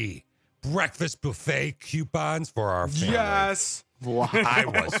free breakfast buffet coupons for our family. Yes. I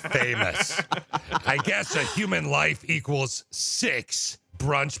was famous. I guess a human life equals 6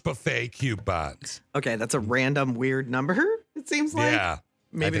 brunch buffet coupons. Okay, that's a random weird number, it seems like. Yeah.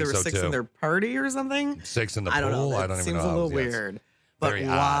 Maybe there were 6 in their party or something. 6 in the pool. I don't know. I don't even know. Seems a little weird. But very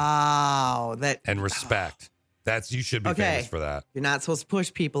wow. odd. And respect. You should be famous for that. You're not supposed to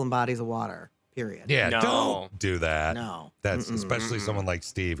push people in bodies of water. Period. Yeah, don't do that. No. That's especially someone like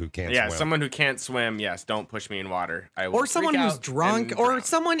Steve who can't swim. Yeah, someone who can't swim, yes, don't push me in water. I will or someone freak who's out drunk, and or drown.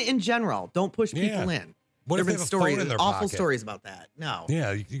 someone in general. Don't push people in. What there if they have been have a stories, phone in their awful pocket? stories about that. No.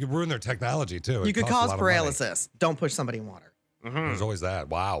 Yeah, you could ruin their technology too. You could cause paralysis. Don't push somebody in water. There's always that.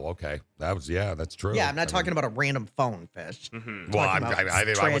 Wow. Okay. That's true. Yeah, I'm not talking about a random phone, Fish. Well,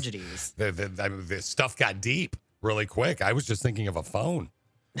 I tragedies. The stuff got deep really quick. I was just thinking of a phone.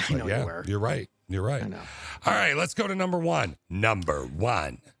 I know you were. You're right. I know. All right, let's go to number 1. Number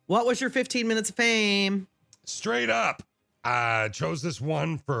 1. What was your 15 minutes of fame? Straight up. Chose this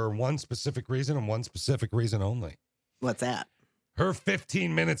one for one specific reason and one specific reason only. What's that? Her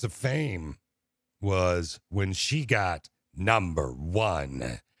 15 minutes of fame was when she got number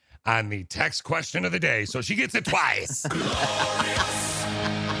 1 on the text question of the day. So she gets it twice. All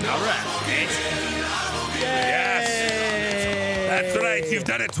right. Yes. That's right. You've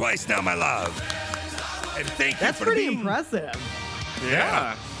done it twice now, my love. And thank you That's for pretty being impressive.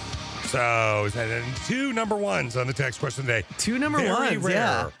 Yeah. So, 2 number 1s on the text question today. 2 number Very 1s, rare.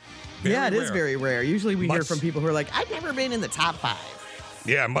 yeah. Very it is rare. very rare. Usually we hear from people who are like, I've never been in the top 5.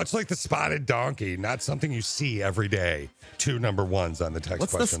 Yeah, much like the spotted donkey, not something you see every day. 2 number 1s on the text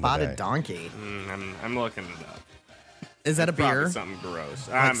What's question the spotted today. donkey? I'm looking it up. Is that a Probably beer? something gross.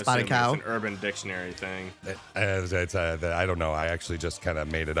 Like I'm spotted assuming cow? it's an Urban Dictionary thing. I don't know. I actually just kind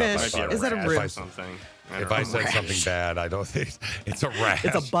of made it Fish. up. I thought Is that a if rib? I- Something. If I said something bad, I don't think it's a rash.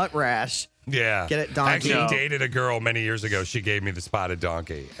 It's a butt rash. Yeah. Get it, donkey? I actually dated a girl many years ago. She gave me the spotted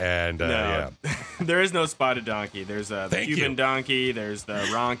donkey. And No. yeah. There is no spotted donkey. There's the Thank Cuban you. donkey. There's the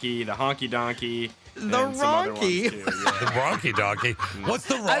Ronky, the honky donkey. The and some other ones, Ronky? too, yeah. The Ronky donkey. What's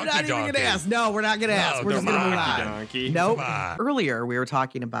the Ronky I'm not even donkey? going to ask. No, we're not going to ask. We're the just going to move Ronky on. donkey. Nope. Come on. Earlier, we were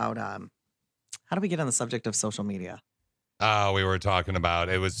talking about how do we get on the subject of social media? We were talking about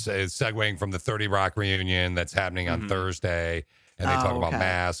it's segueing from the 30 Rock reunion that's happening on Thursday, and they talk about okay.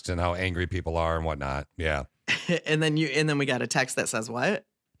 masks and how angry people are and whatnot. Yeah. and then we got a text that says what?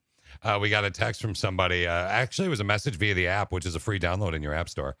 We got a text from somebody. Actually, it was a message via the app, which is a free download in your app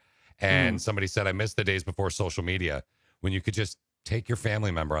store. And somebody said, I missed the days before social media when you could just take your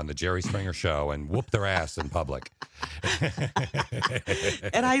family member on the Jerry Springer show and whoop their ass in public.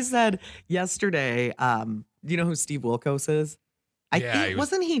 And I said yesterday, do you know who Steve Wilkos is? I Yeah, think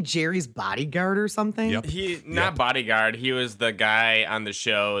wasn't he Jerry's bodyguard or something? Yep. He not bodyguard. He was the guy on the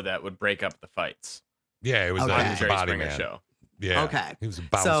show that would break up the fights. Yeah, it was Okay. a Jerry body Springer man. show. Yeah. Okay. He was a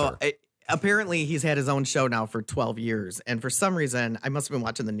bouncer. So apparently he's had his own show now for 12 years. And for some reason, I must have been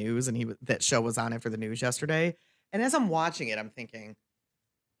watching the news and that show was on after the news yesterday. And as I'm watching it, I'm thinking,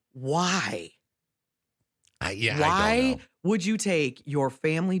 why? I don't Why know. would you take your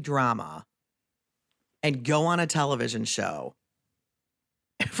family drama and go on a television show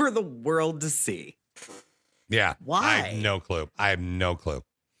for the world to see? Yeah. Why? I have no clue.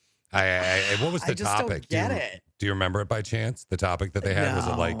 What was the I just don't topic? get it. Do you remember it by chance? The topic that they had was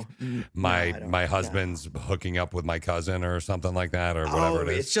it like No, my I don't- my husband's hooking up with my cousin or something like that or whatever it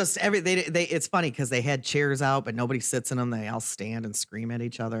is? It's just it's funny because they had chairs out, but nobody sits in them. They all stand and scream at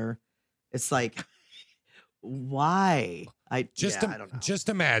each other. It's like, why? I don't know. Just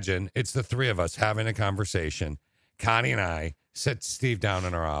imagine it's the three of us having a conversation. Connie and I sit Steve down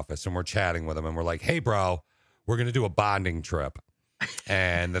in our office and we're chatting with him and we're like, hey, bro, we're going to do a bonding trip.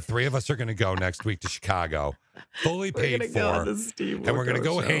 And the three of us are going to go next week to Chicago, fully paid gonna go on for. the Steve And we're going to Wilkos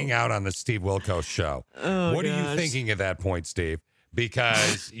go show. hang out on the Steve Wilkos show. Oh, What are you gosh. thinking at that point, Steve?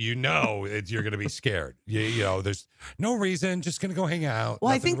 Because you're going to be scared. You know, there's no reason. Just going to go hang out.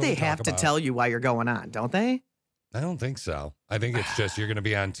 Well, I Nothing think really they to have talk to about. tell you why you're going on, don't they? I don't think so. I think it's just you're going to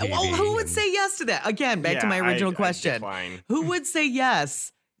be on TV. Well, who would and- say yes to that? Again, back to my original question. Who would say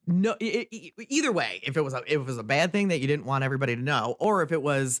yes? No, either way, if it was a bad thing that you didn't want everybody to know, or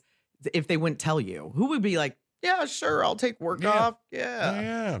if they wouldn't tell you, who would be like, yeah, sure, I'll take work off.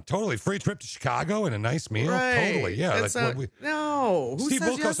 Yeah, totally. Free trip to Chicago and a nice meal. Right. Totally. Yeah. That's like not- no. Who Steve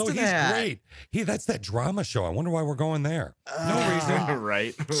says Wilkos, yes to he's that? great. That's that drama show. I wonder why we're going there. No reason.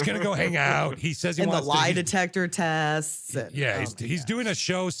 Right. Just gonna go hang out. He says he And the wants lie to. detector tests. And, Yeah, he's doing a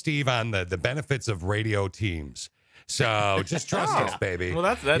show, Steve, on the benefits of radio teams. So just trust us, baby. Well,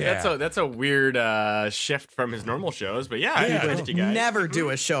 that's a weird shift from his normal shows, but yeah, I trust you guys. never do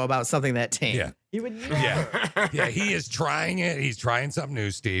a show about something that tame. Yeah. He would never. Yeah, he is trying it. He's trying something new,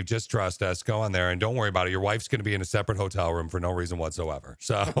 Steve. Just trust us. Go on there and don't worry about it. Your wife's going to be in a separate hotel room for no reason whatsoever.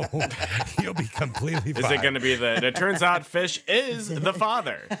 So you'll be completely fine. Is it going to be it turns out Fish is the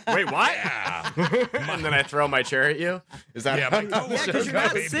father. Wait, what? Yeah. And then I throw my chair at you? Is that Yeah, how my the coworker- Yeah, because you're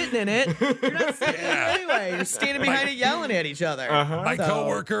not sitting in it. You're not sitting in it anyway. You're standing behind it yelling at each other. My So,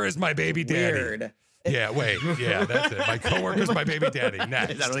 coworker is my baby daddy. Weird. Yeah, wait. Yeah, that's it. My coworker is my baby daddy.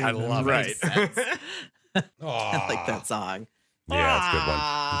 Next. That don't I even love make it. sense. Aw. I like that song. Yeah, it's a good one.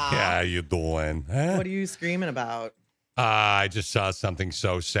 Yeah, how you doing? Huh? What are you screaming about? I just saw something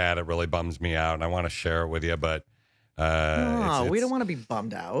so sad. It really bums me out, and I want to share it with you, but We don't want to be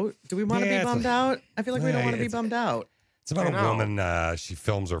bummed out. Do we want to Yeah, be it's bummed out? I feel like we don't Yeah, want to be it's- bummed out. It's about I a know. woman. She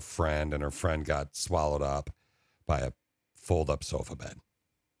films her friend, and her friend got swallowed up by a fold-up sofa bed.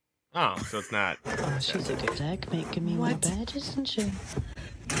 Oh, so it's not. She's a good egg making me my bed, isn't she?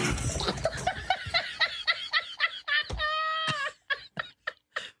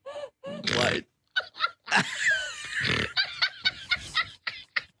 What?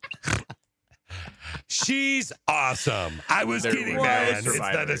 She's awesome. I was There kidding, were man. no It's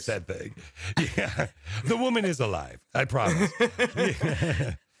not a survivors. sad thing. Yeah, the woman is alive. I promise.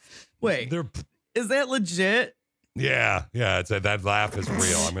 Wait, They're, is that legit? yeah. It's that laugh is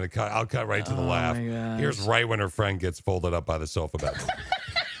real. I'm gonna cut. I'll cut right to the Oh laugh. my gosh. Here's right when her friend gets folded up by the sofa bed.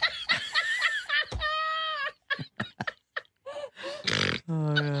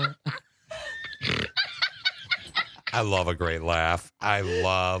 Oh, yeah. I love a great laugh. I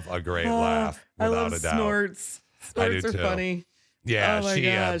love a great laugh, I without love a doubt. snorts. I do Snorts are too. funny. Yeah, Oh my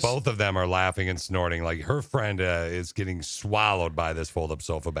gosh. both of them are laughing and snorting. Like her friend is getting swallowed by this fold-up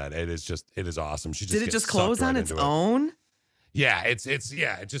sofa bed. It is awesome. She just Did it gets just close sucked on right its into it. own? Yeah, it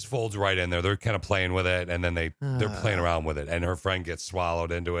just folds right in there. They're kind of playing with it, and then they're playing around with it, and her friend gets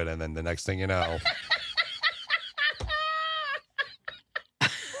swallowed into it, and then the next thing you know.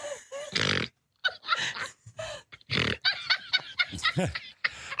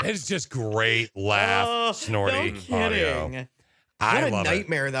 It's just great laugh, snorty audio. What a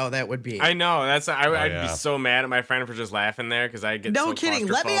nightmare, though, that would be. I know. I'd be so mad at my friend for just laughing there because I get so kidding.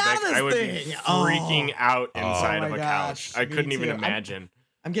 Let me out of this I would thing. be freaking out inside of a gosh, couch. I couldn't even too. imagine.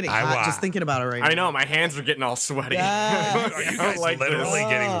 I'm getting hot just thinking about it right now. I know. My hands are getting all sweaty. Yes. Are you guys literally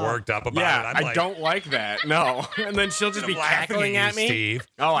getting worked up about it? Yeah, I'm I don't like that. No. And then she'll just be cackling at me. Steve.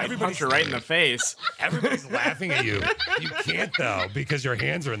 Oh, I punch her right in the face. Everybody's laughing at you. You can't, though, because your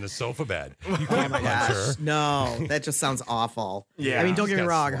hands are in the sofa bed. You can't punch her. No, that just sounds awful. Yeah. I mean, don't get me She's got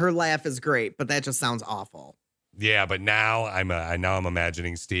wrong. Her laugh is great, but that just sounds awful. Yeah, but now I'm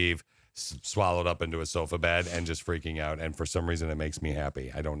imagining Steve swallowed up into a sofa bed and just freaking out, and for some reason it makes me happy.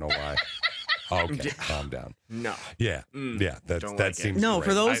 I don't know why. Okay, calm down. No. Yeah, yeah. That seems no. great.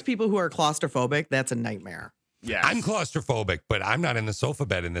 For those people who are claustrophobic, that's a nightmare. Yeah, I'm claustrophobic, but I'm not in the sofa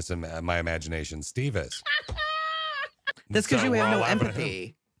bed in my imagination. Steve is. That's because you we're have all no laughing at him.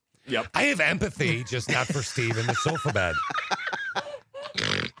 empathy. Yep. I have empathy, just not for Steve in the sofa bed.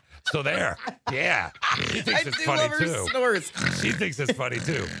 So there. Yeah. She thinks it's funny too. Snores. She thinks it's funny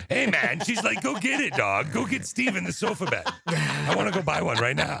too. Hey man, she's like, go get it, dog. Go get Steve in the sofa bed. I want to go buy one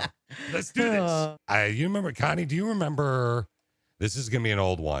right now. Let's do this. You remember, Connie, do you remember, this is going to be an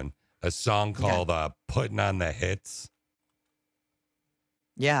old one, a song called Putting on the Hits?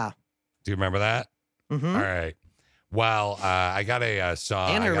 Yeah. Do you remember that? Mm-hmm. All right. Well, I got a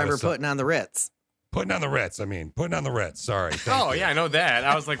song. And I remember Putting on the Ritz. Putting on the Ritz. Sorry. Oh, yeah, I know that.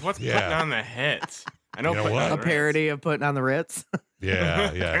 I was like, what's Putting on the Hits? I know, You know Putting what? on the A Ritz. parody of Putting on the Ritz. Yeah.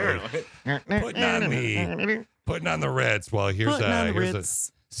 Apparently. Putting on the Ritz. Well, here's Putting on the here's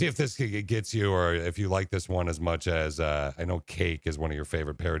Ritz. see if this gets you, or if you like this one as much as I know Cake is one of your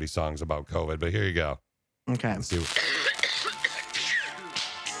favorite parody songs about COVID, but here you go. Okay. Let's see.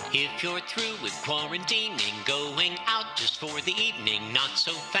 If you're through with quarantining, going out just for the evening, not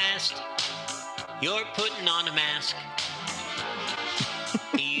so fast. You're putting on a mask.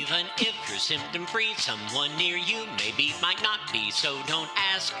 Even if you're symptom-free, someone near you maybe might not be, so don't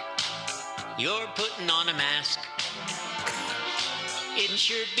ask. You're putting on a mask. It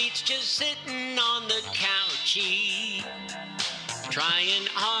sure beats just sitting on the couchy, trying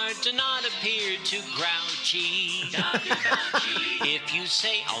hard to not appear too grouchy. If you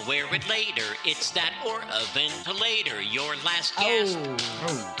say I'll wear it later, it's that or a ventilator, your last gasp.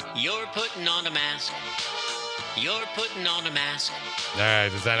 You're putting on a mask. You're putting on a mask. All right,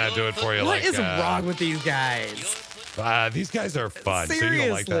 does that not do it for you? What is wrong with these guys? These guys are fun. So you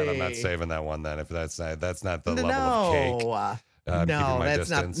don't like that? I'm not saving that one then. If that's not the level of Cake. No, that's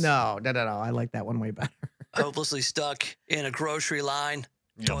distance. not. No. I like that one way better. Hopelessly stuck in a grocery line.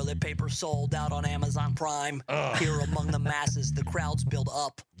 Toilet paper sold out on Amazon Prime. Here among the masses, the crowds build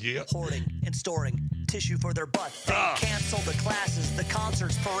up. Hoarding and storing tissue for their butt. They canceled the classes, the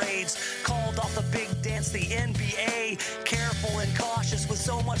concerts, parades. Called off the big dance, the NBA. Careful and cautious with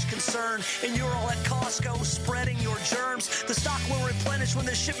so much concern. And you're all at Costco spreading your germs. The stock will replenish when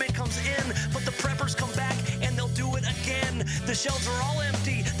the shipment comes in. But the preppers come back and they'll do it again. The shelves are all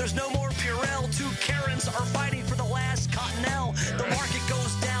empty. There's no more Purell. Two Karens are fighting for the last Cottonelle. The market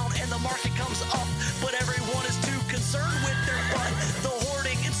goes down and the market comes up, but everyone is too concerned with their butt. The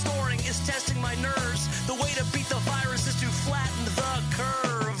hoarding and storing is testing my nerves. The way to beat the virus is to flatten the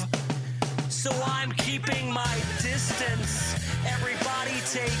curve. So I'm keeping my distance. Everybody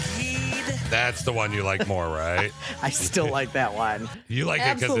take heed. That's the one you like more, right? I still like that one. You like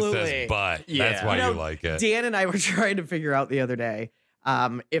it because it says "but." Yeah. That's why you like it. Dan and I were trying to figure out the other day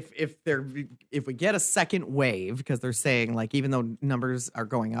if we get a second wave, because they're saying, like, even though numbers are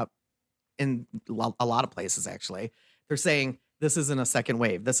going up in a lot of places, actually, they're saying this isn't a second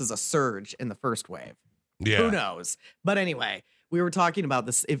wave. This is a surge in the first wave. Yeah. Who knows? But anyway, we were talking about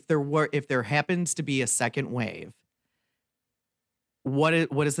this. If there happens to be a second wave, what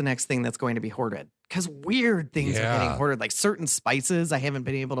is the next thing that's going to be hoarded? Because weird things are getting hoarded, like certain spices I haven't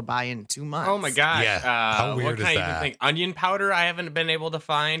been able to buy in 2 months. Oh my gosh. Yeah. How weird what can is I even that? think? Onion powder I haven't been able to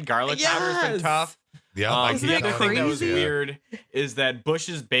find. Garlic powder's been Yes. tough. Yeah, The other thing that was weird is that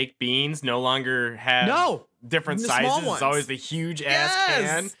Bush's baked beans no longer have different the sizes. small It's ones. always the huge ass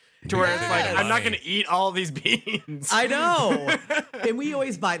can. To where it's like, I'm not going to eat all these beans. I know. And we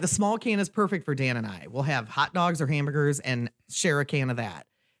always buy the small can is perfect for Dan and I. We'll have hot dogs or hamburgers and share a can of that.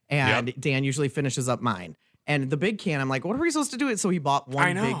 And Dan usually finishes up mine. And the big can, I'm like, what are we supposed to do with it? So he bought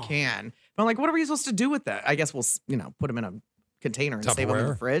one big can. But I'm like, what are we supposed to do with that? I guess we'll, put them in container and save them in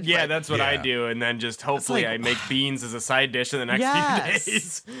the Tupperware? fridge. Yeah, Like, that's what I do, and then just hopefully like- I make beans as a side dish in the next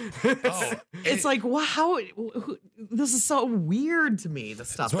Yes. few days. it's like, wow, this is so weird to me. The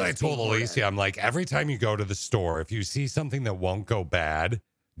stuff. That's what I that's told being ordered. Alicia. I'm like, every time you go to the store, if you see something that won't go bad,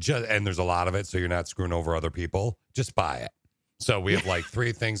 and there's a lot of it, so you're not screwing over other people, just buy it. So we have like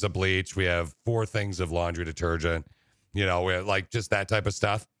 3 things of bleach. We have 4 things of laundry detergent. We have like just that type of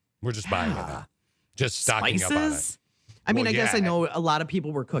stuff. We're just buying it now. Just stocking up on it. Spices? I mean, Well, I guess yeah. I know a lot of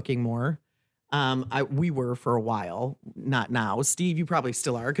people were cooking more. We were for a while, not now. Steve, you probably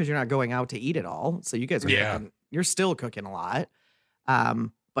still are because you're not going out to eat at all. So you guys are cooking, you're still cooking a lot.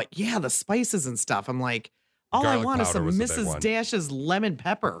 But yeah, the spices and stuff. I'm like, all Garlic I want is powder some was the big Mrs. one. Dash's lemon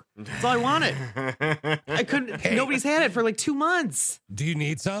pepper. That's all I wanted. I couldn't. Nobody's had it for like 2 months. Do you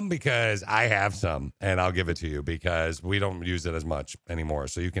need some? Because I have some, and I'll give it to you because we don't use it as much anymore.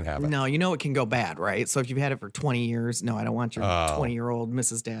 So you can have it. No, you know it can go bad, right? So if you've had it for 20 years, no, I don't want your Oh. 20-year-old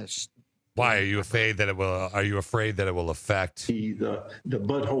Mrs. Dash. Why are you afraid that it will? Are you afraid that it will affect the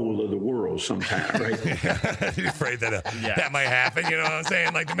butthole of the world sometime, right? You're afraid that that might happen. You know what I'm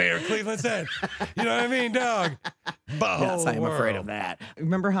saying? Like the mayor of Cleveland said. You know what I mean, dog? Yes, I am afraid of world. that.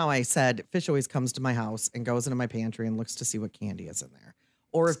 Remember how I said Fish always comes to my house and goes into my pantry and looks to see what candy is in there,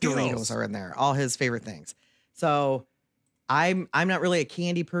 or if Skittles. Doritos are in there, all his favorite things. So I'm not really a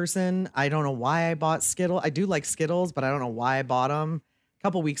candy person. I don't know why I bought Skittles. I do like Skittles, but I don't know why I bought them. A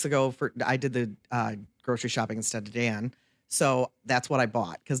couple weeks ago, I did the grocery shopping instead of Dan, so that's what I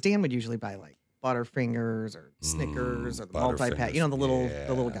bought because Dan would usually buy like Butterfingers or Snickers or the multi-pack, the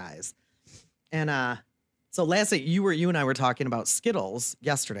little guys. And so last night you and I were talking about Skittles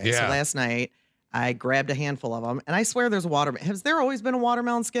yesterday. So Yeah. last night I grabbed a handful of them, and I swear there's a watermelon. Has there always been a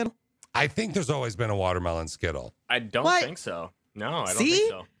watermelon Skittle? I think there's always been a watermelon Skittle. I don't What? think so. No, I don't See?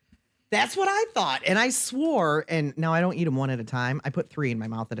 think so. That's what I thought. And I swore, and now I don't eat them one at a time. I put 3 in my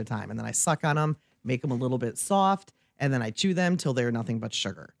mouth at a time, and then I suck on them, make them a little bit soft, and then I chew them till they're nothing but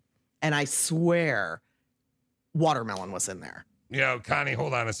sugar. And I swear watermelon was in there. Connie,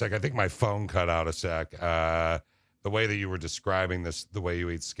 hold on a sec. I think my phone cut out a sec. The way that you were describing this, the way you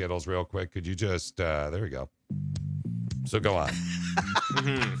eat Skittles real quick, could you just, there we go. So go on.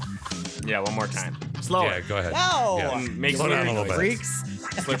 Yeah, one more time. Slower. Yeah, go ahead. No. Yeah. Make Slow down a little bit. Freaks.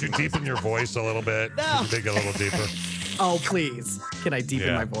 Could you deepen your voice a little bit? No. Could you make it a little deeper? Oh, please. Can I deepen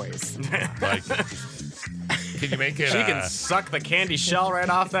Yeah. my voice? Like, can you make it? She can suck the candy shell right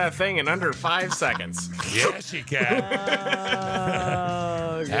off that thing in under 5 seconds. Yeah, she can.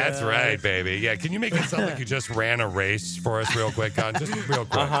 That's right, baby. Yeah, can you make it sound like you just ran a race for us real quick, Con? Just real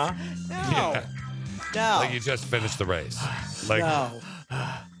quick. Uh-huh. No. No. Like you just finished the race. Like, No.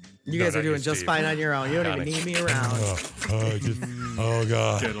 You guys No, are not you, doing just Steve. fine on your own. You don't even Connie. need me around. Oh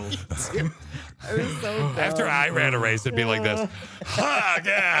God. I was so dumb. After I ran a race, it'd be like this. Ah,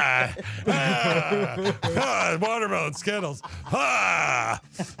 God. Watermelon Skittles.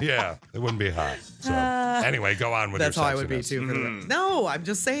 Yeah, it wouldn't be hot. So anyway, go on with That's your how I would be sexiness. too. For the No, I'm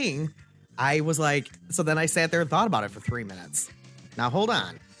just saying. I was like, so then I sat there and thought about it for 3 minutes. Now hold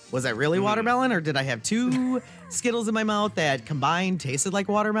on. Was that really watermelon, or did I have 2 Skittles in my mouth that combined tasted like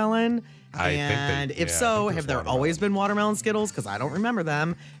watermelon? I think And they- if yeah, I so, think have there's there always been watermelon Skittles? Because I don't remember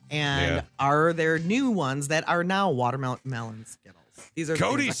them. And Yeah. are there new ones that are now watermelon Skittles? These are the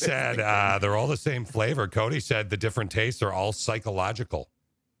Cody things I said think. they're all the same flavor. Cody said the different tastes are all psychological.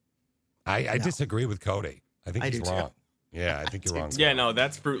 I disagree with Cody. I think I he's do too. wrong. Yeah, I think you're wrong. Yeah, no,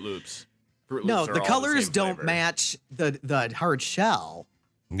 that's Fruit Loops. Fruit No, Loops are the all colors same don't flavor. match the hard shell.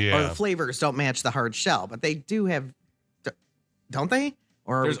 Or Yeah. the flavors don't match the hard shell, but they do have, don't they?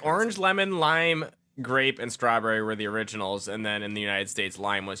 Or There's orange, lemon, lime, grape, and strawberry were the originals, and then in the United States,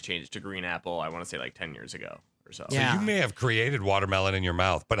 lime was changed to green apple. I want to say like 10 years ago or so. So you may have created watermelon in your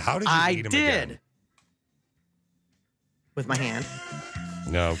mouth, but how did you I eat them did. again? With my hand.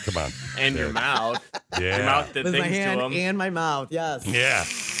 No, come on. And your mouth. Yeah. Your mouth did With my things hand to them. and my mouth, yes. Yeah.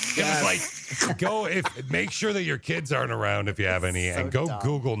 It was like, make sure that your kids aren't around if you have any, and go dumb.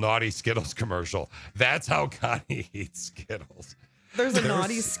 Google Naughty Skittles commercial. That's how Connie eats Skittles. There's a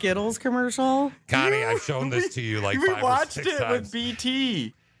Naughty Skittles commercial. Connie, I've shown this to you like we 5 or watched 6 it times. with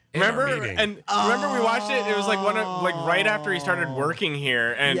BT. In our Remember? meeting. And remember we watched it? It was like right after he started working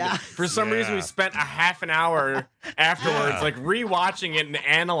here, and Yeah. for some reason we spent a half an hour afterwards, like rewatching it and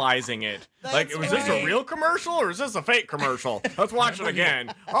analyzing it. Like, was this a real commercial or is this a fake commercial? Let's watch it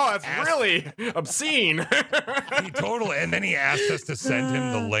again. Oh, that's really obscene. He totally, and then he asked us to send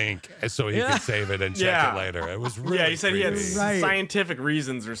him the link so he could save it and check it later. It was really he said creepy. he had scientific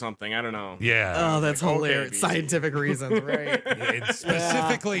reasons or something. I don't know. Yeah. Oh, that's hilarious. Scientific reasons, right? It's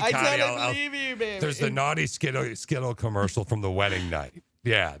specifically, I Connie, totally believe you, baby. There's the naughty Skittle commercial from the wedding night.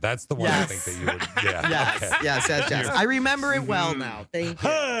 Yeah, that's the one I think that you would. Yeah. Yes, okay. yes. I remember it well now. Thank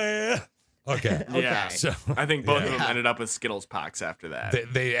you. Okay. Yeah. So I think both of them ended up with Skittles pox after that.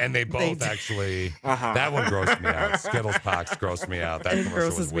 They both actually. That one grossed me out. Skittles pox grossed me out. That It commercial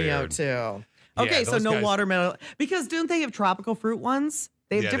was grosses me weird. out too. Okay, Yeah, so those no guys- watermelon because don't they have tropical fruit ones?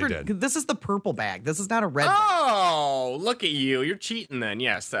 They have Yeah, they different. did. This is the purple bag. This is not a red. bag. Oh, look at you. You're cheating then.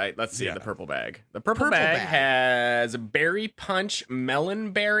 Yes. Let's see the purple bag. The purple bag has berry punch,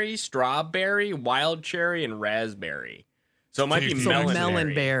 melon berry, strawberry, wild cherry, and raspberry. So it might be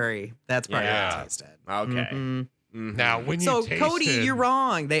melon berry. That's probably what I tasted. Okay. Mm-hmm. Now, when you So tasted, Cody, you're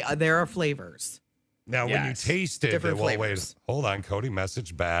wrong. There are flavors. Now, when you tasted, Different well, wait, flavors. hold on. Cody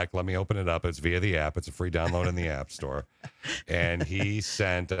messaged back. Let me open it up. It's via the app. It's a free download in the App Store. And he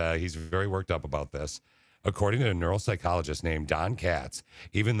sent, he's very worked up about this. According to a neuropsychologist named Don Katz,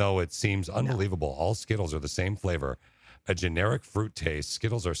 even though it seems unbelievable, all Skittles are the same flavor. A generic fruit taste,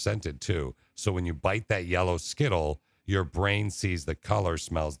 Skittles are scented too. So when you bite that yellow Skittle, your brain sees the color,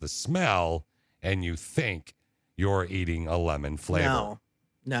 smells the smell, and you think you're eating a lemon flavor.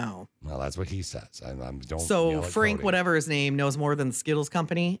 No. Well, that's what he says. Don't yell So at Frank, Cody. whatever his name, knows more than the Skittles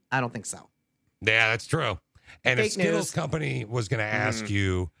company? I don't think so. Yeah, that's true. And if Fake Skittles news. company was going to ask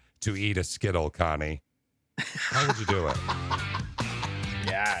you to eat a Skittle, Connie, how would you do it?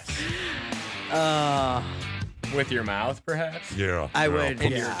 Yes. With your mouth, perhaps? Yeah. I yeah. would,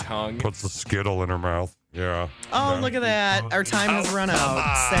 In your tongue. Puts the Skittle in her mouth. Yeah. Oh, yeah. look at that. Our time has run out,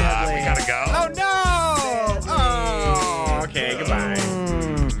 on. sadly. We gotta go. Oh, no! Oh, okay, goodbye.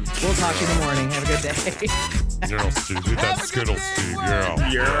 We'll talk to you in the morning. Have a good day. Yeah, Steve. Eat that Skittle, Steve.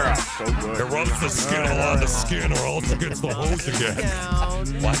 Yeah. Yeah, so good. It rubs the Skittle on the skin or else it gets the hose again.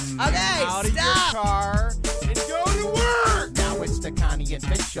 What? Okay, Out of your car and go to work. Now it's the Connie and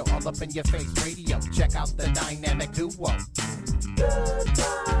Fish show, all up in your face radio. Check out the dynamic duo.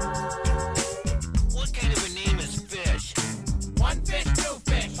 What kind of a name is Fish? One fish, two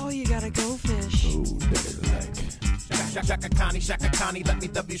fish. Oh, you gotta go fish. Shaka Connie, let me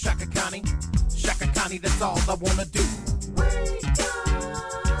W Shaka Connie. Shaka Connie, that's all I wanna do.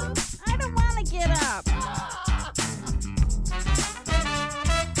 I don't want to get up.